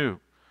is in you.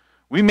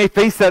 We may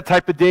face that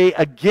type of day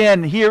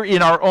again here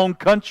in our own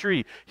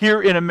country,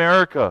 here in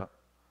America,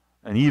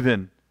 and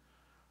even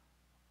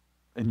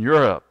in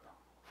Europe.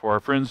 For our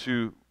friends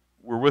who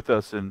were with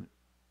us and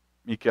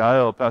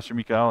Pastor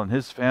Mikhail and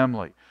his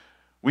family,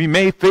 we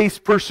may face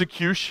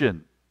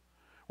persecution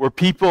where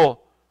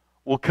people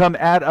will come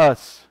at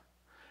us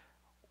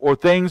or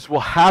things will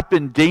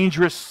happen,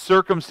 dangerous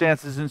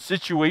circumstances and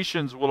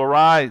situations will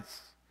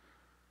arise.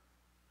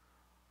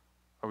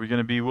 Are we going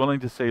to be willing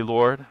to say,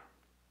 Lord,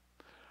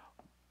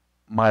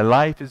 my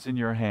life is in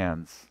your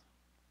hands.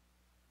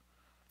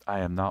 I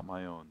am not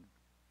my own.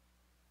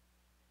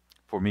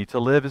 For me to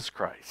live is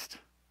Christ,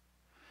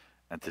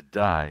 and to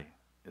die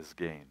is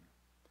gain.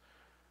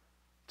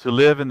 To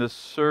live and to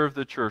serve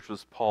the church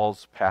was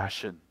Paul's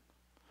passion.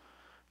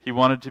 He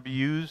wanted to be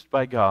used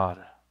by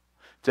God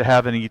to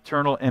have an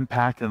eternal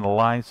impact in the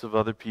lives of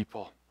other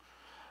people.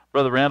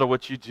 Brother Randall,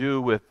 what you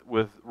do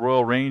with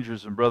Royal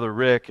Rangers and Brother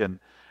Rick and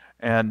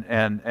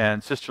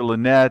Sister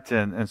Lynette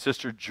and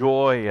Sister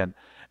Joy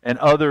and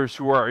others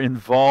who are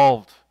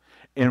involved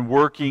in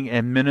working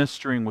and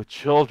ministering with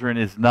children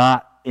is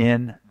not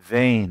in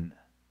vain.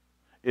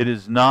 It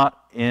is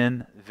not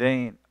in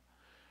vain.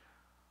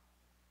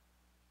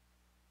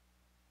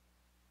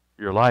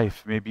 Your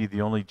life may be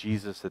the only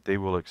Jesus that they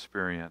will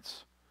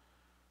experience.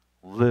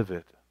 Live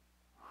it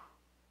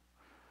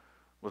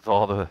with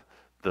all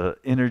the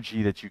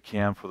energy that you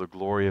can for the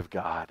glory of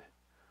God,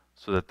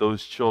 so that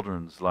those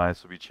children's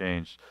lives will be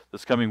changed.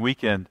 This coming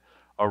weekend,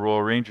 our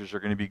Royal Rangers are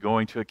going to be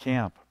going to a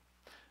camp.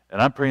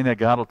 And I'm praying that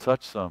God will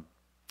touch some.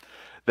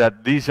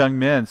 That these young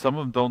men, some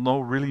of them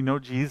don't really know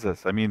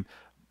Jesus. I mean,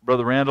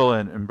 Brother Randall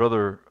and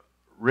Brother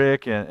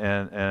Rick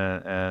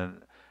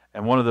and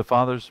one of the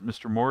fathers,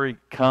 Mr. Maury,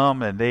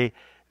 come and they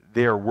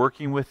are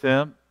working with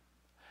them.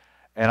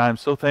 And I'm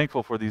so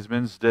thankful for these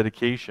men's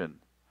dedication.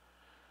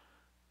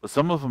 But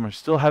some of them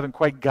still haven't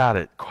quite got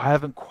it,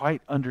 haven't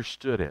quite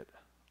understood it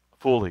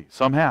fully.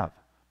 Some have,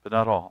 but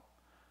not all.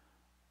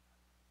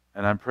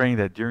 And I'm praying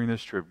that during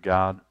this trip,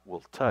 God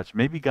will touch.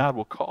 Maybe God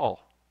will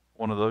call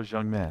one of those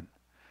young men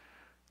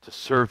to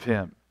serve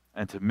Him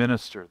and to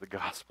minister the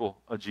gospel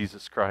of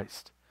Jesus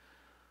Christ.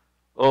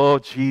 Oh,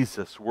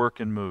 Jesus, work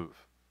and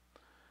move.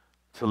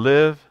 to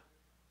live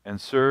and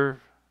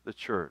serve the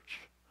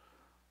church?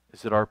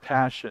 Is it our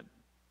passion?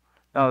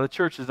 Now, the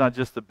church is not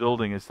just the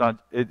building. It's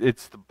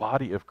the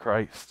body of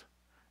Christ.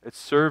 It's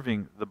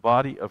serving the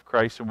body of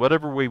Christ in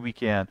whatever way we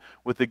can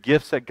with the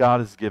gifts that God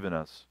has given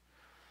us.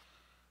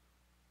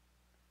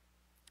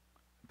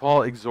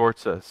 Paul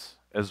exhorts us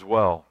as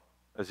well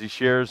as he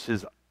shares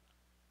his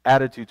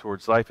attitude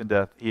towards life and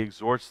death. He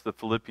exhorts the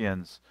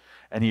Philippians,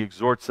 and he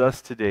exhorts us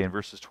today in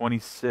verses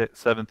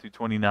 27 through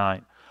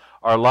 29.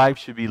 Our life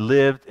should be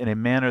lived in a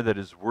manner that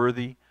is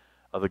worthy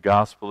of the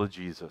gospel of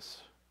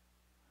Jesus.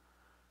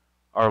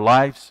 Our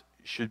lives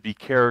should be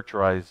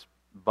characterized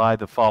by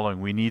the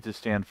following. We need to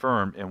stand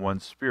firm in one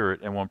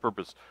spirit and one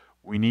purpose.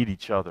 We need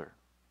each other.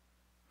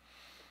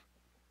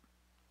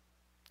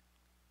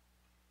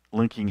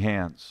 Linking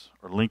hands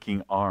or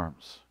linking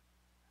arms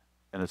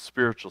in a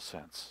spiritual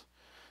sense.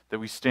 That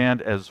we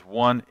stand as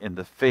one in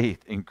the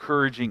faith,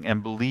 encouraging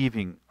and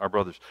believing our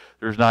brothers.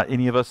 There's not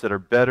any of us that are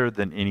better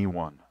than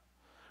anyone.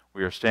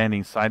 We are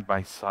standing side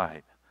by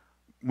side,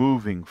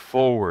 moving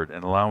forward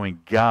and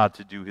allowing God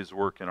to do His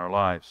work in our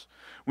lives.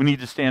 We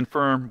need to stand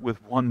firm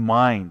with one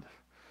mind,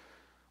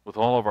 with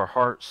all of our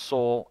heart,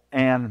 soul,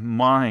 and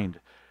mind,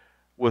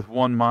 with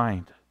one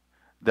mind,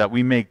 that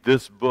we make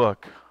this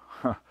book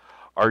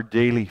our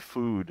daily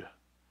food,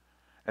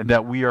 and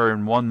that we are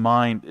in one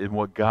mind in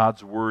what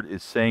God's Word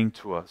is saying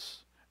to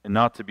us, and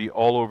not to be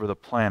all over the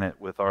planet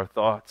with our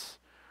thoughts,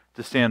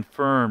 to stand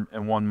firm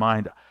in one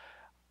mind.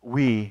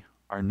 We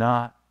are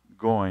not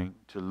going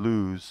to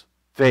lose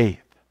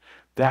faith.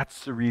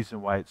 That's the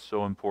reason why it's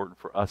so important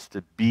for us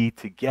to be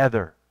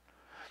together.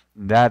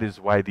 And that is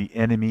why the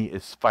enemy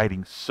is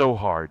fighting so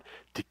hard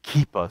to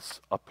keep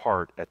us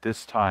apart at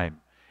this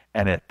time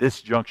and at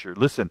this juncture.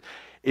 Listen,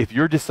 if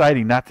you're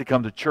deciding not to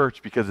come to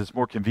church because it's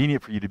more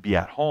convenient for you to be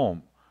at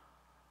home,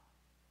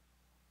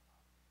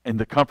 in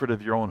the comfort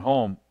of your own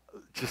home,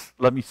 just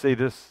let me say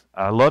this.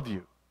 I love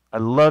you. I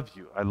love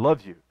you. I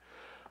love you.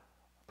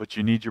 But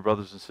you need your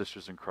brothers and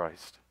sisters in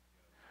Christ.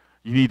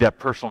 You need that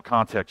personal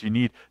contact. You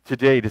need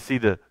today to see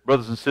the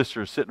brothers and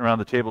sisters sitting around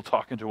the table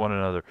talking to one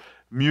another,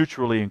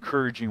 mutually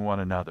encouraging one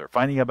another,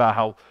 finding out about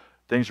how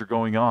things are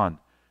going on.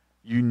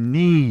 You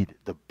need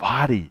the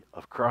body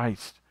of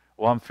Christ.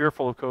 Well, I'm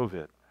fearful of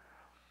COVID.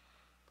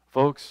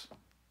 Folks,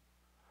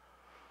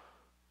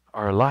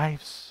 our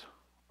lives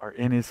are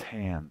in His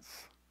hands,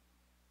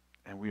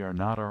 and we are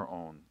not our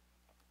own.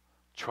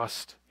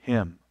 Trust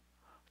Him.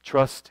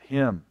 Trust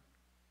Him.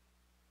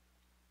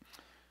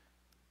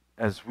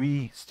 As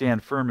we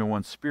stand firm in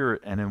one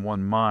spirit and in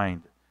one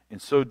mind, in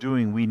so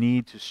doing we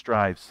need to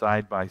strive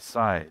side by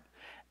side,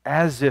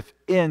 as if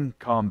in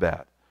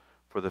combat,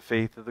 for the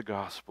faith of the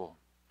gospel.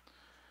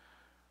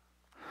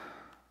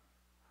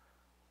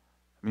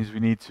 It means we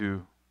need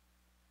to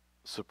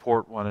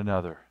support one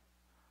another.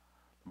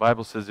 The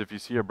Bible says if you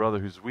see a brother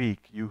who's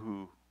weak, you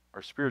who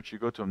are spiritual, you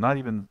go to him, not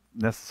even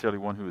necessarily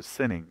one who is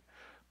sinning,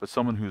 but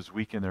someone who is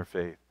weak in their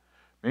faith.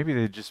 Maybe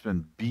they've just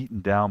been beaten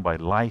down by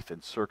life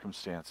and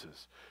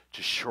circumstances.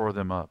 Just shore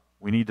them up.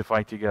 We need to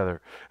fight together.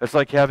 It's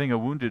like having a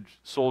wounded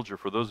soldier,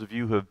 for those of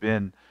you who have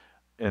been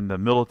in the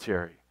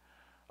military.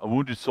 A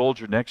wounded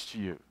soldier next to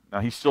you. Now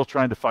he's still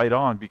trying to fight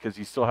on because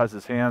he still has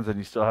his hands and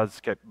he still has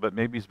his, but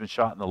maybe he's been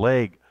shot in the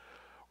leg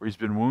or he's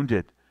been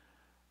wounded.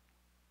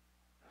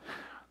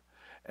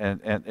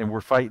 And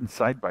we're fighting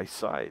side by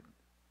side.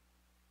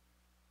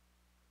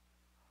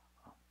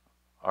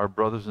 Our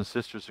brothers and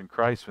sisters in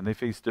Christ, when they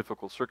face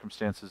difficult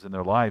circumstances in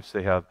their lives,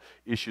 they have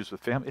issues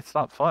with family. It's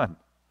not fun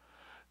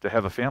to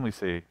have a family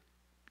say,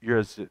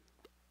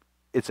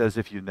 it's as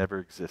if you never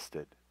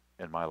existed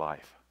in my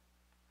life.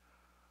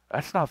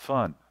 That's not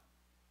fun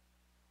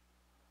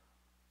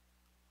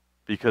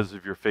because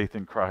of your faith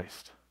in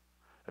Christ.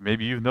 And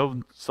maybe you've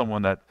known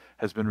someone that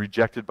has been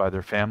rejected by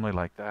their family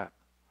like that.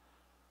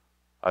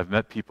 I've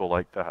met people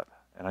like that,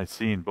 and I've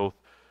seen both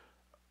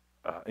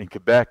in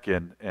Quebec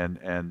and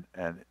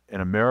in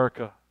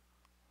America.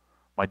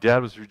 My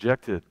dad was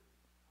rejected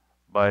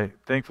by,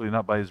 thankfully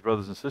not by his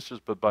brothers and sisters,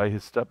 but by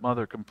his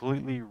stepmother,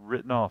 completely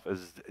written off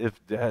as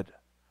if dead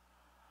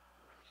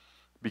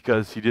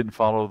because he didn't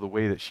follow the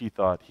way that she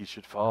thought he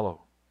should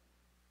follow.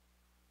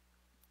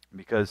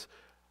 Because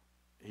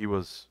he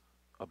was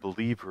a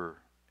believer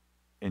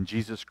in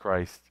Jesus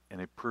Christ in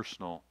a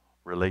personal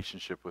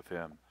relationship with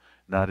Him,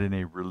 not in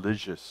a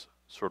religious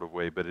sort of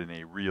way, but in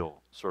a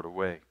real sort of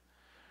way.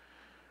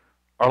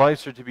 Our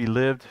lives are to be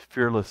lived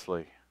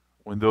fearlessly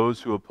when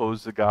those who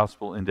oppose the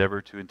gospel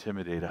endeavor to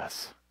intimidate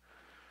us.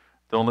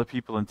 Don't let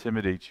people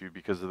intimidate you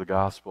because of the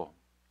gospel.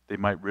 They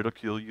might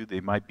ridicule you.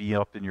 They might be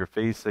up in your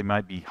face. They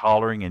might be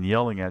hollering and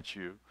yelling at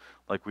you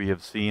like we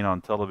have seen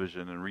on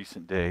television in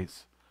recent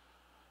days.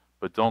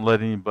 But don't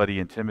let anybody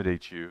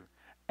intimidate you,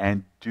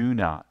 and do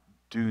not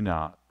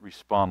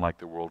respond like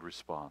the world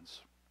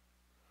responds.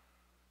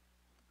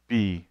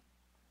 Be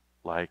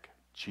like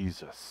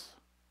Jesus.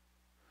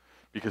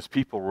 Because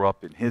people were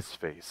up in His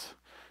face.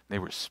 They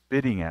were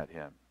spitting at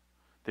Him.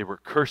 They were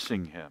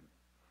cursing Him.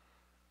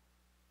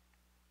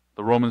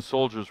 The Roman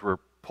soldiers were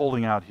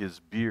pulling out His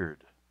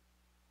beard.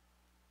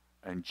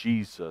 and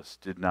Jesus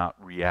did not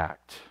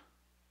react.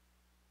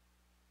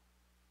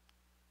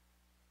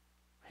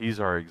 He's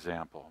our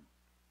example.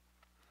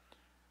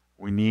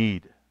 We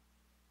need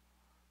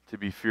to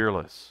be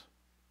fearless.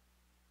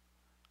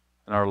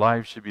 And our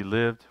lives should be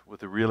lived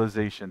with the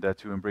realization that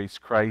to embrace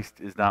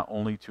Christ is not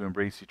only to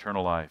embrace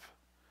eternal life,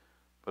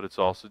 but it's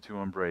also to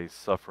embrace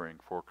suffering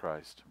for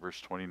Christ. Verse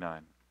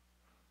 29.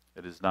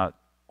 It has not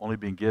only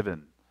been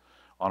given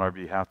on our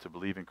behalf to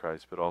believe in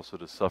Christ, but also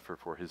to suffer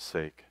for His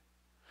sake.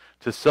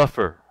 To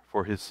suffer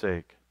for His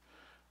sake.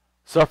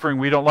 Suffering,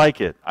 we don't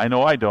like it. I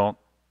know I don't.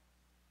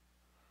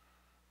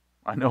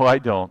 I know I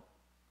don't.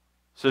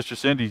 Sister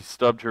Cindy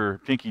stubbed her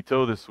pinky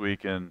toe this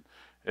week, and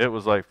it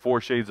was like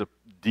 4 shades of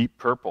deep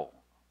purple.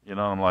 You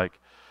know, I'm like,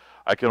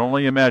 I can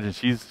only imagine.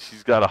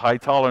 She's got a high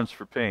tolerance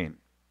for pain.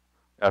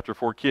 After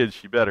 4 kids,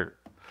 she better.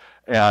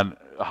 And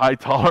a high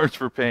tolerance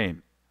for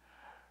pain.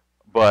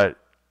 But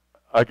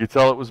I could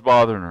tell it was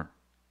bothering her.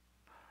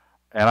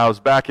 And I was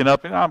backing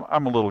up, and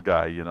I'm a little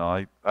guy, you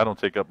know. I don't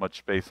take up much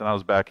space, and I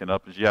was backing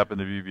up, and she happened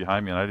to be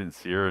behind me, and I didn't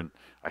see her, and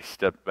I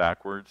stepped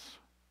backwards.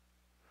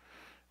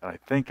 And I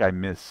think I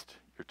missed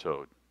your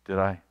toad. Did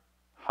I?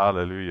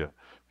 Hallelujah.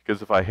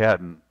 Because if I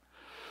hadn't,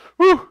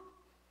 whew,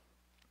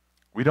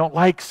 we don't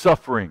like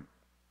suffering.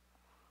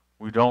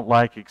 We don't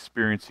like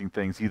experiencing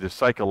things either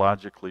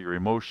psychologically or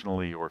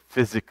emotionally or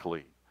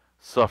physically,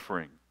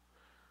 suffering.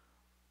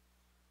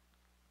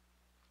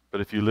 But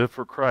if you live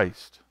for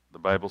Christ, the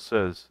Bible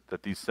says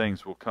that these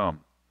things will come.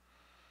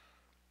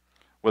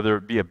 Whether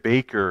it be a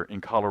baker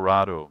in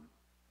Colorado,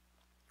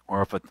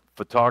 or a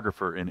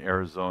photographer in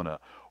Arizona,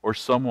 or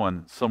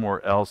someone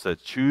somewhere else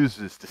that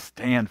chooses to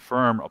stand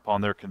firm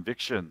upon their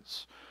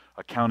convictions,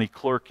 a county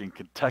clerk in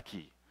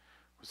Kentucky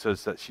who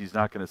says that she's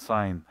not going to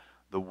sign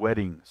the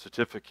wedding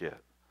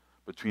certificate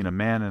between a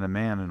man and a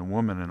man and a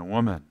woman and a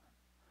woman,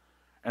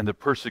 and the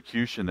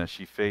persecution that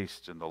she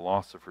faced and the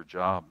loss of her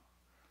job.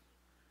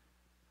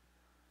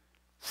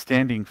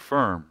 Standing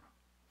firm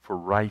for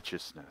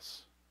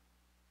righteousness,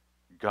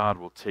 God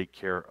will take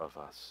care of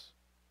us.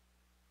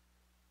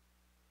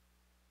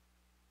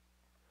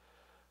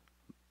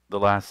 The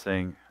last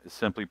thing is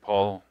simply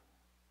Paul's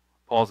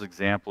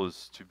example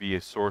is to be a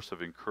source of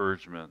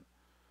encouragement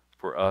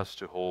for us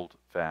to hold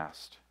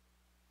fast.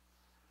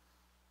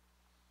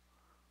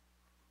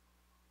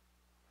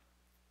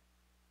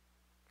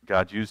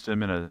 God used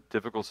him in a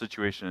difficult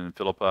situation in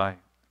Philippi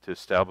to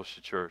establish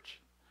a church.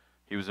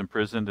 He was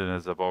imprisoned, and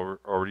as I've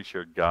already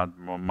shared, God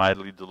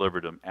mightily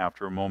delivered him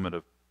after a moment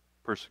of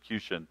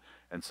persecution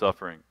and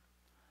suffering.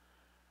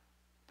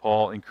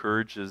 Paul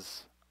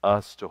encourages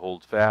us to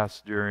hold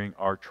fast during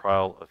our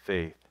trial of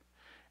faith,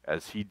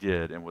 as he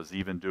did and was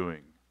even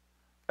doing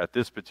at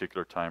this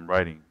particular time,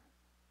 writing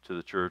to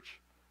the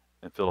church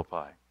in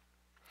Philippi.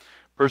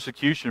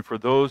 Persecution for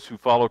those who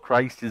follow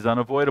Christ is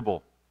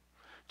unavoidable.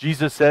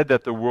 Jesus said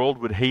that the world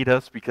would hate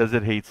us because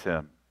it hates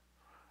him.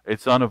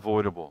 It's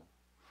unavoidable.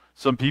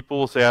 Some people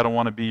will say, I don't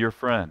want to be your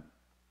friend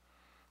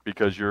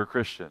because you're a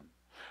Christian.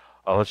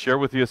 Let's share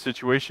with you a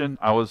situation.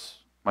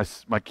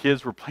 My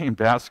kids were playing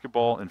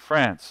basketball in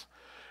France,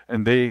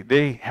 and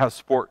they have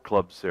sport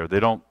clubs there.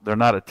 They're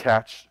not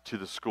attached to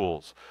the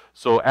schools.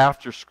 So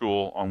after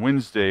school on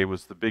Wednesday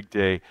was the big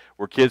day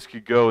where kids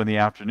could go in the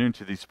afternoon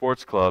to these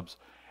sports clubs.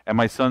 And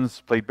my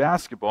sons played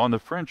basketball, and the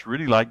French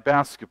really like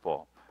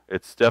basketball.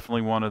 It's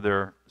definitely one of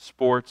their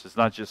sports. It's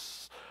not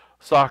just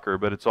soccer,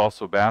 but it's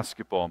also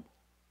basketball.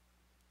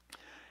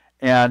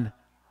 And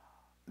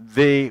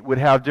they would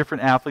have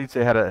different athletes.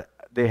 They had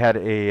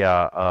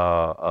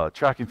a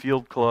track and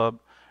field club,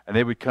 and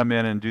they would come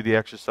in and do the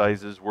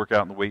exercises, work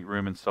out in the weight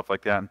room and stuff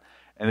like that.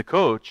 And the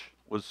coach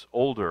was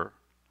older.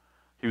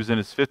 He was in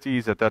his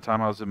 50s. At that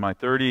time, I was in my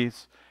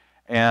 30s.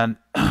 And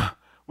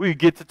we would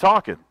get to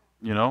talking,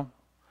 you know.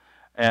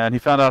 And he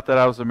found out that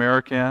I was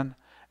American.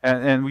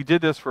 And we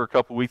did this for a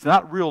couple weeks.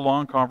 Not real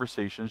long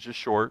conversations, just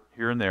short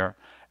here and there.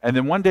 And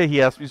then one day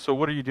he asked me, so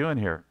what are you doing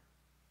here?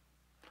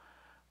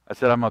 I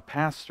said, I'm a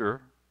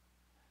pastor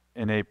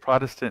in a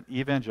Protestant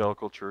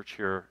evangelical church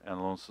here in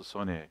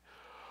Lons-le-Saunier.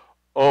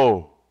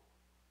 Oh,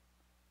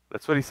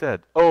 that's what he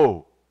said.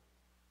 Oh.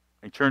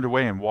 He turned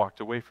away and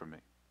walked away from me.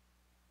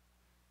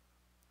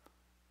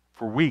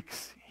 For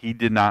weeks, he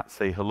did not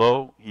say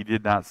hello. He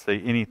did not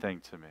say anything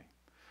to me.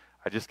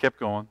 I just kept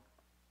going.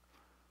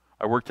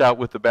 I worked out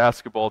with the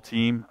basketball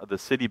team, the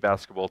city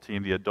basketball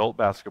team, the adult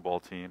basketball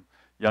team,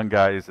 young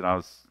guys, and I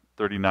was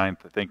 39,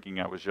 thinking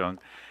I was young,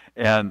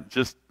 and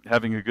just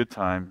having a good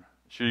time,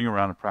 shooting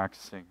around and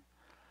practicing.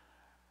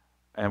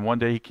 And one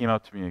day he came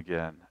up to me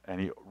again, and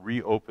he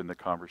reopened the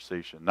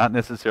conversation. Not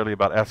necessarily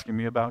about asking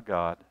me about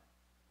God,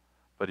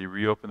 but he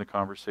reopened the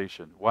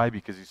conversation. Why?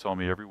 Because he saw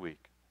me every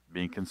week,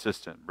 being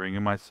consistent,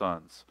 bringing my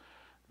sons,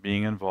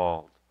 being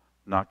involved,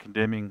 not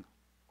condemning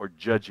or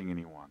judging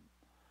anyone,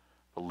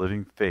 but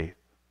living faith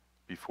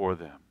before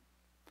them.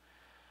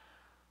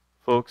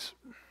 Folks,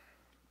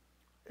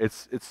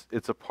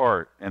 it's a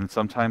part, and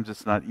sometimes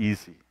it's not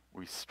easy.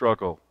 We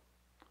struggle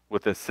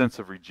with a sense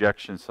of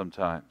rejection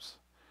sometimes,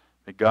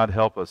 May God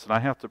help us. And I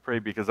have to pray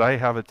because I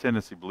have a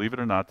tendency, believe it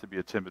or not, to be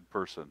a timid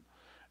person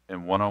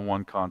in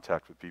one-on-one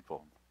contact with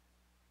people.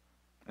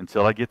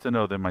 Until I get to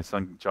know them, my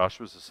son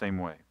Joshua's the same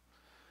way.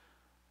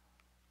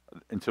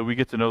 Until we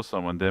get to know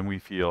someone, then we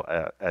feel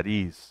at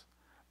ease.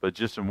 But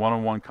just in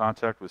one-on-one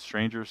contact with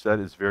strangers, that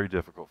is very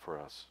difficult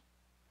for us.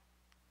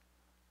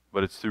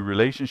 But it's through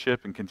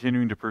relationship and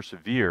continuing to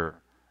persevere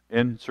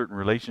in certain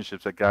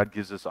relationships that God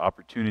gives us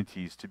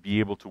opportunities to be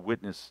able to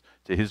witness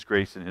to His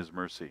grace and His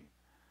mercy.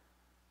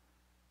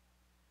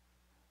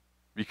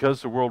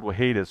 Because the world will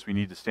hate us, we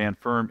need to stand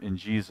firm in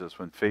Jesus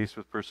when faced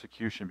with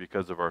persecution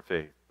because of our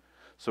faith.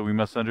 So we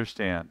must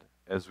understand,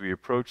 as we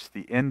approach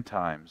the end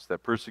times,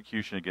 that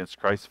persecution against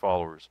Christ's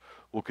followers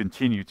will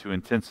continue to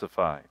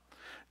intensify,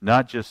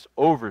 not just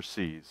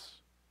overseas,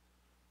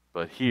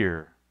 but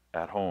here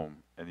at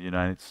home in the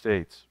United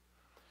States.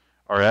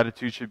 Our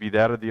attitude should be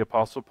that of the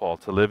Apostle Paul,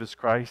 to live as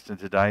Christ and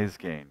to die as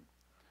gain.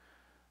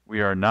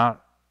 We are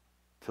not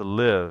to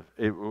live,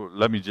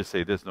 let me just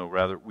say this,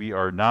 we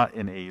are not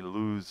in a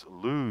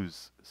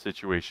lose-lose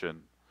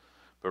situation,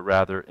 but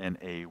rather in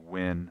a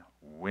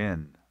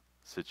win-win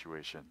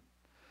situation.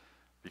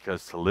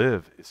 Because to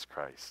live is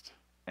Christ,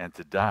 and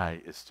to die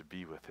is to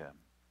be with Him.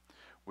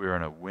 We are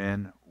in a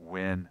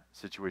win-win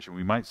situation.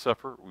 We might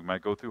suffer, we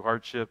might go through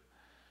hardship,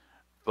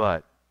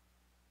 but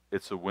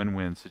it's a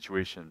win-win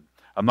situation.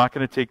 I'm not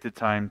going to take the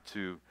time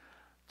to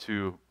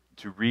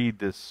read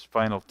this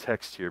final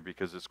text here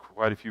because it's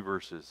quite a few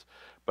verses,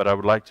 but I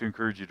would like to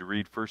encourage you to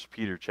read 1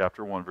 Peter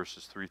chapter 1,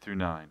 verses 3 through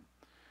 9,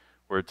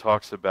 where it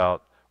talks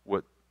about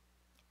what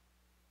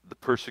the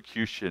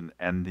persecution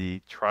and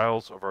the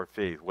trials of our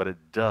faith, what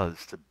it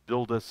does to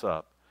build us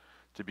up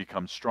to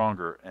become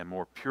stronger and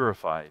more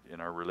purified in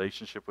our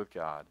relationship with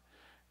God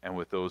and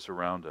with those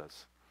around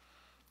us.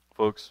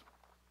 Folks,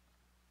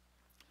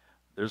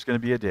 there's going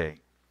to be a day.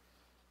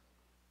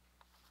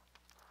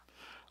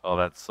 Oh,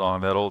 that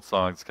song, that old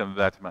song, it's coming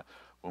back to my...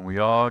 When we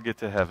all get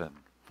to heaven,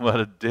 what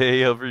a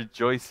day of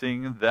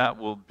rejoicing that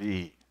will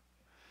be.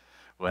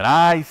 When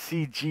I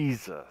see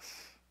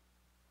Jesus.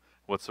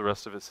 What's the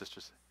rest of it,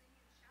 sisters?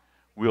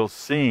 We'll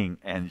sing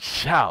and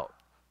shout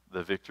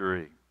the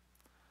victory.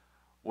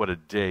 What a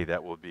day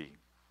that will be.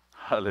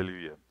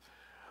 Hallelujah.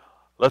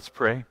 Let's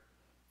pray.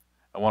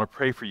 I want to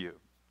pray for you.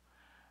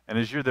 And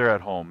as you're there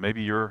at home,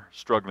 maybe you're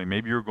struggling,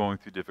 maybe you're going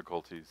through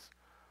difficulties,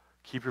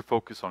 keep your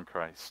focus on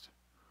Christ.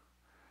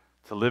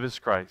 To live is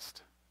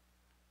Christ,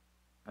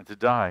 and to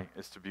die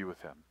is to be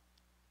with Him.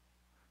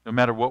 No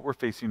matter what we're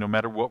facing, no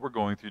matter what we're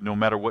going through, no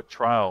matter what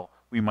trial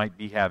we might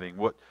be having,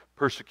 what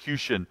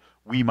persecution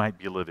we might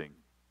be living,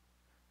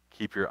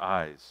 keep your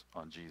eyes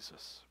on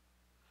Jesus.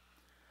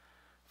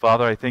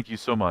 Father, I thank you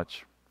so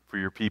much for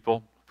your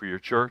people, for your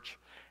church,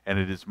 and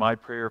it is my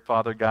prayer,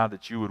 Father God,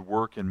 that you would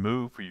work and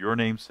move for your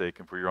name's sake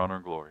and for your honor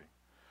and glory.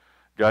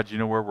 God, you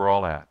know where we're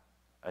all at,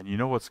 and you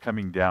know what's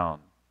coming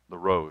down the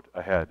road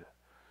ahead.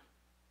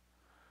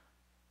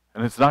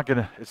 And it's not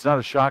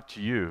a shock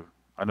to you.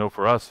 I know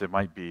for us it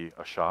might be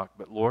a shock,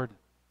 but Lord,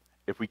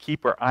 if we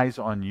keep our eyes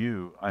on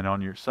you and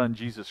on your Son,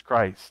 Jesus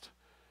Christ,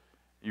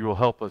 you will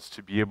help us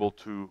to be able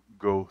to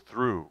go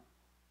through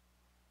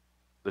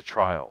the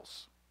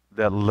trials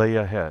that lay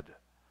ahead,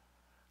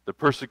 the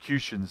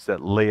persecutions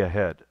that lay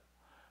ahead.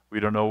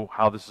 We don't know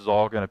how this is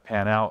all going to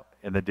pan out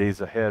in the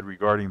days ahead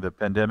regarding the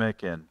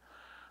pandemic and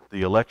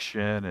the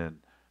election and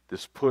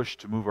this push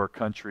to move our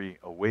country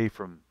away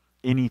from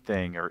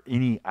anything or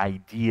any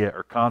idea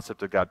or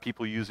concept of God.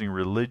 People using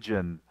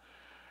religion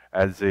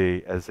as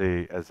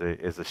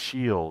a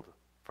shield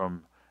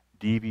from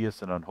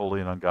devious and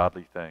unholy and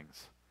ungodly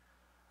things.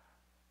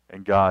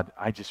 And God,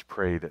 I just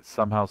pray that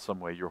somehow, some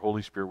way, your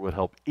Holy Spirit would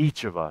help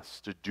each of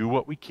us to do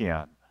what we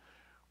can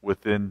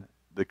within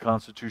the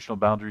constitutional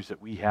boundaries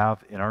that we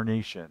have in our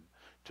nation,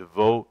 to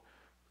vote,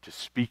 to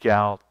speak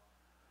out,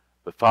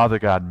 but Father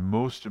God,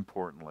 most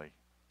importantly,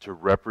 to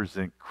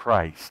represent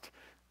Christ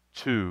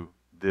to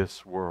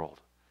this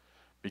world.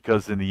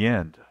 Because in the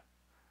end,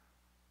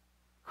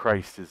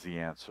 Christ is the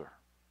answer.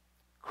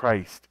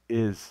 Christ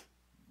is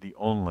the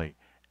only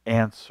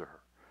answer.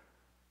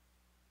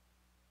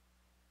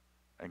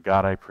 And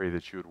God, I pray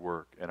that you would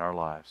work in our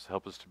lives.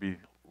 Help us to be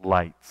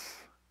lights.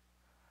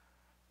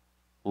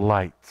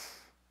 Lights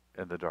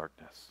in the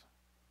darkness.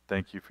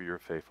 Thank you for your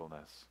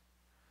faithfulness.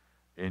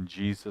 In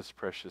Jesus'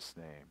 precious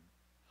name,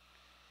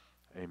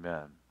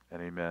 amen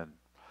and amen.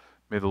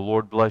 May the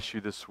Lord bless you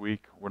this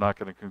week. We're not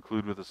going to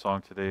conclude with a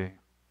song today,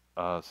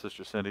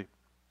 Sister Cindy,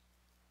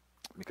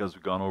 because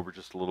we've gone over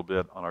just a little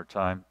bit on our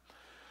time.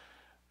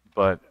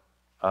 But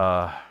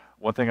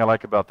one thing I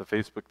like about the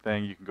Facebook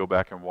thing, you can go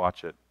back and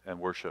watch it and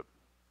worship.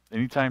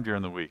 Anytime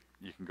during the week,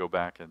 you can go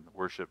back and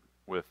worship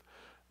with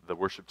the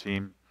worship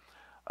team,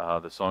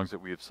 the songs that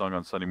we have sung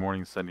on Sunday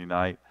morning, Sunday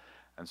night.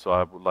 And so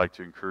I would like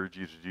to encourage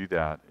you to do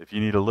that. If you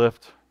need a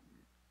lift,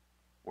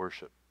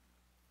 worship.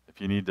 If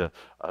you need to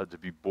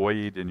be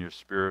buoyed in your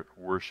spirit,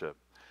 worship.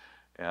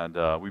 And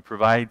we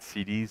provide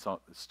CDs,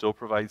 still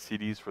provide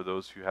CDs for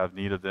those who have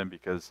need of them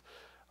because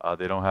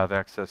they don't have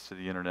access to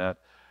the internet.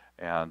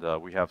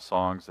 And we have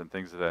songs and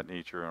things of that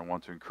nature. And I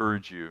want to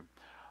encourage you,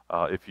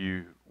 if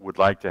you would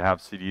like to have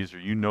CDs or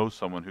you know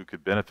someone who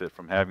could benefit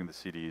from having the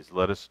CDs,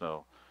 let us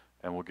know,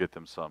 and we'll get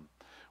them some.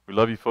 We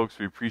love you, folks.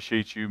 We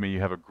appreciate you. May you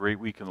have a great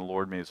week in the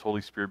Lord. May His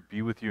Holy Spirit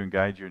be with you and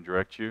guide you and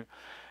direct you.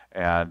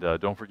 And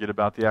don't forget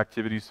about the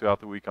activities throughout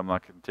the week. I'm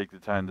not going to take the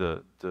time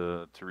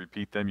to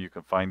repeat them. You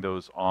can find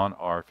those on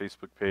our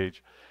Facebook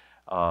page,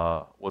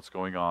 what's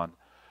going on.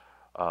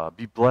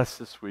 Be blessed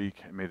this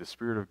week, and may the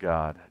Spirit of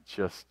God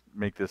just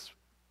make this,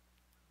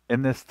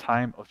 in this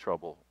time of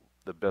trouble,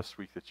 the best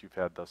week that you've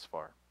had thus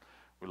far.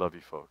 We love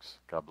you, folks.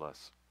 God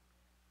bless.